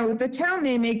 you know, the town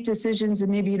may make decisions,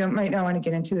 and maybe you might not want to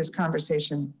get into this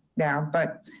conversation now,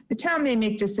 but the town may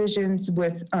make decisions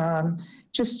with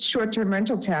just short-term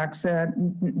rental tax,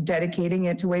 dedicating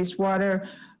it to wastewater.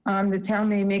 The town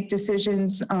may make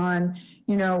decisions on,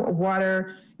 you know, a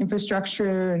water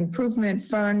infrastructure improvement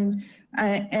fund.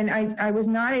 And I was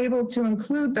not able to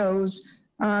include those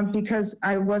because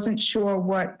I wasn't sure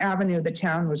what avenue the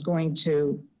town was going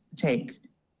to take.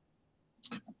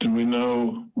 Do we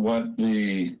know what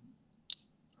the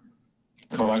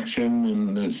collection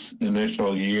in this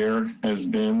initial year has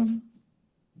been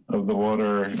of the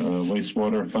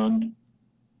wastewater fund?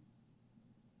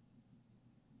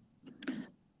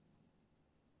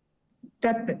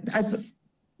 I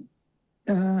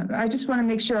just want to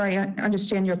make sure I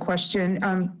understand your question.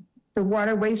 The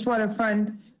wastewater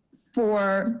fund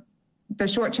for the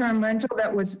short-term rental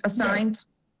that was assigned?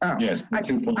 Yes,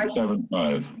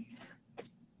 2.75.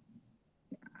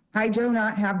 I do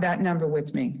not have that number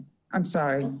with me. I'm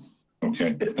sorry.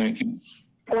 Okay, thank you.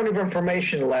 Point of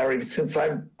information, Larry, since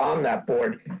I'm on that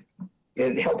board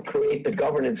and helped create the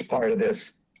governance part of this,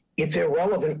 it's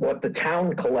irrelevant what the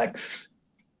town collects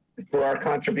for our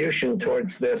contribution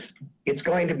towards this. It's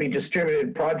going to be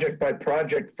distributed project by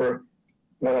project for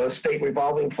state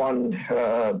revolving fund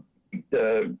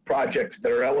projects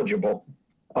that are eligible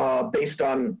based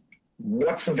on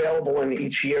what's available in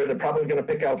each year. They're probably going to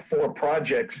pick out 4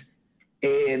 projects.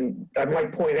 And I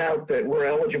might point out that we're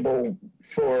eligible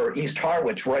for East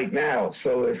Harwich right now.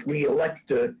 So if we elect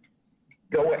to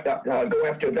go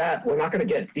after that, we're not going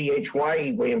to get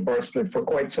DHY reimbursement for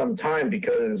quite some time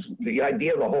because the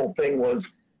idea of the whole thing was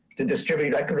to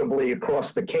distribute equitably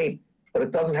across the Cape, but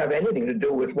it doesn't have anything to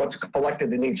do with what's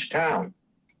collected in each town.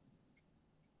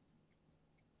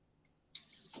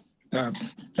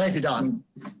 Thank you, Don.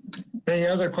 Any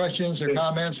other questions or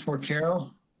comments for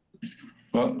Carol?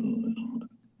 Well,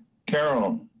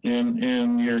 Carol,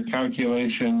 in your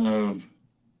calculation of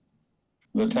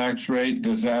the tax rate,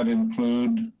 does that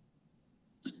include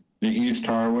the East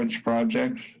Harwich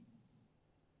projects?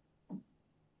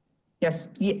 Yes,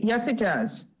 yes, it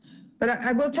does. But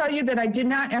I will tell you that I did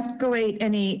not escalate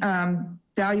any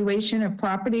valuation of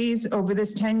properties over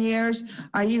this 10 years.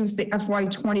 I used the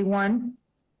FY21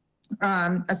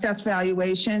 assessed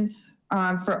valuation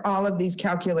for all of these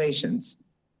calculations.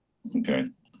 Okay.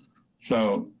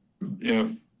 So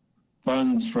if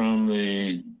funds from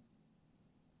the,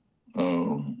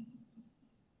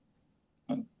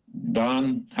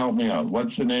 Don, help me out.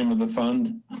 What's the name of the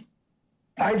fund?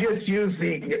 I just use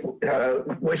the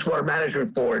wastewater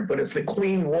management board, but it's the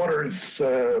Clean Waters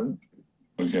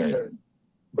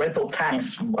rental tax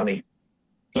money.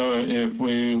 So if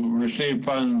we receive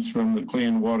funds from the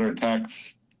Clean Water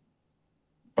Tax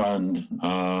Fund,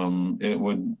 it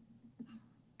would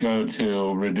go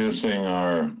to reducing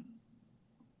our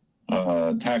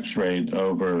tax rate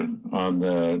over on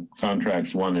the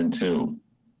contracts 1 and 2,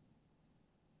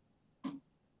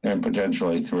 and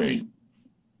potentially 3.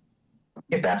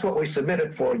 If that's what we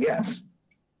submitted for, yes.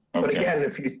 Okay. But again,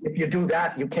 if you do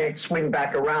that, you can't swing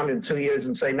back around in 2 years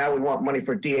and say, now we want money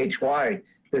for DHY.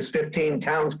 There's 15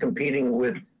 towns competing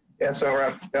with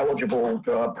SRF eligible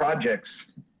projects.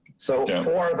 So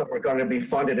 4 of them are going to be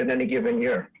funded in any given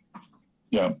year.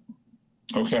 Yeah.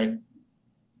 Okay.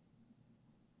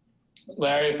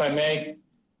 Larry, if I may.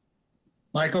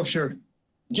 Michael, sure.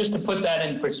 Just to put that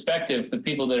in perspective for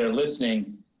people that are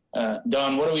listening,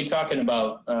 Don, what are we talking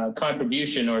about?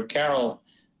 Contribution, or Carol,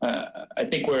 I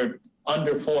think we're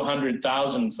under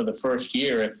 400,000 for the first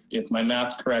year, if my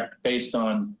math's correct, based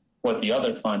on what the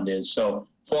other fund is. So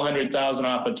 400,000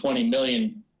 off of 20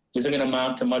 million isn't going to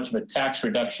amount to much of a tax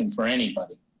reduction for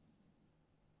anybody.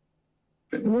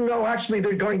 No, actually,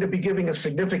 they're going to be giving a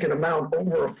significant amount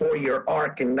over a 4-year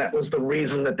arc, and that was the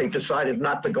reason that they decided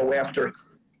not to go after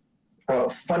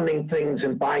funding things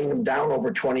and buying them down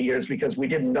over 20 years, because we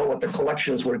didn't know what the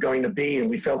collections were going to be, and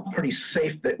we felt pretty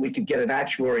safe that we could get an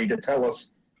actuary to tell us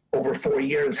over 4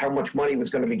 years how much money was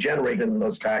going to be generated in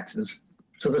those taxes.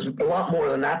 So there's a lot more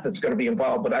than that that's going to be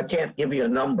involved, but I can't give you a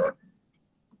number.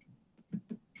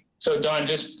 So Don,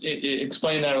 just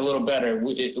explain that a little better.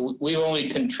 We've only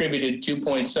contributed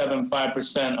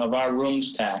 2.75% of our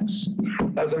rooms tax.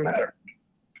 Doesn't matter.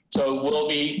 So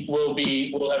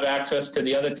we'll have access to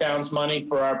the other town's money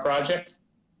for our project?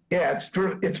 Yeah,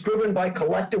 it's driven by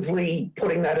collectively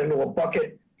putting that into a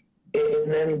bucket,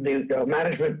 and then the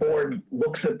management board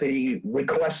looks at the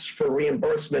requests for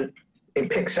reimbursement and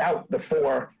picks out the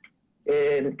 4,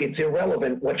 and it's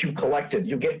irrelevant what you collected.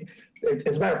 You get,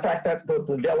 as a matter of fact, that's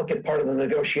the delicate part of the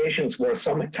negotiations, where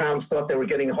some towns thought they were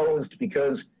getting hosed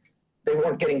because they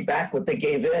weren't getting back what they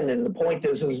gave in. And the point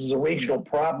is, this is a regional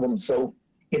problem, so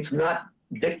it's not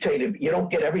dictated. You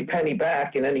don't get every penny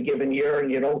back in any given year,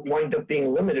 and you don't wind up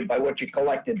being limited by what you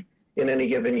collected in any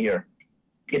given year.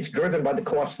 It's driven by the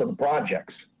cost of the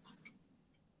projects.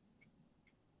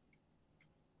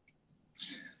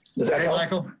 Does that help?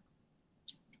 Michael?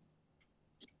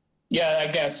 Yeah,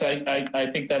 I guess I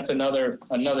think that's another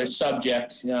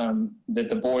subject that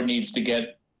the board needs to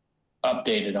get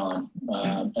updated on,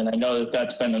 and I know that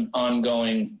that's been an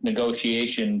ongoing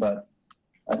negotiation, but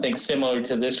I think similar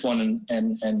to this one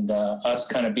and us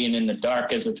kind of being in the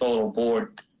dark as a total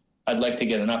board, I'd like to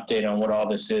get an update on what all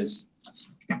this is.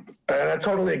 I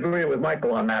totally agree with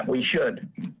Michael on that. We should.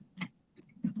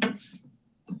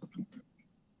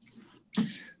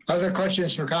 Other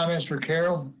questions or comments for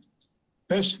Carol?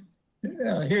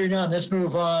 Hearing none, let's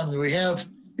move on. We have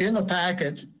in the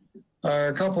packet are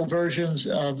a couple versions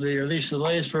of the, or at least the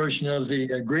latest version of the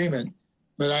agreement,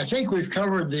 but I think we've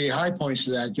covered the high points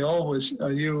of that. Joel,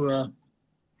 do you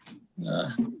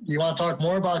want to talk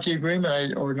more about the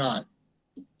agreement or not?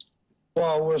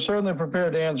 Well, we're certainly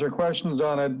prepared to answer questions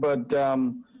on it, but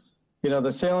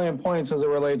the salient points as it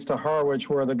relates to Harwich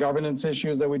were the governance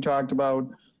issues that we talked about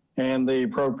and the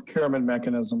procurement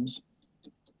mechanisms.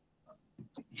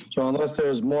 So unless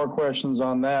there's more questions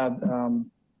on that,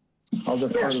 I'll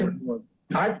defer to the board.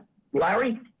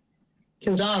 Larry,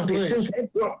 Don, please. Since I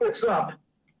brought this up,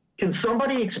 can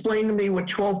somebody explain to me what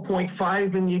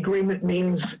 12.5 in the agreement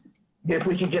means, if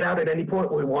we could get out at any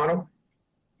point we want to?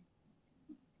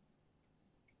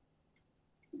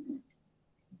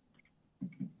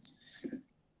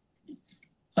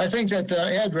 I think that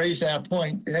Ed raised that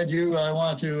point. Ed, you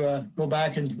want to go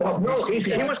back and... Well, no, he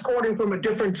was quoting from a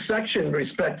different section,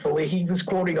 respectfully. He was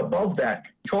quoting above that.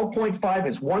 12.5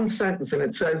 is one sentence, and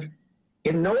it says,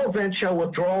 in no event shall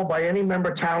withdrawal by any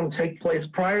member town take place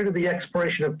prior to the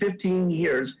expiration of 15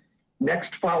 years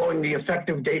next following the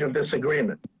effective date of this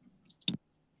agreement.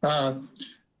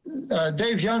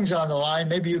 Dave Young's on the line.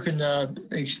 Maybe you can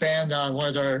expand on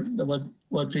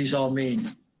what these all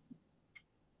mean.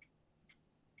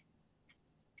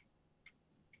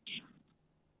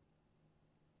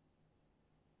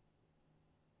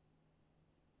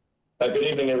 Good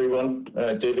evening, everyone.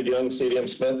 David Young, CDM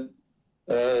Smith.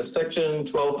 Section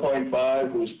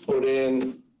 12.5 was put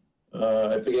in,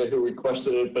 I forget who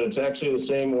requested it, but it's actually the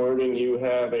same wording you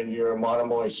have in your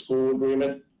Monomoy school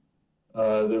agreement.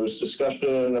 There was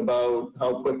discussion about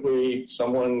how quickly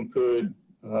someone could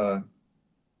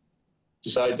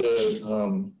decide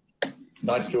to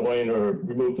not join or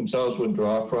remove themselves,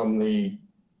 withdraw from the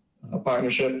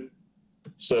partnership.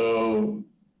 So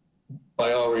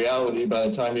by all reality, by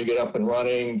the time you get up and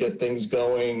running, get things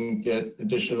going, get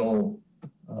additional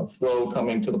flow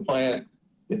coming to the plant,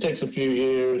 it takes a few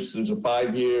years. There's a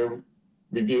 5-year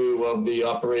review of the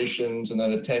operations and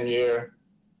then a 10-year.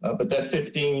 But that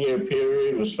 15-year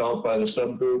period was felt by the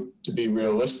subgroup to be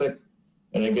realistic.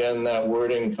 And again, that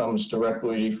wording comes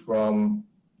directly from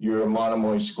your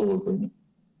Monomoy school agreement.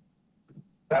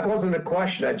 That wasn't a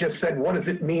question. I just said, what does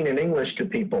it mean in English to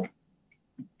people?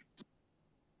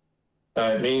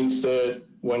 It means that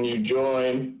when you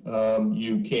join,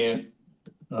 you can't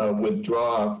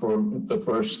withdraw for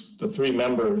the 3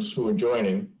 members who are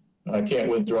joining. Can't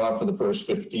withdraw for the first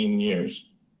 15 years.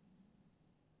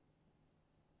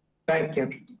 Thank you.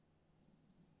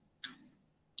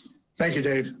 Thank you,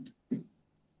 Dave.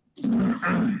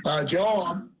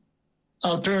 Joe,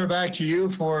 I'll turn it back to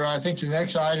you for, I think, the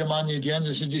next item on the agenda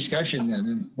is a discussion then,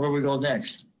 and where we go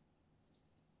next.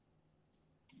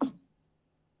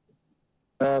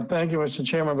 Thank you, Mr.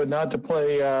 Chairman, but not to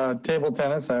play table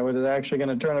tennis. I was actually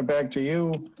going to turn it back to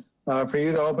you for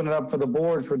you to open it up for the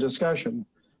board for discussion.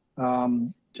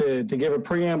 To give a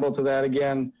preamble to that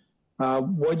again,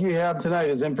 what you have tonight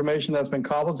is information that's been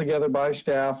cobbled together by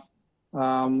staff,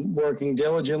 working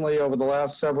diligently over the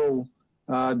last several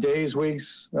days,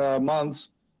 weeks, months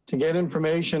to get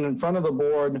information in front of the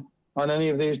board on any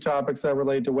of these topics that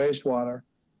relate to wastewater.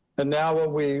 And now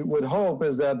what we would hope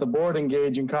is that the board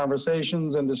engage in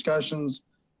conversations and discussions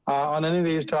on any of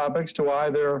these topics to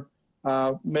either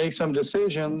make some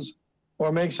decisions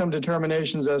or make some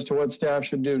determinations as to what staff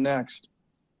should do next.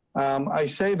 I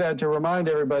say that to remind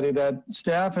everybody that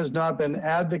staff has not been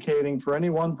advocating for any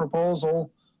one proposal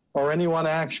or any one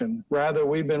action. Rather,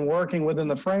 we've been working within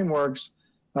the frameworks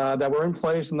that were in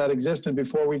place and that existed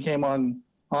before we came on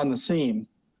the scene.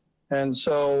 And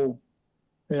so,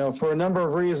 you know, for a number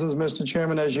of reasons, Mr.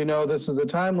 Chairman, as you know, this is a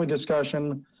timely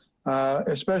discussion,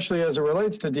 especially as it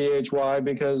relates to DHY,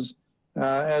 because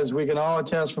as we can all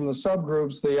attest from the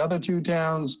subgroups, the other 2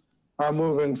 towns are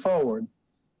moving forward.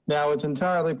 Now, it's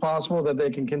entirely possible that they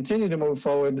can continue to move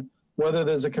forward, whether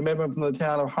there's a commitment from the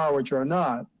town of Harwich or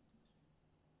not.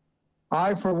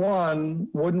 I, for one,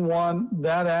 wouldn't want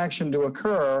that action to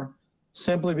occur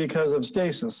simply because of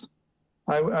stasis.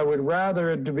 I would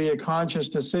rather it to be a conscious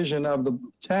decision of the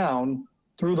town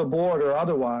through the board or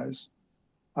otherwise,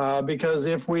 because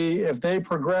if they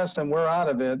progress and we're out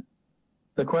of it,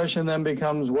 the question then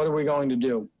becomes, what are we going to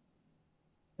do?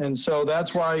 And so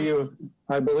that's why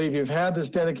I believe you've had this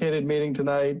dedicated meeting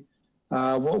tonight,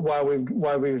 why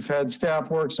we've had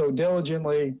staff work so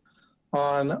diligently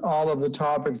on all of the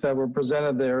topics that were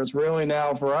presented there. It's really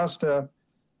now for us to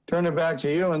turn it back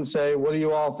to you and say, what do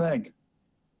you all think?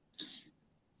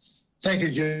 Thank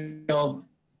you, Joe.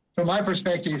 From my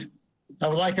perspective, I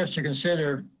would like us to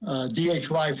consider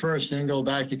DHY first and then go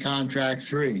back to contract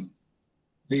 3.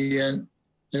 And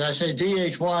I say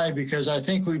DHY because I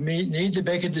think we need to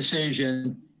make a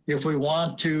decision if we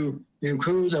want to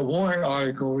include a warrant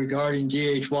article regarding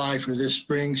DHY for this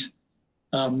spring's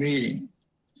meeting.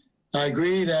 I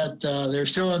agree that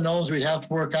there's still unknowns we'd have to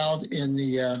work out in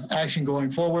the action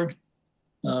going forward.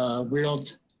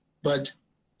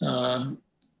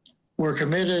 We're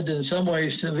committed in some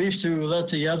ways to at least to let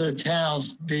the other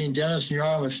towns, being Dennis and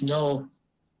Yarmouth, know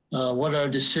what our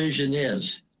decision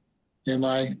is. And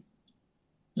a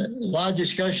lot of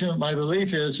discussion, my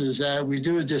belief is that we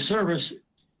do a disservice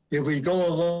if we go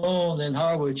alone in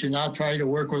Harwich and not try to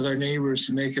work with our neighbors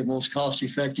to make a most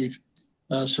cost-effective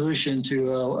solution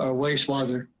to our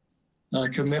wastewater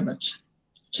commitments.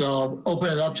 So I'll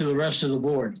open it up to the rest of the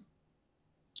board.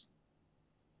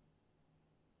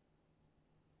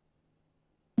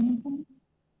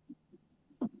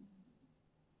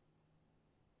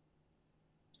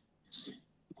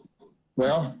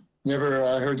 Well, never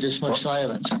heard this much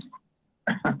silence.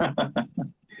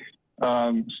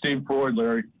 Steve Ford,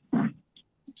 Larry.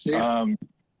 Steve?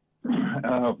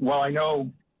 Well, I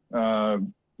know,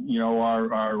 you know,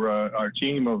 our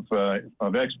team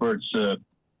of experts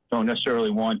don't necessarily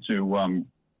want to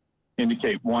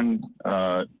indicate one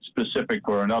specific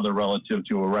or another relative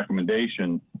to a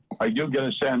recommendation. I do get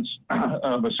a sense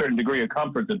of a certain degree of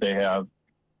comfort that they have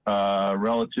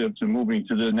relative to moving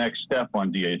to the next step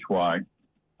on DHY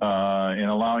and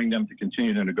allowing them to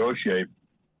continue to negotiate.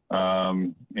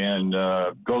 and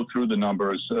go through the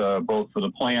numbers both for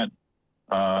the plant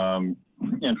and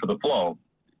for the flow.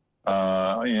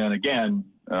 And again,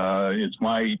 it's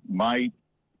my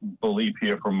belief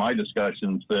here from my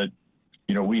discussions that,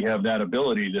 you know, we have that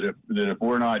ability that if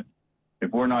we're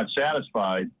not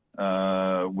satisfied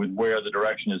with where the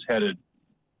direction is headed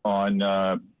on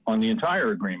the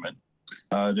entire agreement,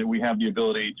 that we have the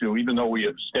ability to, even though we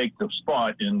have staked a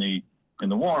spot in the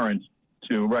warrant,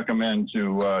 to recommend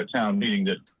to town meeting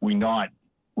that we not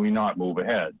move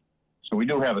ahead. So we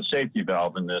do have a safety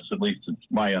valve in this, at least it's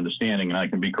my understanding, and I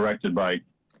can be corrected by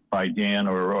Dan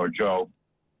or Joe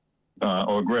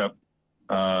or Griff,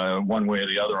 one way or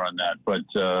the other on that. But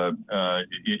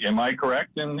am I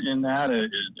correct in that?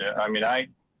 I mean, I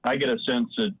get a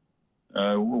sense that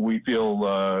we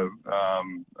feel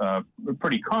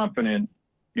pretty confident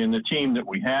in the team that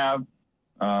we have.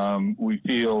 We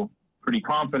feel pretty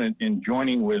confident in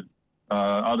joining with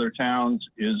other towns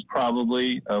is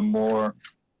probably a more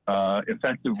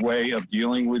effective way of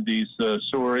dealing with these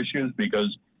sewer issues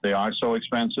because they are so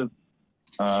expensive.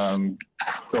 So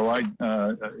I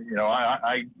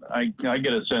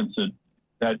get a sense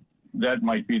that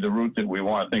might be the route that we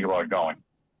want to think about going.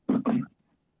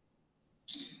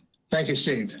 Thank you,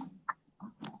 Steve.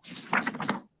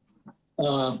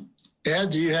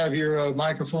 Ed, do you have your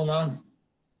microphone on?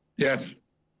 Yes.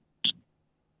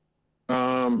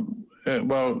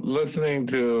 Well, listening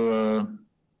to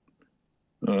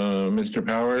Mr.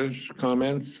 Powers'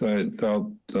 comments, I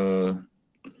felt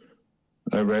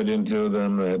I read into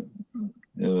them that,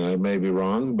 and I may be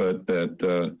wrong, but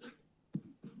that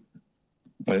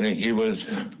I think he was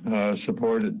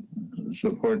support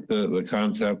the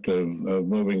concept of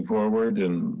moving forward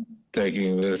and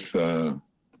taking this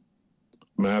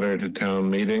matter to town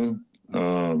meeting.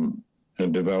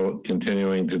 And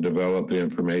continuing to develop the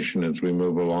information as we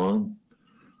move along.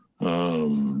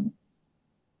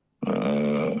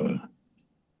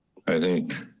 I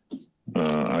think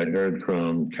I heard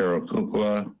from Carol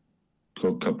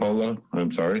Coppola,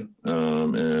 I'm sorry,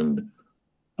 and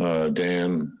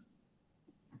Dan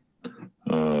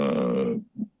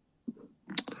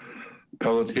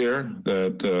Pelletier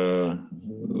that the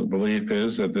belief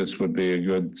is that this would be a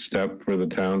good step for the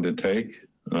town to take.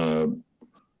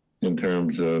 In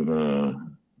terms of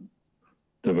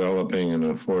developing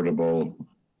an affordable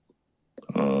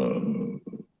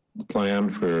plan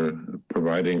for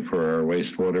providing for our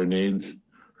wastewater needs.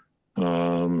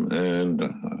 And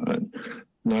I'm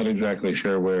not exactly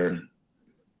sure where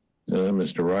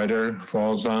Mr. Ryder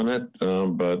falls on it,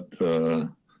 but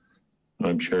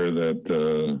I'm sure that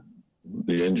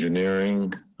the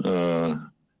engineering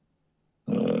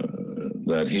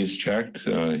that he's checked,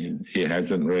 he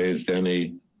hasn't raised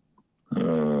any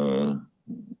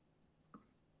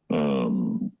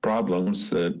problems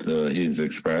that he's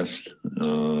expressed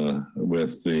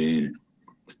with the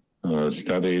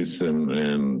studies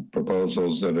and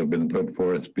proposals that have been put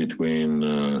forth between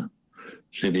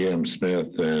CDM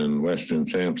Smith and Weston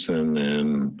Sampson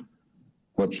and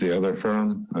what's the other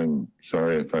firm? I'm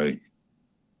sorry if I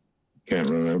can't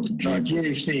remember.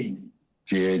 GHD.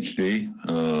 GHD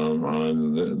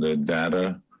on the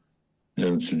data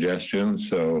and suggestions.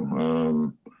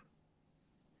 So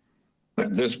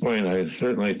at this point, I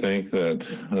certainly think that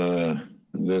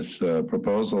this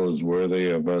proposal is worthy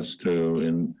of us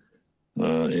to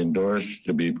endorse,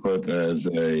 to be put as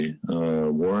a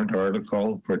warrant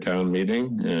article for town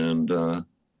meeting, and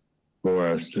for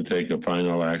us to take a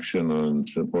final action on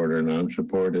support or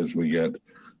non-support as we get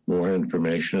more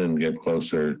information and get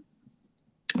closer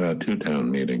to town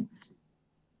meeting.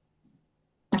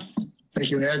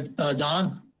 Thank you, Ed.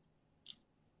 Don?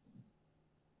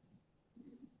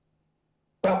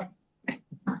 Well,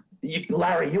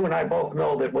 Larry, you and I both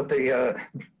know that what the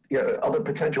other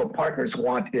potential partners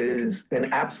want is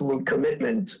an absolute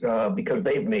commitment because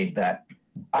they've made that.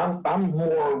 I'm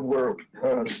more where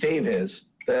Steve is,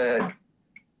 that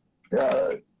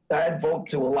I'd vote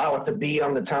to allow it to be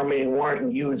on the town meeting warrant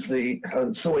and use the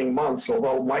ensuing months,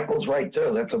 although Michael's right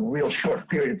too. That's a real short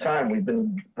period of time. We've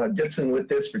been ditching with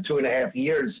this for 2.5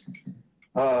 years.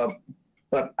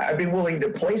 But I'd be willing to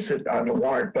place it on the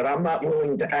warrant, but I'm not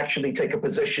willing to actually take a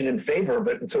position in favor of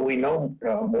it until we know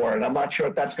more. And I'm not sure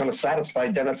if that's going to satisfy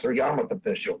Dennis or Yarmouth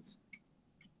officials.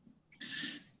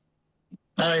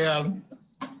 I'm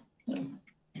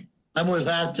with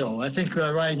that though. I think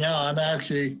right now I'm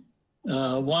actually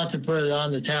want to put it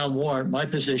on the town warrant. My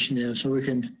position is so we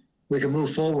can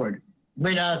move forward.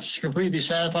 May not completely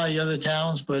satisfy the other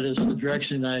towns, but it's the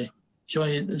direction it's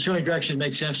the only direction that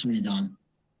makes sense to me, Don.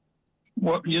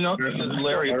 Well, you know,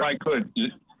 Larry, if I could.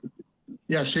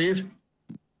 Yeah, Steve?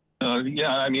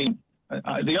 Yeah, I mean,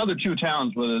 the other two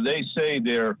towns, whether they say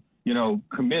they're, you know,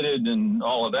 committed and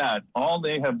all of that, all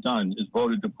they have done is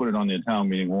voted to put it on their town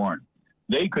meeting warrant.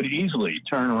 They could easily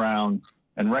turn around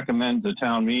and recommend to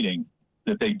town meeting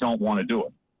that they don't want to do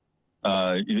it.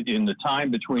 In the time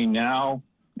between now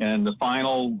and the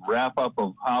final wrap up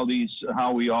of how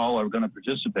we all are going to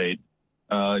participate,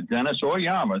 Dennis or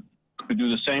Yarmouth could do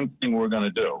the same thing we're going to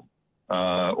do,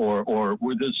 or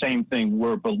the same thing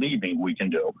we're believing we can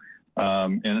do.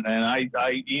 And I,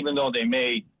 even though they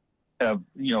may have,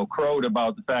 you know, crowed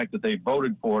about the fact that they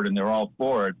voted for it and they're all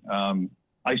for it,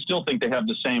 I still think they have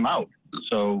the same out.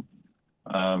 So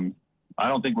I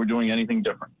don't think we're doing anything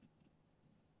different.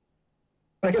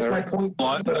 I guess my point,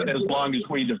 as long as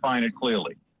we define it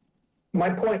clearly. My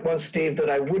point was, Steve, that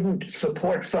I wouldn't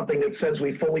support something that says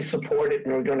we fully support it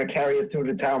and we're going to carry it through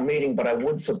the town meeting, but I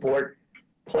would support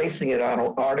placing it on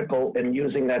an article and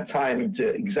using that time to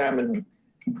examine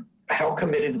how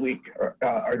committed we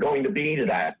are going to be to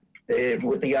that,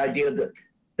 with the idea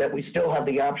that we still have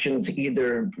the option to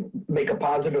either make a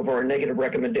positive or a negative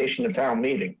recommendation to town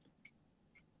meeting.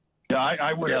 Yeah,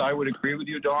 I would agree with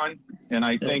you, Don, and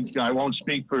I think I won't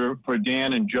speak for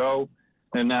Dan and Joe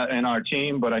and our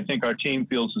team, but I think our team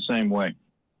feels the same way.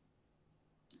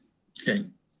 Okay,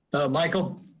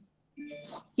 Michael.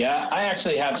 Yeah, I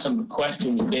actually have some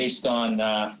questions based on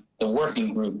the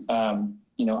working group.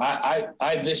 You know,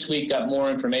 I this week got more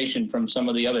information from some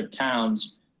of the other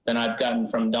towns than I've gotten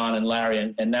from Don and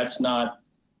Larry, and that's not.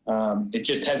 It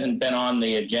just hasn't been on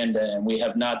the agenda, and we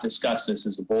have not discussed this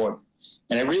as a board.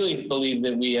 And I really believe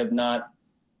that we have not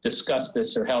discussed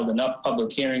this or held enough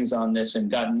public hearings on this and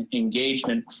gotten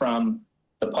engagement from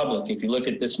the public. If you look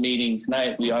at this meeting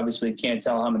tonight, we obviously can't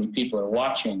tell how many people are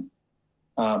watching,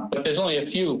 but there's only a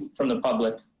few from the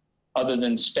public other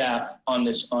than staff on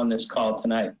this call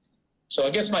tonight. So I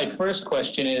guess my first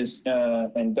question is,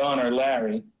 and Don or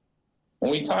Larry,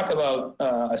 when we talk about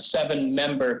a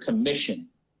 7-member commission,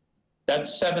 that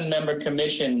 7-member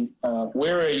commission,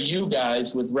 where are you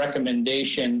guys with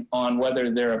recommendation on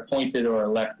whether they're appointed or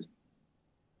elected?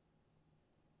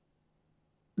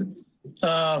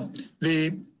 Our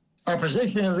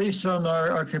position, at least on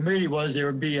our committee, was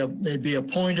they'd be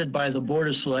appointed by the Board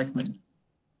of Selectmen.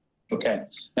 Okay.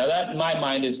 Now that, in my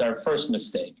mind, is our first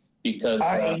mistake, because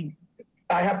I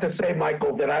have to say,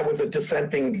 Michael, that I was a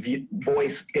dissenting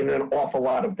voice in an awful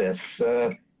lot of this.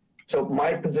 So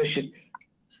my position,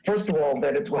 first of all,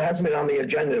 that it hasn't been on the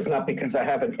agenda is not because I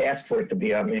haven't asked for it to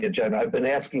be on the agenda. I've been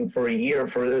asking for a year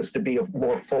for this to be a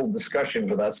more full discussion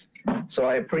with us. So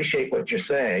I appreciate what you're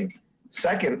saying.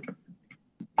 Second,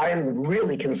 I am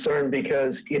really concerned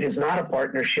because it is not a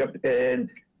partnership, and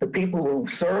the people who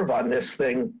serve on this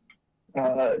thing,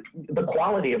 the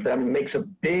quality of them makes a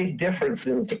big difference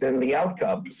in the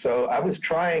outcome. So I was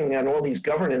trying on all these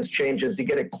governance changes to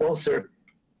get it closer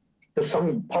to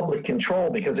some public control,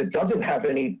 because it doesn't have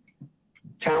any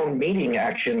town meeting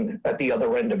action at the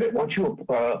other end of it. Once you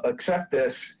accept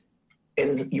this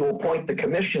and you appoint the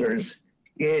commissioners,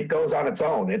 it goes on its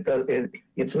own.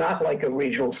 It's not like a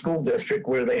regional school district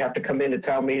where they have to come into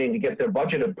town meeting to get their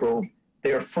budget approved.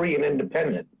 They're free and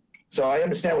independent. So I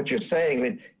understand what you're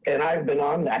saying, and I've been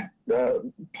on that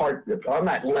on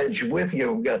that ledge with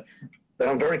you, that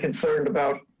I'm very concerned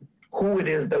about who it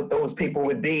is that those people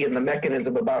would be and the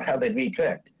mechanism about how they'd be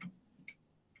picked.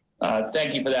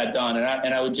 Thank you for that, Don.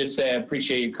 And I would just say I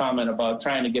appreciate your comment about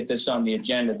trying to get this on the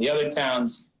agenda. The other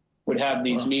towns would have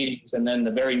these meetings, and then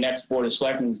the very next Board of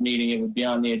Selectmen's meeting, it would be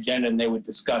on the agenda, and they would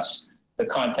discuss the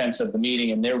contents of the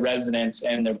meeting, and their residents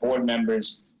and their board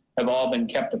members have all been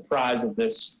kept apprised of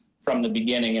this from the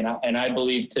beginning. And I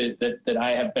believe that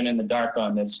I have been in the dark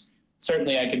on this.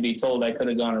 Certainly I could be told I could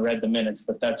have gone and read the minutes,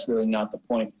 but that's really not the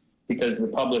point, because the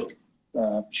public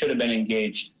should have been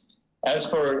engaged. As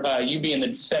for you being the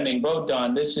dissenting vote,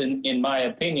 Don, this, in my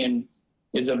opinion,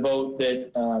 is a vote that,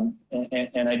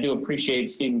 and I do appreciate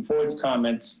Stephen Ford's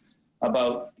comments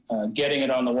about getting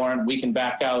it on the warrant. We can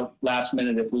back out last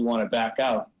minute if we want to back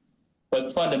out.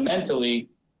 But fundamentally,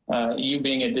 you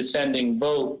being a dissenting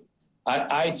vote,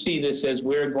 I see this as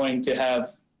we're going to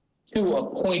have 2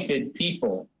 appointed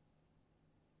people,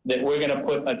 that we're going to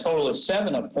put a total of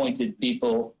 7 appointed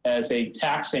people as a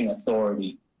taxing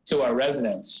authority to our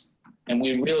residents. And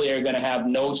we really are going to have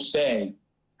no say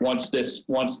once this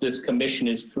commission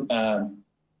is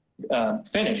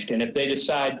finished. And if they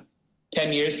decide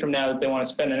 10 years from now that they want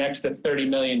to spend an extra $30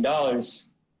 million,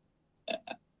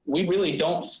 we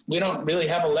don't really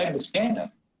have a leg to stand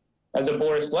on as a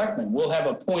Board of Selectmen. We'll have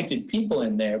appointed people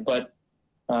in there, but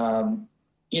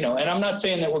you know, and I'm not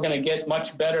saying that we're going to get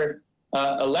much better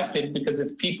elected, because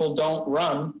if people don't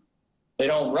run, they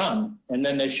don't run. And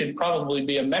then there should probably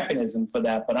be a mechanism for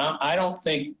that. But I don't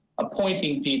think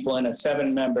appointing people in a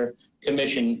 7-member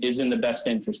commission is in the best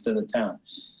interest of the town.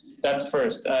 That's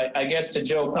first. I guess to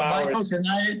Joe Powers. Michael,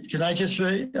 can I just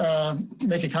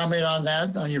make a comment on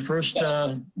that, on your first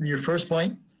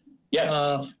point?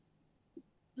 Yes.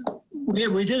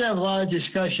 We did have a lot of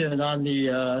discussion on the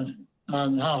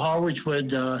on how Harwich would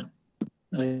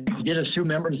get us 2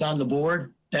 members on the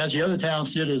board, as the other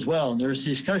towns did as well. And there's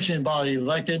discussion about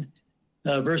elected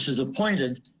versus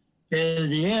appointed. In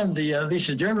the end, at least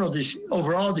the general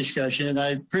overall discussion, and I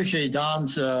appreciate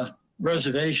Don's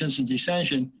reservations and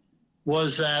dissension,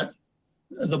 was that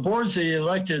the boards are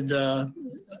elected,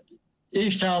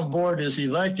 each town board is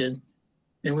elected,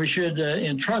 and we should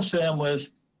entrust them with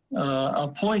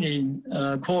appointing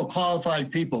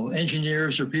qualified people,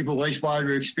 engineers or people with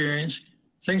wastewater experience,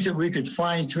 things that we could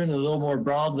fine tune a little more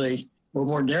broadly or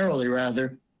more narrowly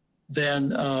rather than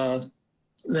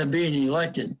being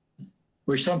elected,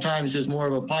 which sometimes is more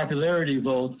of a popularity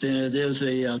vote than it is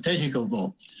a technical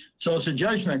vote. So it's a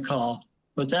judgment call.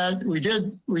 But that we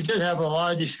did have a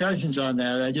lot of discussions on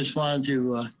that. I just wanted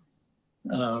to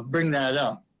bring that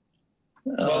up.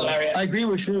 Well, Larry, I agree.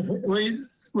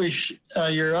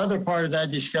 Your other part of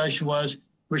that discussion was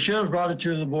we should have brought it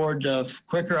to the board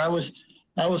quicker. I was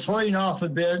holding off a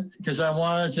bit because I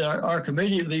wanted our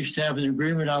committee at least to have an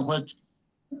agreement on what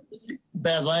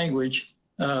bad language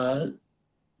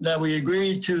that we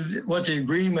agreed to what the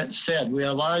agreement said. We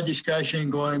had a lot of discussion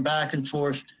going back and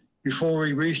forth before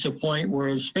we reached a point where,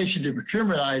 especially the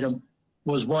procurement item,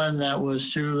 was one that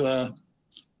was to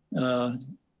the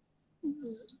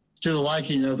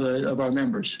liking of our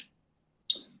members.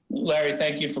 Larry,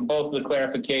 thank you for both of the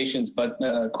clarifications, but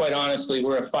quite honestly,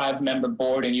 we're a 5-member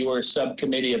board and you were a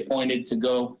subcommittee appointed to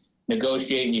go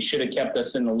negotiate, and you should have kept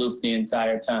us in the loop the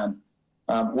entire time.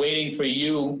 Waiting for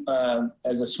you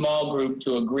as a small group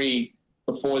to agree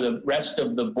before the rest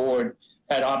of the board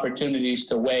had opportunities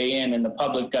to weigh in and the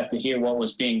public got to hear what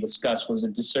was being discussed was a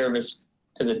disservice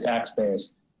to the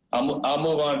taxpayers. I'll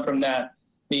move on from that.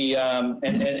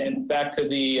 And back to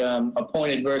the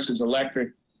appointed versus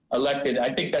elected,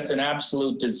 I think that's an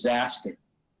absolute disaster.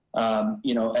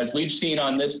 As we've seen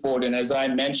on this board, and as I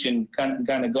mentioned, kind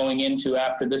of going into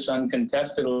after this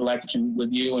uncontested election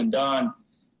with you and Don,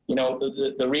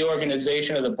 the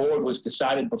reorganization of the board was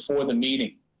decided before the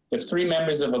meeting. If 3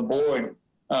 members of a board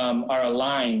are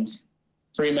aligned,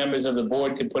 3 members of the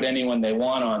board could put anyone they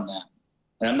want on that.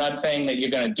 And I'm not saying that you're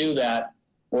going to do that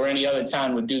or any other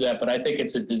town would do that, but I think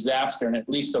it's a disaster, and at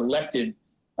least elected,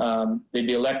 they'd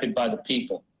be elected by the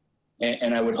people.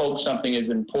 And I would hope something as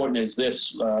important as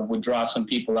this would draw some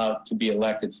people out to be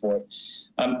elected for it.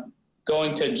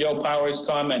 Going to Joe Powers'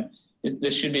 comment,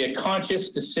 this should be a conscious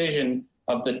decision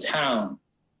of the town.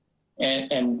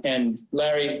 And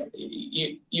Larry,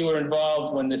 you were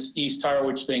involved when this East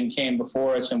Harwich thing came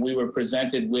before us, and we were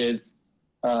presented with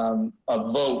a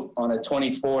vote on a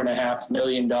 $24.5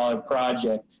 million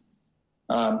project,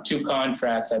 2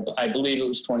 contracts. I believe it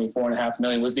was $24.5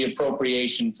 million was the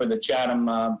appropriation for the Chatham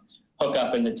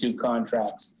hookup in the 2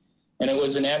 contracts. And it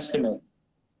was an estimate.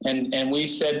 And we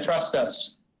said, trust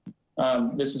us.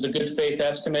 This is a good faith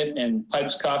estimate, and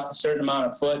pipes cost a certain amount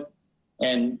a foot.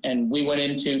 And we went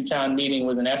into town meeting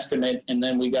with an estimate, and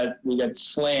then we got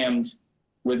slammed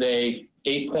with a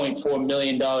 $8.4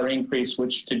 million increase,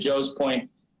 which to Joe's point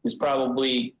is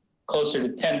probably closer to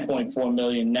 $10.4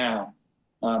 million now,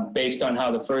 based on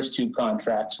how the first 2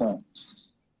 contracts went.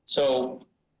 So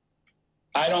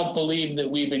I don't believe that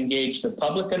we've engaged the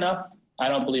public enough. I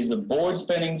don't believe the board's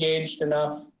been engaged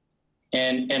enough.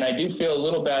 And I do feel a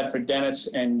little bad for Dennis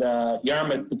and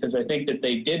Yarmouth, because I think that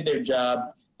they did their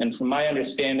job. And from my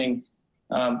understanding,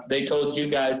 they told you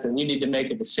guys that we need to make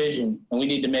a decision, and we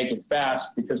need to make it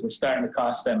fast because we're starting to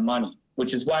cost them money,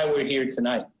 which is why we're here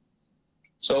tonight.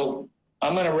 So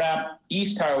I'm going to wrap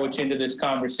East Harwich into this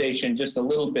conversation just a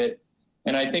little bit.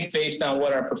 And I think based on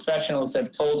what our professionals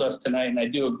have told us tonight, and I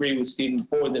do agree with Stephen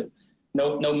Ford that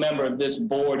no member of this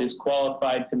board is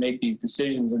qualified to make these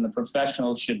decisions, and the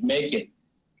professionals should make it,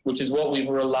 which is what we've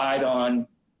relied on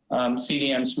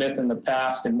CDM Smith in the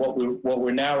past, and what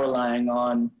we're now relying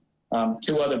on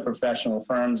 2 other professional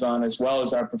firms on, as well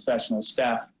as our professional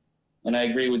staff. And I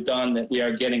agree with Don that we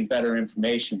are getting better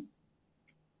information.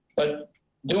 But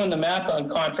doing the math on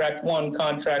contract 1,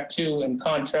 contract 2, and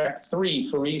contract 3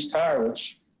 for East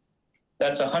Harwich,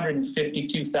 that's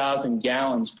 152,000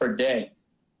 gallons per day.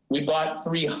 We bought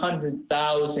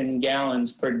 300,000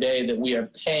 gallons per day that we are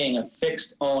paying a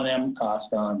fixed O&M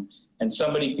cost on. And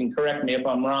somebody can correct me if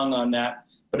I'm wrong on that,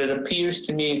 but it appears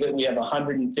to me that we have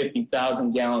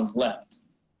 150,000 gallons left.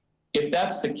 if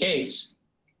that's the case,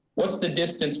 what's the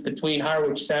distance between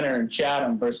Harwich Center and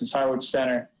Chatham versus Harwich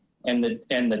Center and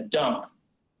the dump?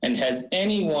 And has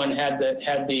anyone had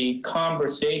the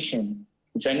conversation,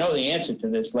 which I know the answer to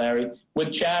this, Larry,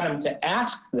 with Chatham to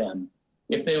ask them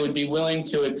if they would be willing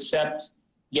to accept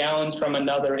gallons from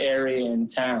another area in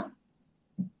town?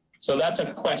 So that's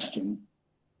a question.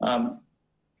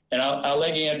 And I'll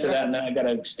let you answer that, and then I got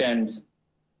to extend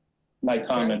my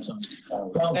comments on it.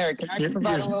 Larry, can I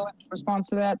provide a little response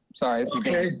to that? Sorry, this is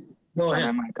Dan. Go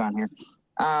ahead. My mic on here.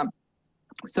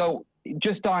 So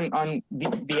just on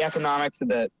the economics of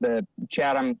the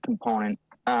Chatham component,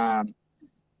 I'm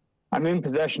in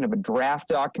possession of a draft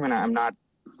document. I'm not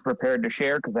prepared to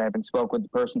share because I haven't spoke with the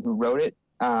person who wrote it.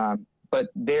 But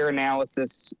their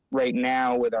analysis right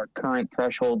now with our current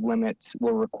threshold limits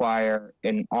will require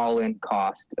an all-in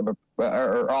cost of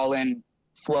or all-in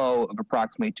flow of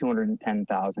approximately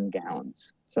 210,000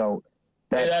 gallons. So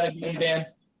say that again, Dan.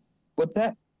 What's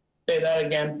that? Say that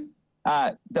again.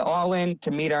 The all-in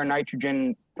to meet our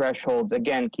nitrogen thresholds.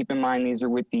 Again, keep in mind these are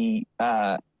with the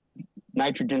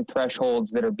nitrogen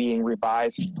thresholds that are being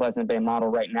revised in the Pleasant Bay model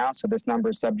right now. So this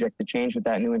number is subject to change with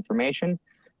that new information.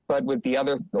 But with the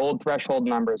old threshold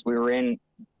numbers, we were in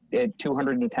at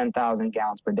 210,000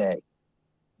 gallons per day.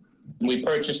 We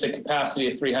purchased a capacity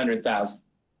of 300,000.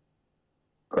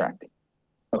 Correct.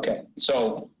 Okay,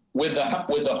 so with the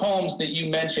homes that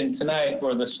you mentioned tonight,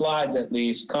 or the slides at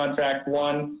least, contract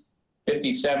 1,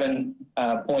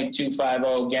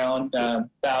 57.250 gallon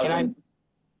thousand.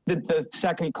 The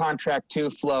second contract 2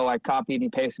 flow, I copied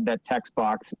and pasted that text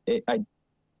box. I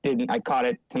caught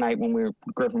it tonight when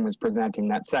Griffin was presenting.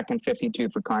 That second 52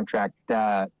 for contract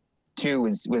 2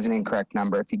 was an incorrect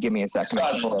number. If you give me a second.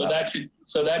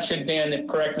 So that should, Dan,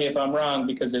 correct me if I'm wrong,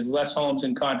 because there's less homes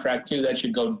in contract 2, that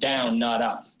should go down, not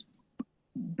up.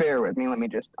 Bear with me. Let me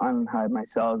just unhide my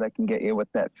cells. I can get you what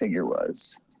that figure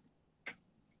was.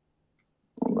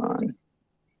 Hold on.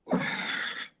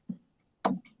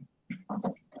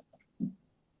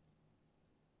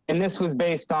 And this was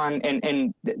based on,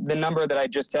 and the number that I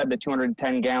just said, the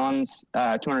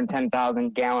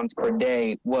 210,000 gallons per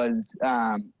day was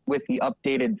with the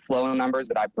updated flow numbers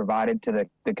that I provided to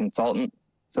the consultant.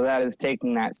 So that is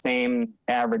taking that same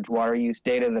average water use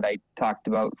data that I talked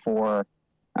about for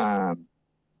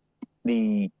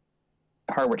the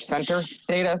Harwich Center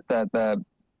data, the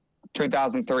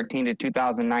 2013 to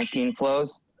 2019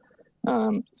 flows.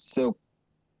 So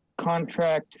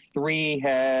contract 3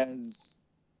 has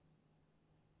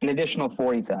an additional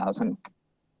 40,000.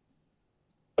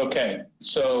 Okay,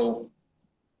 so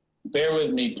bear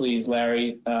with me, please,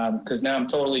 Larry, because now I'm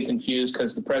totally confused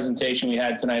because the presentation we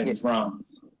had tonight was wrong,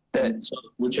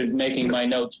 which is making my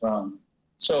notes wrong.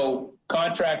 So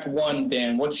contract 1,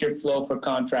 Dan, what's your flow for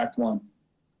contract 1?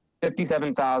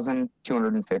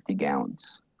 57,250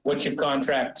 gallons. What's your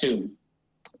contract 2?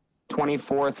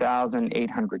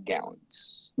 24,800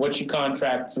 gallons. What's your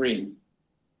contract 3?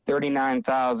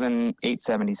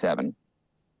 39,877.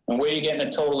 And where are you getting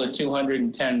a total of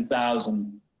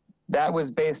 210,000? That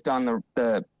was based on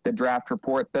the draft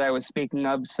report that I was speaking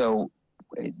of. So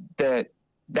that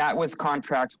was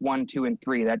contracts 1, 2, and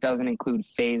 3. That doesn't include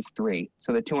phase 3.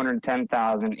 So the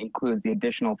 210,000 includes the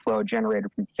additional flow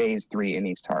generated from phase 3 in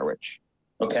East Harwich.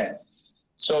 Okay.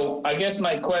 So I guess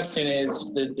my question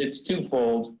is, it's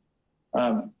twofold.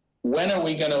 When are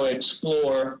we going to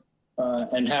explore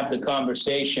and have the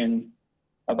conversation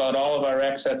about all of our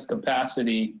excess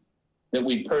capacity that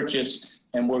we purchased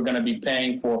and we're going to be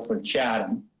paying for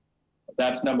Chatham?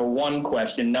 That's number one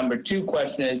question. Number two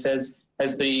question is,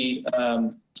 has the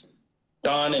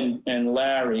Don and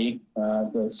Larry,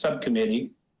 the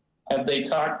subcommittee, have they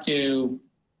talked to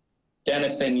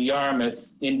Dennis and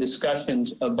Yarmouth in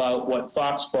discussions about what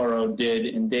Foxborough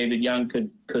did? And David Young could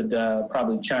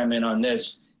probably chime in on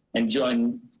this and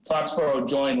join. Foxborough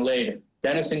joined later.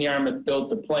 Dennis and Yarmouth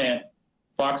built the plant.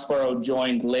 Foxborough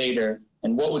joined later.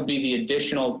 And what would be the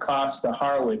additional cost to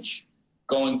Harwich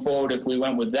going forward if we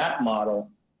went with that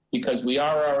model? Because we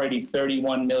are already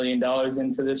 $31 million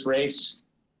into this race,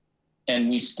 and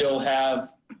we still have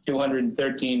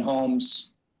 213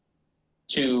 homes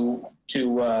to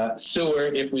sewer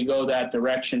if we go that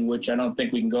direction, which I don't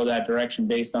think we can go that direction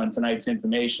based on tonight's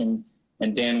information,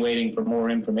 and Dan waiting for more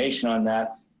information on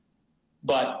that.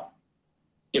 But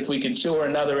if we can sewer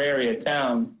another area of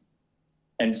town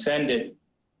and send it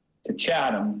to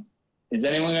Chatham, is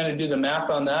anyone going to do the math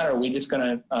on that, or are we just going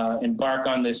to embark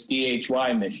on this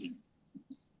DHY mission?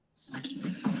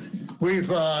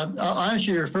 I'll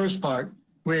answer your first part,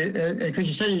 because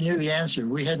you said you knew the answer.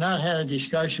 We had not had a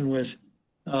discussion with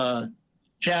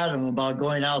Chatham about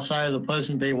going outside of the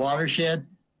Pleasant Bay watershed.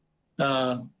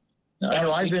 I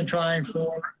know I've been trying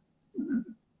for,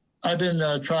 I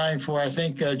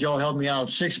think Joe helped me out,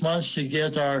 6 months to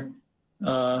get our,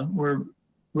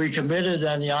 we committed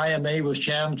and the IMA was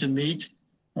Cham to meet,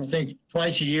 I think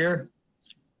twice a year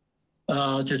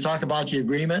to talk about the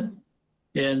agreement.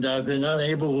 And I've been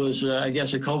unable was, I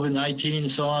guess, a COVID-19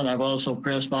 and so on. I've also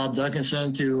pressed Bob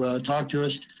Duncanson to talk to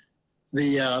us.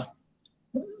 The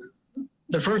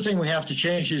first thing we have to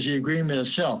change is the agreement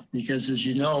itself, because as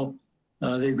you know,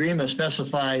 the agreement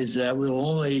specifies that we'll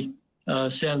only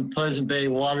send Pleasant Bay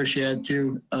watershed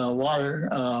to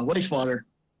wastewater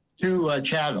to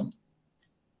Chatham.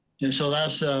 And so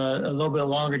that's a little bit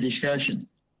longer discussion.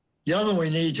 The other we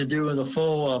need to do in the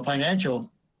full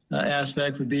financial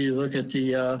aspect would be to look at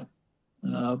the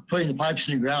putting the pipes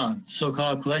in the ground,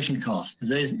 so-called collection costs,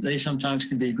 because they sometimes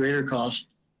can be a greater cost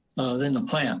than the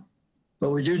plant.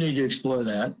 But we do need to explore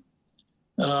that.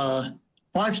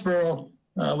 Foxborough,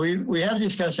 we have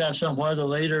discussed that somewhat, a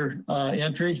later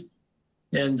entry.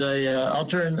 And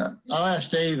I'll ask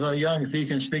Dave Young if he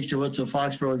can speak to what the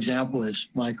Foxborough example is,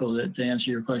 Michael, to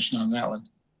answer your question on that one.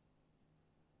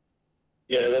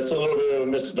 Yeah, that's a little bit of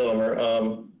a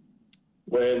misnomer.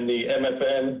 When the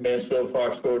MFN, Mansfield,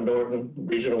 Foxborough, Norton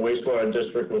Regional Wastewater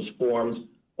District was formed,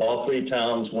 all three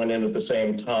towns went in at the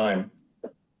same time.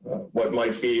 What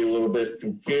might be a little bit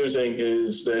confusing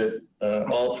is that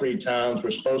all three towns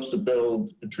were supposed to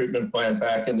build a treatment plant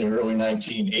back in the early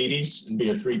 1980s and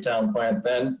be a three-town plant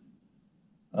then.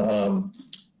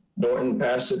 Norton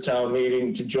passed the town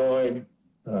meeting to join.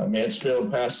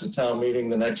 Mansfield passed the town meeting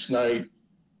the next night,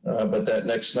 but that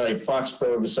next night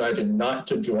Foxborough decided not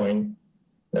to join.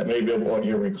 That may be what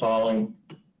you're recalling.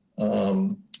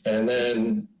 And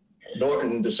then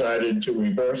Norton decided to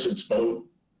reverse its vote,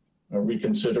 a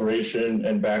reconsideration,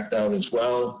 and backed out as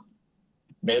well.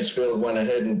 Mansfield went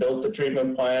ahead and built the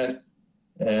treatment plant,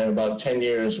 and about 10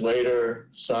 years later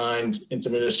signed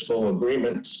intermunicipal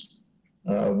agreements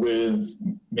with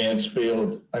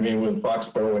with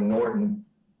Foxborough and Norton.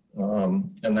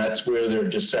 And that's where their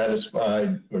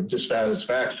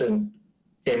dissatisfaction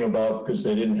came about, because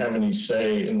they didn't have any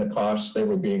say in the costs they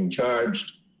were being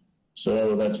charged.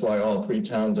 So that's why all three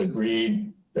towns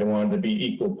agreed. They wanted to be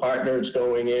equal partners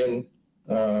going in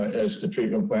as the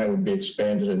treatment plant would be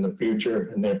expanded in the future,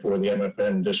 and therefore the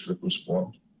MFN district was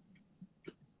formed.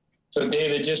 So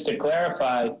David, just to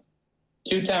clarify,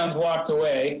 two towns walked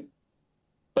away,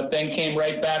 but then came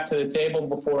right back to the table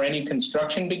before any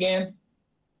construction began?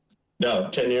 No,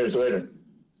 10 years later.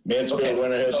 Mansfield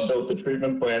went ahead and built the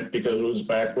treatment plant because it was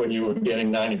back when you were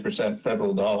getting 90%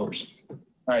 federal dollars. All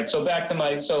right, so back to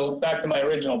my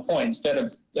original point. Instead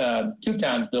of two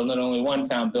towns building it, only one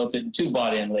town built it and two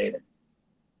bought in later,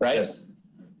 right? Yes.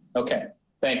 Okay,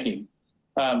 thank you.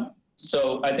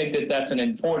 So I think that that's an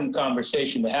important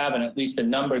conversation to have, and at least a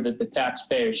number that the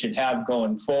taxpayers should have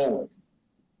going forward.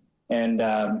 And,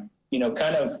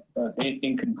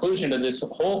 in conclusion to this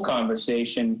whole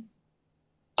conversation,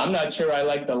 I'm not sure I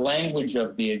like the language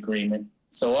of the agreement.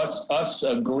 So us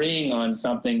agreeing on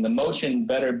something, the motion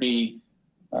better be,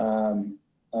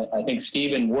 I think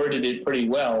Stephen worded it pretty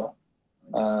well,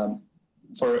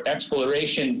 for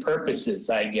exploration purposes,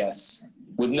 I guess,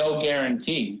 with no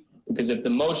guarantee. Because if the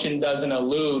motion doesn't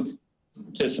allude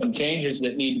to some changes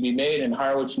that need to be made and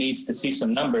Harwich needs to see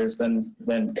some numbers, then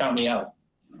count me out.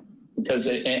 Because,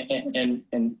 and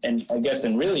I guess,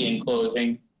 and really in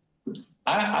closing,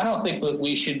 I don't think that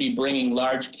we should be bringing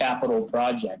large capital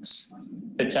projects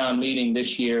to town meeting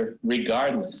this year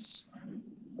regardless.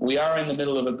 We are in the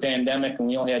middle of a pandemic, and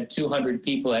we only had 200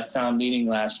 people at town meeting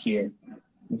last year.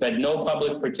 We've had no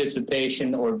public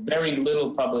participation or very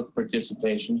little public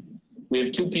participation. We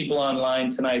have two people online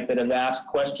tonight that have asked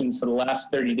questions for the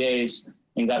last 30 days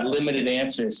and got limited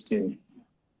answers to.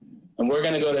 And we're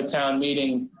going to go to town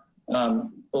meeting.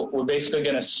 We're basically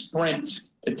going to sprint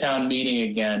to town meeting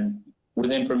again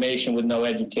with information with no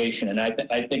education. And I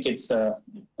think it's I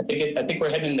think we're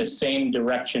heading in the same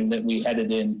direction that we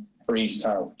headed in for East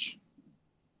Harwich.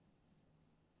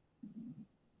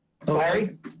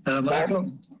 Okay.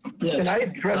 Michael? Yes. Can I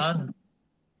address?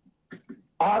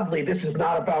 Oddly, this is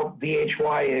not about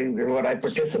VHY and what I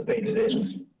participated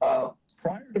in.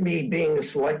 Prior to me being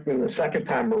a selectman the second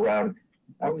time around,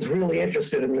 I was really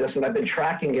interested in this, and I've been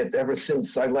tracking it ever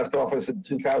since I left office in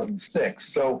 2006.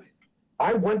 So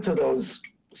I went to those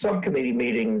subcommittee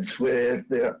meetings with,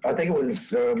 I think it was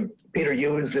Peter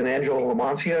Hughes and Angela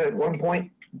Lamoncia at one point,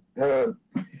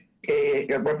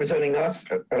 representing us.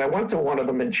 And I went to one of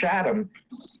them in Chatham,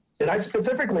 and I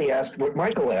specifically asked what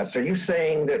Michael asked. Are you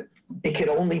saying that it can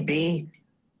only be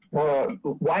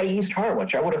why East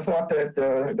Harwich? I would have thought that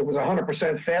there was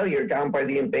 100% failure down by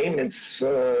the embayments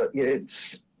it's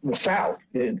south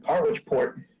in Harwich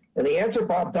Port. And the answer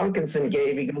Bob Duncanson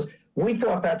gave, he goes, we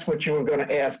thought that's what you were going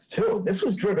to ask too. This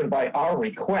was driven by our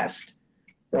request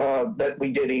that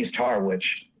we did East Harwich.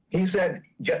 He said,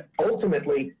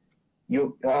 ultimately, we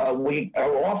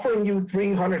are offering you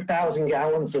 300,000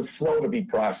 gallons of flow to be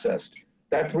processed.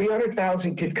 That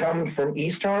 300,000 could come from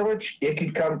East Harwich, it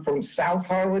could come from South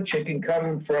Harwich, it can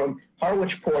come from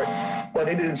Harwich Port, but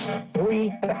it is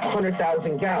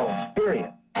 300,000 gallons,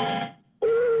 period.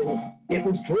 It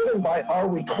was driven by our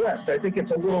request. I think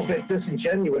it's a little bit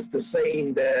disingenuous to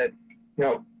say that, you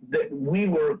know, that we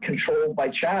were controlled by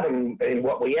Chatham in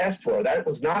what we asked for. That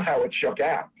was not how it shook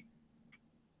out.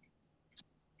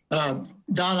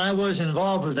 Don, I was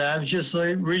involved with that. I was just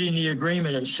reading the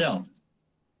agreement itself.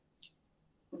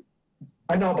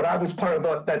 I know, but I was part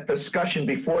of that discussion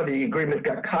before the agreement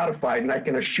got codified, and I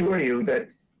can assure you that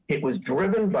it was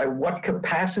driven by what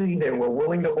capacity they were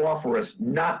willing to offer us,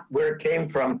 not where it came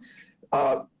from.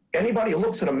 Anybody who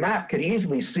looks at a map could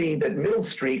easily see that Middle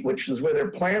Street, which is where their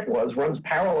plant was, runs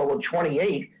parallel with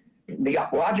 28. The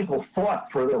logical thought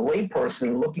for the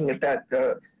layperson looking at that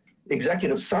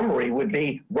executive summary would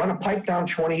be run a pipe down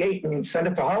 28 and send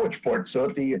it to Harwich Port so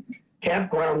that the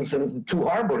campgrounds and two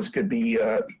harbors could be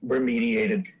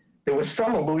remediated. There was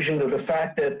some allusion to the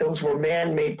fact that those were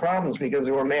man-made problems because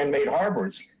they were man-made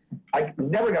harbors. I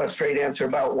never got a straight answer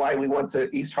about why we went to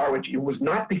East Harwich. It was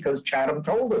not because Chatham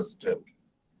told us to.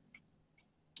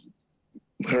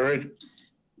 All right.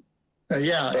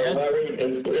 Yeah. Larry,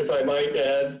 if I might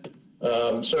add,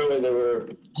 certainly there were,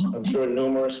 I'm sure,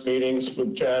 numerous meetings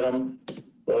with Chatham,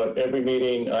 but every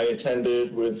meeting I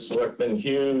attended with Selectman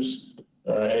Hughes,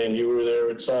 and you were there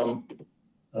at some,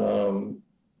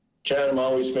 Chatham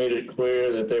always made it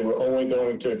clear that they were only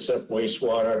going to accept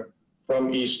wastewater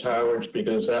from East Harwich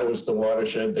because that was the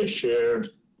watershed they shared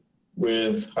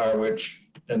with Harwich,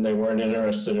 and they weren't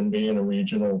interested in being a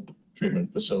regional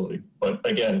treatment facility. But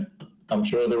again, I'm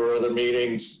sure there were other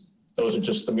meetings. Those are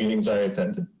just the meetings I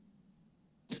attended.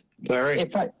 Larry?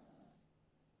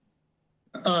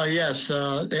 Yes,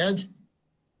 Ed?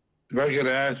 If I could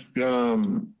ask,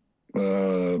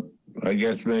 I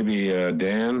guess maybe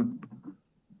Dan,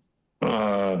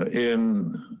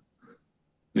 in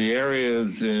the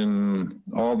areas in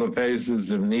all the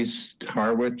phases of East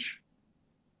Harwich,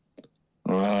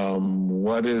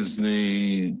 what is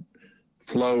the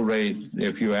flow rate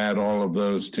if you add all of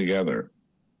those together?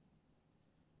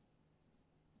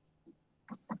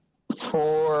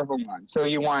 Hold on. So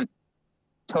you want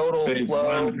total phase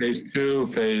flow? One, phase two,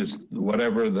 phase,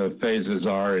 whatever the phases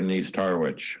are in East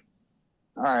Harwich.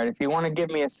 All right. If you want to give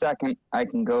me a second, I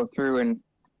can go through and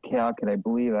calculate. I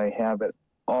believe I have it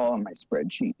all on my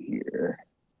spreadsheet here.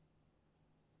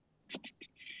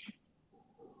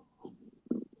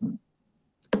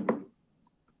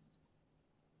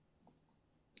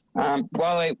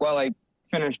 While I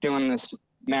finish doing this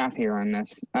math here on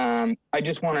this, I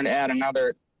just wanted to add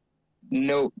another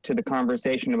note to the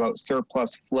conversation about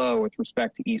surplus flow with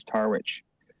respect to East Harwich.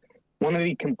 One of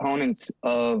the components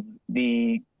of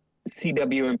the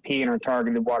CWMP and our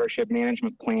targeted watershed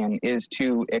management plan is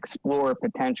to explore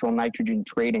potential nitrogen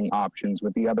trading options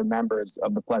with the other members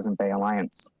of the Pleasant Bay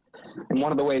Alliance. And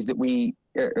one of the ways that we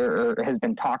has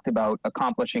been talked about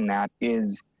accomplishing that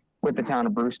is with the town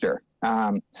of Brewster.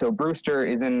 So Brewster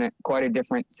is in quite a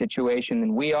different situation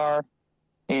than we are,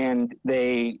 and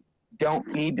they don't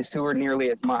need the sewer nearly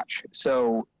as much.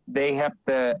 So they have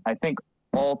to, I think,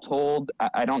 all told,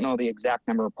 I don't know the exact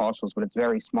number of parcels, but it's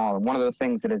very small. And one of the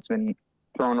things that has been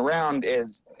thrown around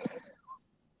is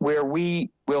where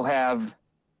we will have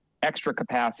extra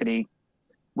capacity,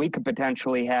 we could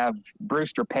potentially have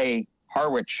Brewster pay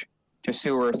Harwich to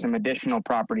sewer some additional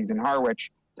properties in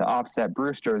Harwich to offset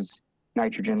Brewster's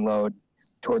nitrogen load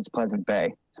towards Pleasant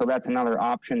Bay. So that's another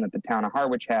option that the town of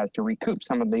Harwich has to recoup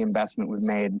some of the investment we've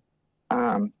made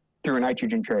through a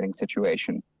nitrogen trading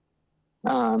situation.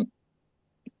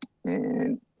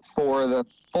 And for the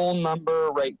full number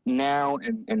right now,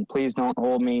 and please don't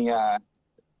hold me to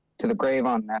the grave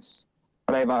on this,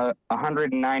 but I have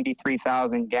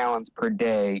 193,000 gallons per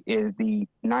day is the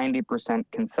 90%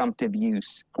 consumptive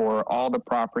use for all the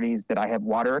properties that I have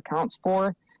water accounts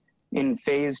for in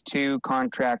phase 2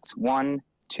 contracts 1,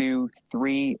 2,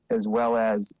 3, as well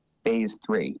as phase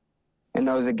 3. And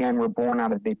those, again, were born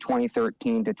out of the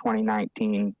 2013 to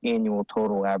 2019 annual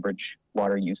total average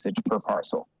water usage per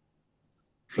parcel.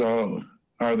 So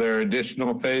are there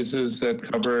additional phases that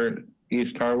cover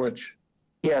East Harwich?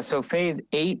 Yeah, so phase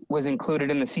 8 was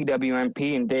included in the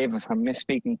CWMP, and Dave, if I'm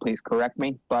misspeaking, please correct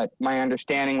me. But my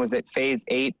understanding was that phase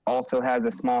 8 also has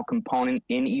a small component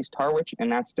in East Harwich,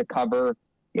 and that's to cover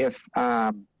if,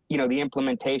 you know, the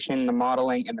implementation, the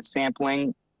modeling, and the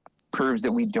sampling proves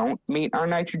that we don't meet our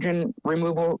nitrogen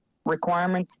removal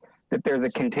requirements, that there's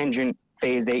a contingent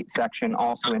phase 8 section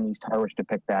also in East Harwich to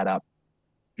pick that up.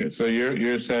 So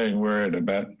you're saying we're at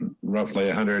about roughly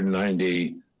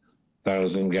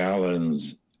 190,000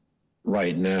 gallons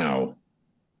right now.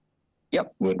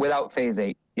 Yep, without phase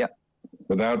 8. Yep.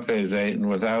 Without phase 8 and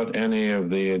without any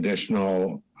of the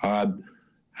additional odd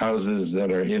houses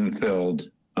that are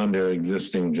infilled under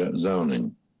existing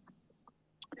zoning.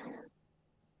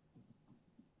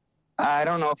 I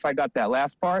don't know if I got that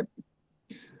last part.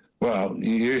 Well,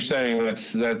 you're saying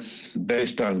that's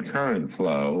based on current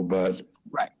flow, but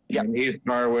right. Yep. In East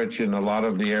Harwich and a lot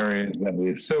of the areas that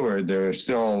we've sewered, there are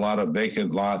still a lot of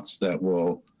vacant lots that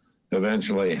will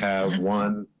eventually have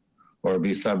one or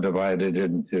be subdivided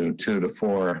into 2 to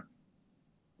 4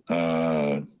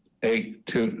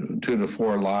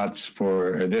 lots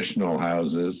for additional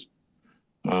houses,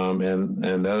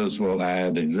 and those will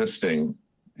add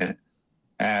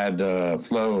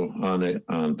flow on it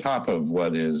on top of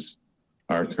what is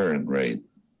our current rate.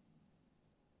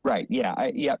 Right. Yeah.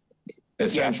 Yep.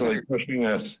 Essentially pushing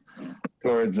us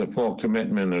towards a full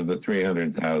commitment of the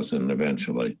 300,000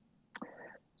 eventually.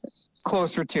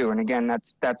 Closer to, and again,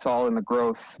 that's all in the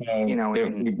growth. You know,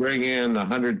 if we bring in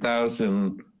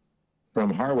 100,000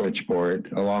 from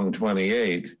Harwichport along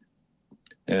 28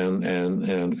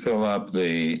 and fill up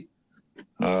the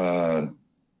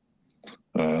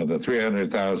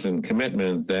 300,000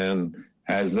 commitment, then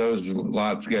as those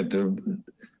lots get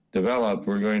developed,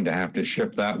 we're going to have to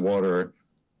ship that water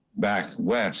back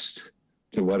west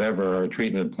to whatever our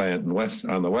treatment plant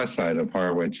on the west side of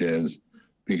Harwich is,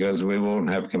 because we won't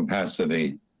have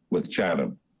capacity with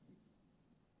Chatham.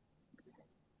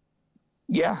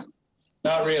 Yeah.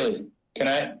 Not really. Can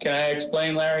I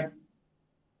explain, Larry?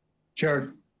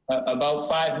 Sure. About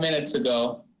 5 minutes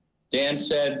ago, Dan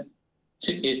said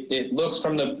it looks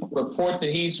from the report that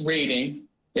he's reading,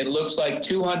 it looks like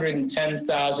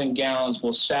 210,000 gallons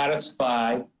will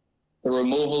satisfy the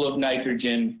removal of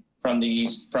nitrogen from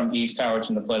East Harwich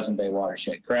and the Pleasant Bay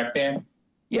watershed. Correct, Dan?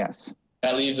 Yes.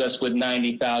 That leaves us with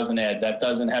 90,000, Ed. That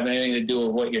doesn't have anything to do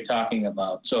with what you're talking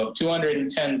about. So if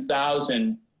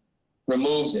 210,000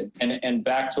 removes it, and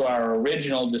back to our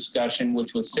original discussion,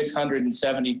 which was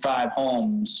 675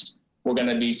 homes were going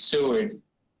to be sewered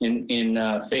in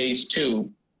phase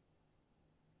 2,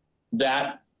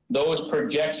 those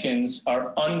projections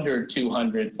are under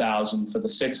 200,000 for the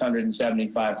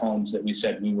 675 homes that we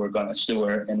said we were going to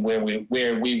sewer, and where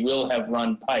we will have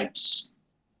run pipes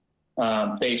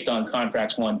based on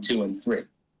contracts 1, 2, and 3.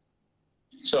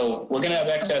 So we're going to have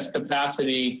excess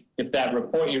capacity. If that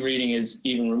report you're reading is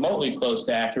even remotely close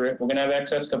to accurate, we're going to have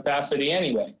excess capacity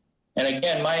anyway. And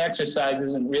again, my exercise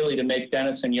isn't really to make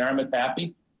Dennis and Yarmouth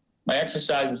happy. My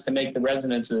exercise is to make the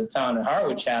residents of the town of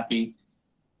Harwich happy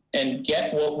and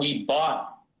get what we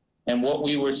bought and what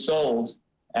we were sold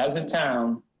as a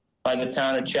town by the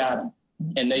town of Chatham.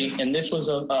 And this was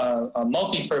a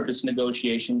multi-purpose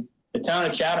negotiation. The town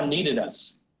of Chatham needed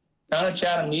us. The town of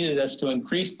Chatham needed us to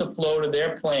increase the flow to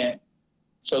their plant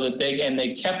so that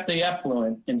they kept the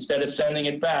effluent instead of sending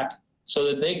it back, so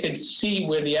that they could see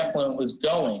where the effluent was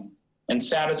going and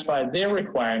satisfy their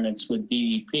requirements with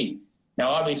DEP. Now,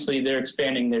 obviously, they're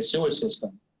expanding their sewer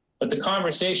system. But the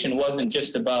conversation wasn't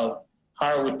just about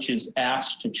Harwich's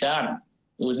ask to Chatham.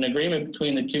 It was an agreement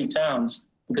between the two towns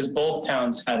because both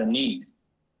towns had a need.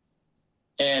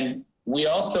 And we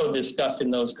also discussed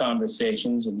in those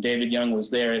conversations, and David Young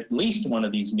was there at least one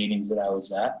of these meetings that I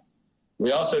was at,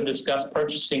 we also discussed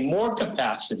purchasing more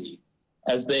capacity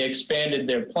as they expanded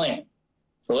their plant.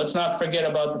 So let's not forget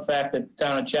about the fact that the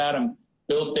town of Chatham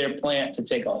built their plant to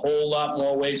take a whole lot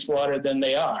more wastewater than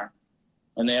they are.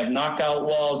 And they have knockout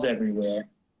walls everywhere.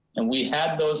 And we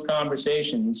had those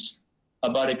conversations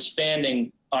about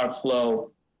expanding our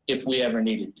flow if we ever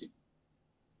needed to.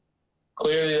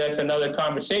 Clearly, that's another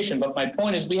conversation, but my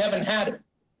point is we haven't had it.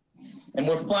 And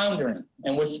we're floundering,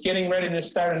 and we're getting ready to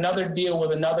start another deal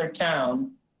with another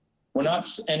town. We're not,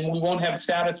 and we won't have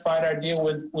satisfied our deal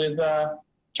with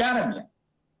Chatham yet.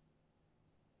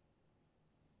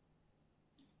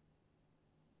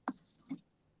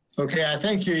 Okay, I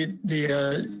think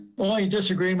the only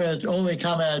disagreement, only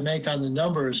comment I'd make on the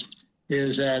numbers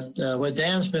is that what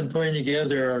Dan's been putting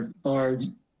together are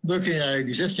looking at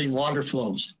existing water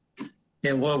flows.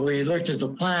 And what we looked at the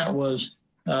plant was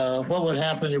what would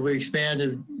happen if we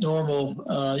expanded normal,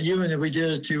 even if we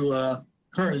did it to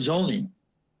current zoning.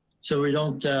 so we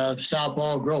don't stop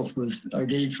all growth with our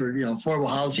need for, affordable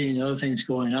housing and other things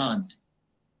going on.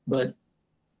 But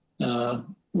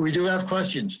we do have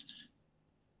questions.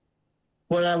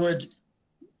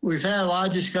 We've had a lot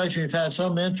of discussion, we've had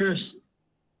some interest,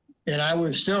 and I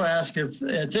would still ask if,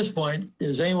 at this point,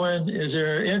 is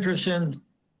there interest in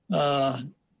a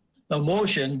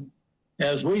motion,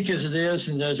 as weak as it is,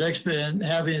 and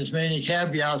having as many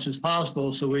caveats as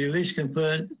possible, so we at least can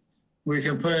put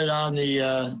it on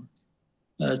the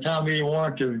town meeting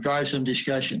warrant to drive some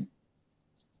discussion.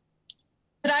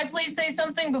 Could I please say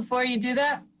something before you do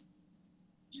that?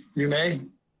 You may.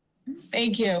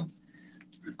 Thank you.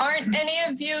 Aren't any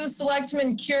of you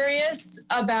selectmen curious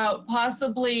about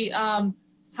possibly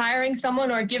hiring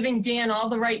someone or giving Dan all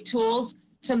the right tools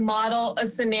to model a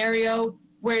scenario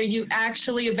where you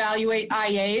actually evaluate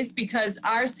IAs? Because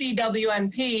our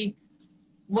CWNP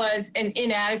was an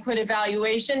inadequate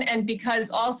evaluation, and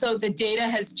because also the data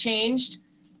has changed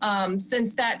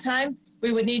since that time,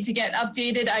 we would need to get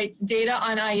updated data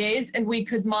on IAs, and we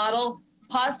could model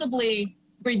possibly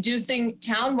reducing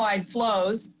townwide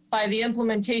flows by the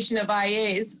implementation of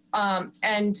IAs,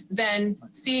 and then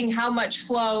seeing how much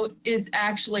flow is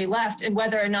actually left and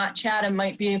whether or not Chatham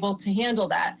might be able to handle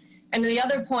that. And the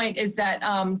other point is that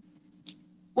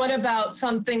what about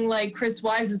something like Chris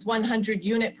Wise's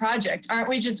 100-unit project? Aren't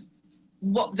we just,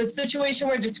 the situation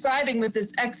we're describing with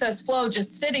this excess flow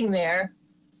just sitting there,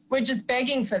 we're just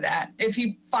begging for that. If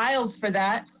he files for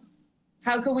that,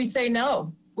 how can we say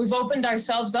no? We've opened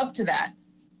ourselves up to that.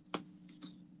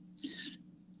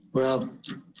 Well,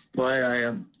 boy,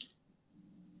 well,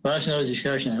 that's another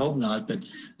discussion. I hope not. But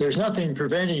there's nothing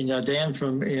preventing Dan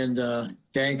and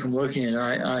gang from looking at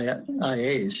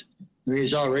IAs. I mean,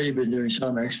 he's already been doing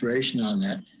some exploration on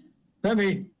that.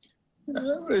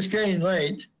 It's getting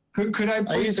late. Could I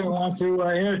please? I either want to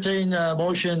entertain a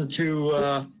motion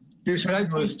to do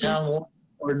something with town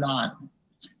or not.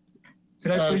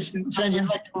 Could I please? Sandy, I'd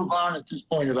like to move on at this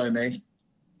point, if I may.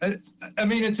 I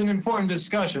mean, it's an important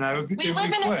discussion. We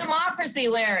live in a democracy,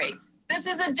 Larry. This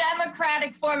is a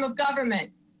democratic form of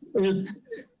government.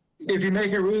 If you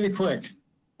make it really quick.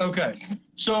 Okay.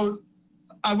 So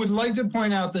I would like to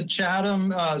point out the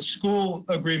Chatham school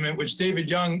agreement, which David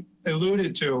Young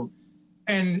alluded to,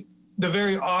 and the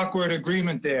very awkward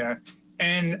agreement there.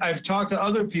 And I've talked to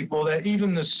other people that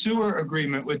even the sewer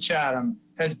agreement with Chatham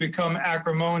has become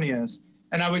acrimonious.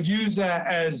 And I would use that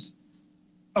as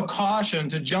a caution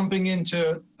to jumping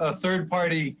into a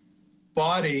third-party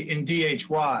body in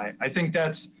DHY. I think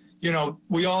that's,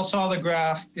 we all saw the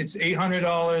graph. It's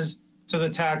 $800 to the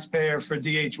taxpayer for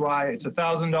DHY. It's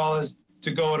 $1,000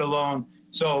 to go it alone.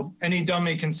 So any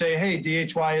dummy can say, hey,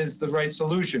 DHY is the right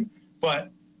solution. But,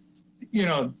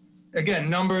 again,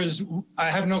 numbers,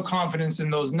 I have no confidence in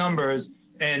those numbers.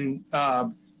 And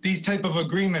these type of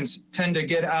agreements tend to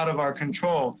get out of our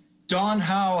control. Don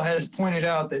Howell has pointed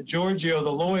out that Giorgio,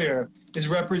 the lawyer, is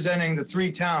representing the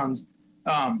three towns.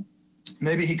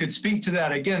 Maybe he could speak to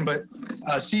that again, but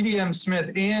CDM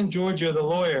Smith and Giorgio, the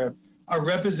lawyer, are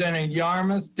representing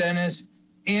Yarmouth, Dennis,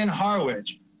 and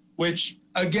Harwich, which,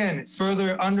 again,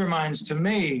 further undermines to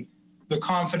me the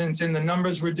confidence in the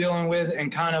numbers we're dealing with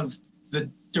and kind of the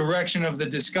direction of the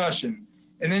discussion.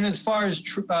 And then as far as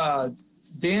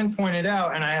Dan pointed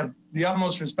out, and I have the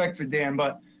utmost respect for Dan,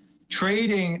 but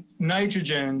trading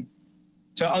nitrogen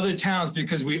to other towns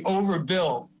because we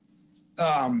overbuilt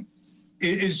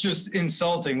is just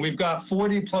insulting. We've got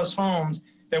 40 plus homes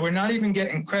that we're not even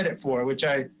getting credit for, which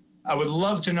I would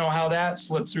love to know how that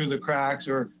slipped through the cracks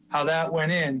or how that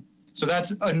went in. So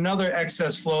that's another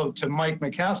excess flow to Mike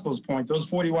McCaskill's point. Those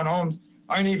 41 homes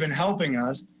aren't even helping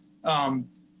us.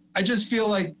 I just feel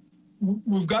like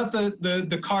we've got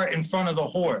the cart in front of the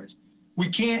horse. We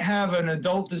can't have an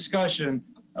adult discussion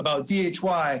about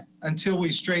DHY until we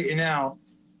straighten out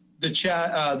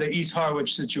the East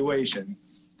Harwich situation.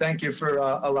 Thank you for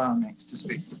allowing me to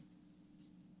speak.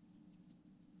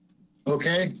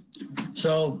 Okay,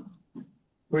 so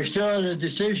we're still at a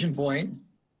decision point.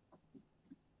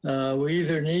 We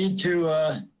either need to,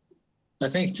 I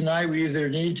think tonight we either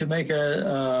need to make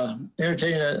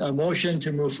entertain a motion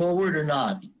to move forward or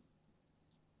not.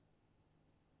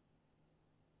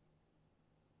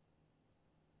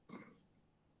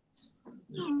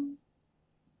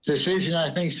 Decision,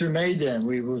 I think, is made then.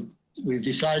 We've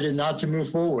decided not to move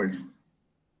forward.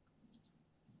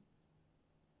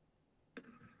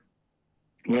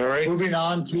 Larry? Moving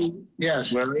on to,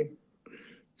 yes. Larry?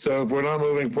 So if we're not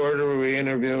moving forward, are we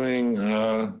interviewing,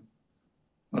 are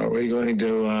we going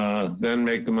to then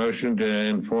make the motion to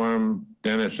inform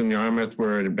Dennis and Yarmouth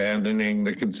we're abandoning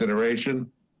the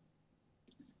consideration?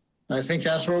 I think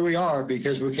that's where we are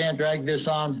because we can't drag this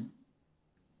on.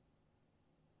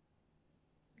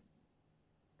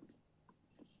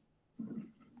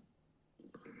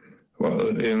 Well,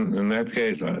 in that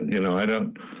case, I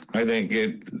think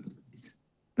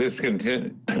this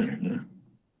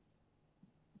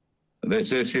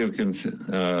issue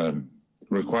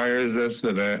requires us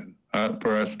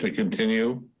for us to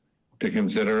continue to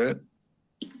consider it.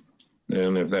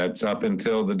 And if that's up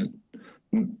until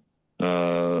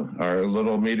our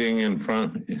little meeting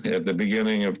at the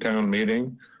beginning of town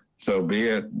meeting, so be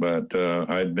it. But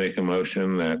I'd make a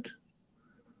motion that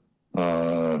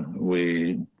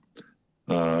we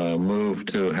move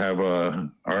to have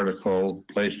a article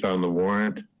placed on the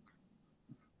warrant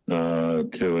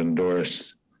to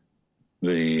endorse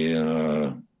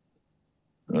the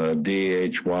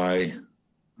DHY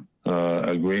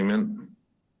agreement.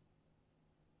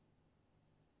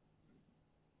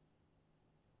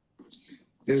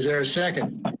 Is there a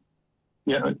second?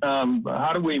 Yeah.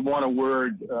 How do we want to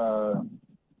word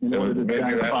in order to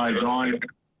satisfy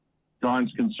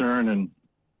John's concern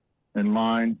and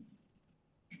mine?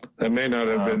 That may not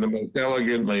have been the most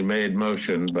elegantly made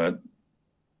motion, but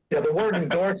yeah, the word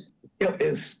endorse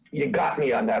is, you got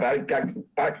me on that. I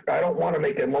don't want to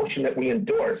make a motion that we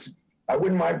endorse. I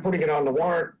wouldn't mind putting it on the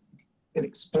warrant and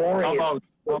exploring How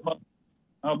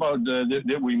about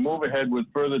that we move ahead with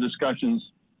further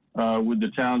discussions with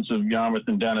the towns of Yarmouth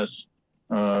and Dennis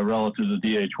relative to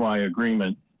the DHY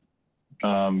agreement?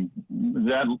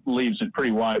 That leaves it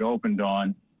pretty wide open,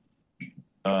 Don.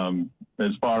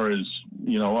 As far as,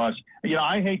 us,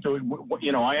 I hate to,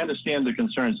 I understand the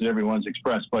concerns that everyone's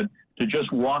expressed, but to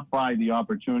just walk by the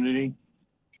opportunity,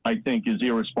 I think is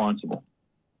irresponsible.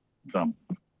 So.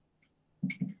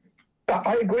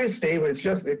 I agree, Steve. It's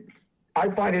just, I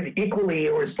find it equally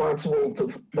irresponsible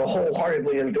to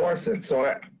wholeheartedly endorse it.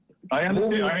 So I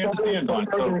understand, Don.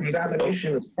 Further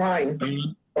examination is fine,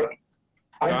 but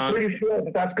I'm pretty sure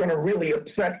that's going to really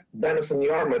upset Dennis and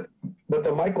Yarmouth. But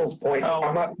to Michael's point,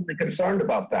 I'm not really concerned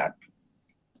about that.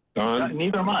 Don?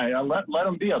 Neither am I. Let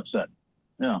them be upset.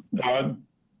 Yeah. Don?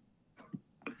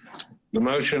 The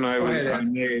motion I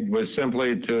made was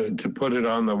simply to put it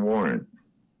on the warrant.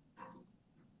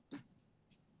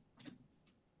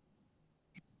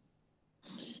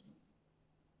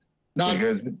 Not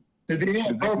to be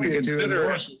appropriate to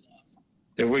endorse it.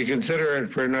 If we consider it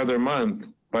for another month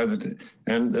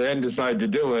and then decide to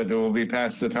do it, it will be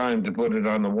past the time to put it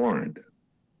on the warrant.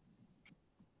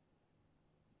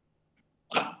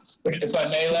 If I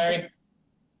may, Larry?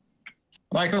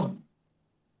 Michael?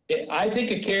 I think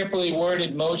a carefully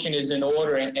worded motion is in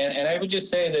order, and I would just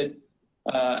say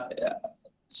that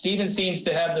Stephen seems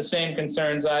to have the same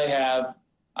concerns I have.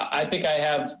 I think I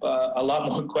have a lot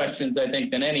more questions, I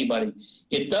think, than anybody.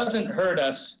 It doesn't hurt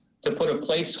us to put a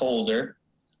placeholder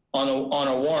on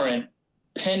a warrant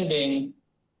pending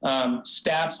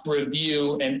staff's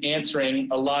review and answering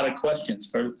a lot of questions,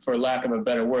 for lack of a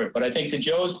better word. But I think to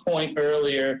Joe's point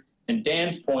earlier and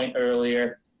Dan's point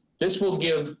earlier, this will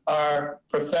give our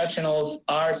professionals,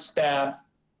 our staff,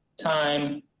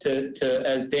 time to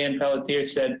as Dan Pelletier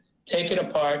said, take it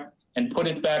apart and put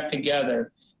it back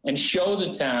together and show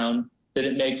the town that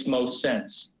it makes most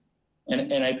sense.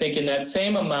 And I think in that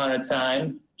same amount of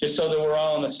time, just so that we're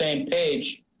all on the same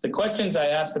page, the questions I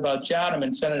asked about Chatham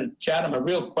and Senator Chatham are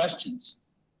real questions.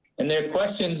 And they're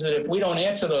questions that if we don't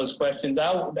answer those questions,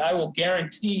 I will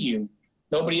guarantee you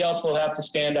nobody else will have to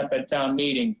stand up at town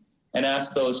meeting and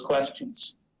ask those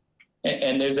questions.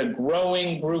 And there's a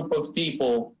growing group of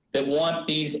people that want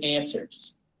these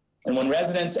answers. And when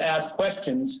residents ask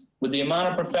questions, with the amount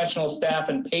of professional staff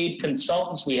and paid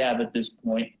consultants we have at this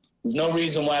point, there's no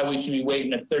reason why we should be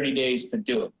waiting 30 days to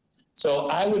do it. So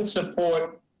I would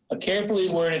support a carefully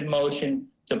worded motion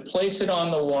to place it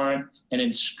on the warrant and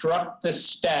instruct the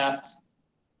staff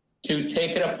to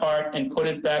take it apart and put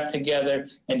it back together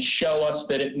and show us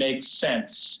that it makes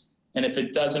sense. And if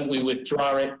it doesn't, we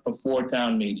withdraw it before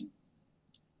town meeting.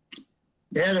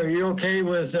 Ed, are you okay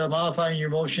with modifying your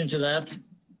motion to that?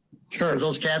 Sure. With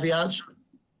those caveats?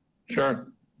 Sure.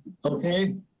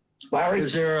 Okay. Larry?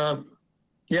 Is there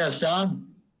yes, Don?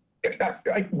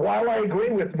 While I agree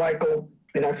with Michael,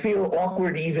 and I feel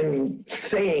awkward even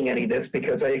saying any of this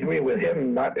because I agree with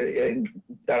him that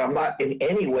I'm not in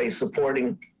any way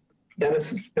supporting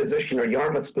Dennis's position or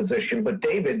Yarmouth's position, but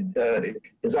David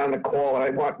is on the call, and I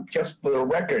want, just for the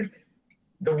record,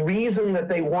 the reason that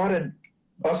they wanted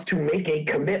us to make a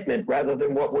commitment rather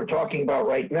than what we're talking about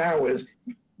right now is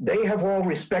they have all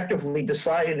respectively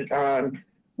decided on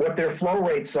what their flow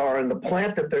rates are, and the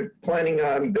plant that they're planning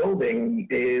on building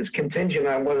is contingent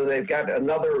on whether they've got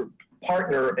another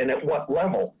partner and at what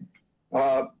level.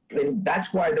 And that's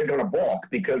why they're going to balk,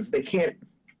 because they can't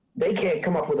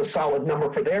come up with a solid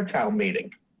number for their town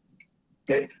meeting.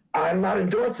 Okay? I'm not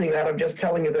endorsing that. I'm just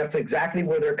telling you that's exactly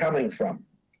where they're coming from.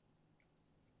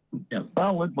 Yep.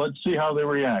 Well, let's see how they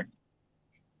react.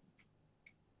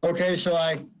 Okay, so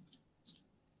I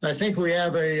think we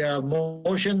have a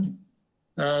motion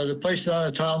to place it on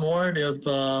the town warrant if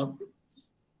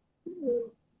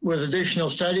with additional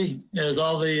study, as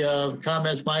all the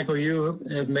comments, Michael, you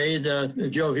have made.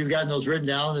 Joe, have you gotten those written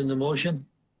down in the motion?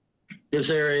 Is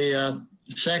there a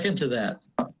second to that?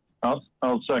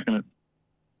 I'll second it.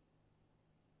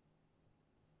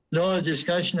 No other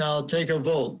discussion. I'll take a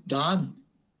vote. Don?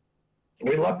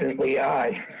 Reluctantly,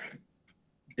 aye.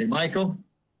 Okay, Michael?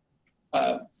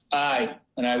 Aye,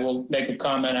 and I will make a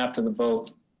comment after the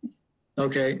vote.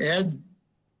 Okay, Ed?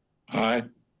 Aye.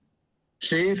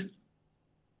 Steve?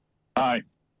 Aye.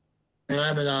 And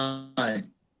I'm an aye.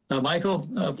 Michael,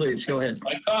 please go ahead.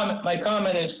 My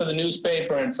comment is for the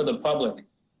newspaper and for the public.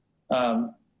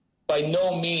 By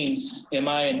no means am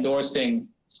I endorsing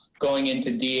going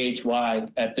into DHY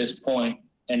at this point.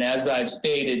 And as I've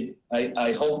stated,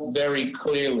 I hope very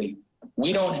clearly,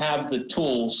 we don't have the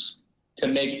tools to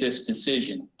make this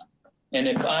decision. And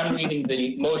if I'm reading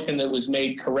the motion that was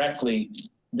made correctly,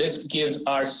 this gives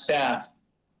our staff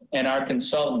and our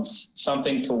consultants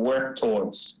something to work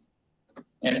towards.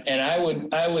 And I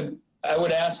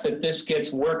would ask that this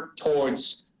gets worked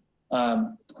towards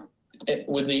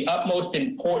with the utmost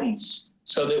importance,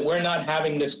 so that we're not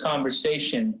having this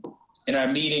conversation in our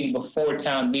meeting before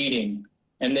town meeting,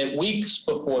 and that weeks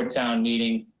before town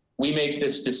meeting, we make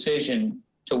this decision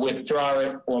to withdraw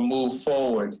it or move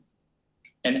forward.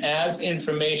 And as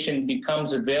information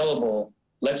becomes available,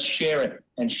 let's share it,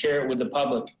 and share it with the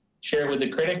public, share it with the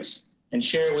critics, and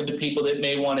share it with the people that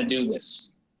may want to do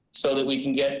this, so that we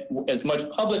can get as much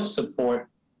public support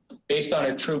based on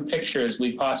a true picture as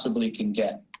we possibly can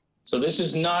get. So this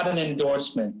is not an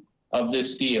endorsement of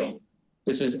this deal.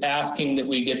 This is asking that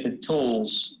we get the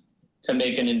tools to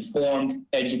make an informed,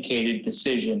 educated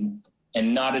decision,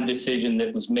 and not a decision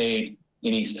that was made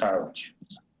in East Harwich.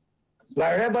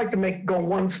 Larry, I'd like to go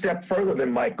one step further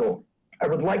than Michael. I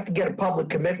would like to get a public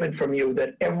commitment from you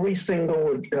that every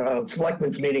single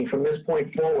selectmen's meeting from this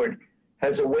point forward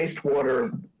has a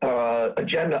wastewater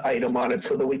agenda item on it,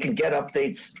 so that we can get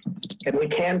updates and we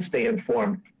can stay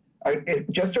informed.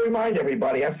 Just to remind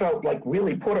everybody, I felt like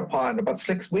really put upon about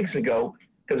 6 weeks ago,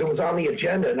 because it was on the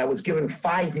agenda and I was given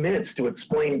 5 minutes to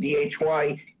explain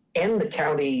DHY and the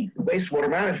county wastewater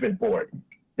management board.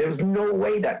 There was no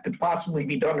way that could possibly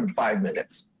be done in 5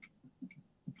 minutes.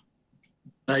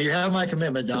 You have my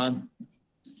commitment, Don.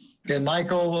 And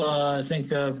Michael, I think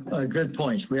good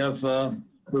points. We'll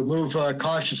move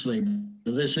cautiously.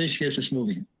 This gets us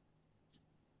moving.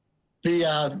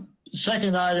 The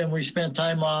second item we spent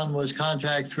time on was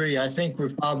contract 3. I think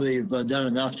we've probably done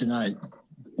enough tonight.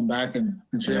 Come back and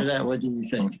consider that. What do you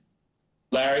think?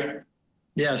 Larry?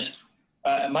 Yes.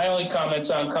 My only comments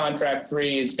on contract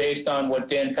 3 is based on what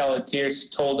Dan Pelletier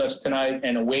told us tonight,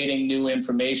 and awaiting new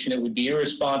information. It would be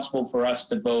irresponsible for us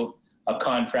to vote a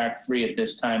contract 3 at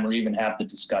this time, or even have the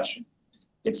discussion.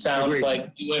 It sounds Agreed.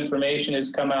 like new information has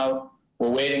come out. We're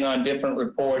waiting on different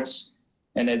reports.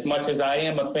 And as much as I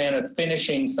am a fan of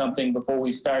finishing something before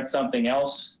we start something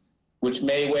else, which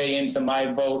may weigh into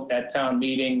my vote at town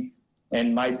meeting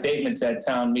and my statements at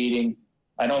town meeting,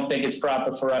 I don't think it's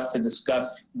proper for us to discuss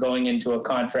going into a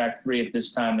contract 3 at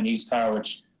this time in East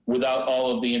Harwich without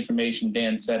all of the information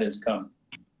Dan said has come.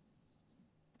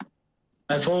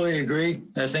 I fully agree.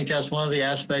 I think that's one of the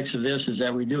aspects of this, is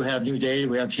that we do have new data.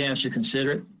 We have a chance to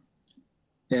consider it,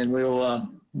 and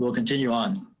we'll continue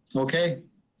on. Okay.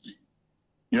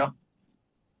 Yeah.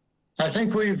 I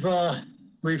think we've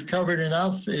covered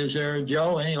enough. Is there,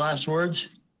 Joe, any last words?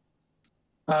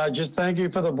 Just thank you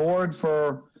for the board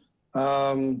for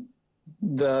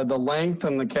the length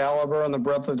and the caliber and the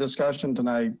breadth of discussion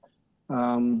tonight.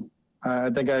 I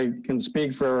think I can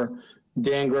speak for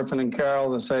Dan, Griffin, and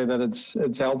Carol to say that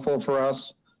it's helpful for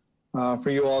us, for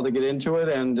you all to get into it,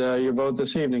 and your vote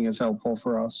this evening is helpful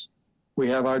for us. We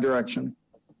have our direction.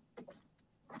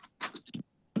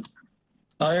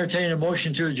 I'll entertain a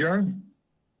motion to adjourn.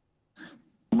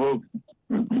 Move.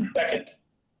 Second.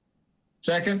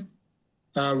 Second.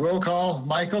 Roll call.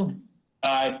 Michael?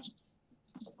 Aye.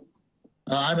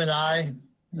 I'm an aye.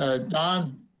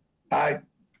 Don? Aye.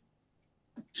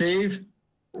 Steve?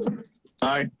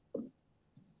 Aye.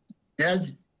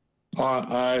 Ed?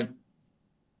 Aye.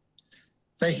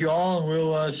 Thank you all, and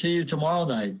we'll see you tomorrow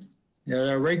night at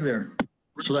our regular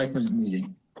selectmen's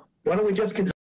meeting. Why don't we just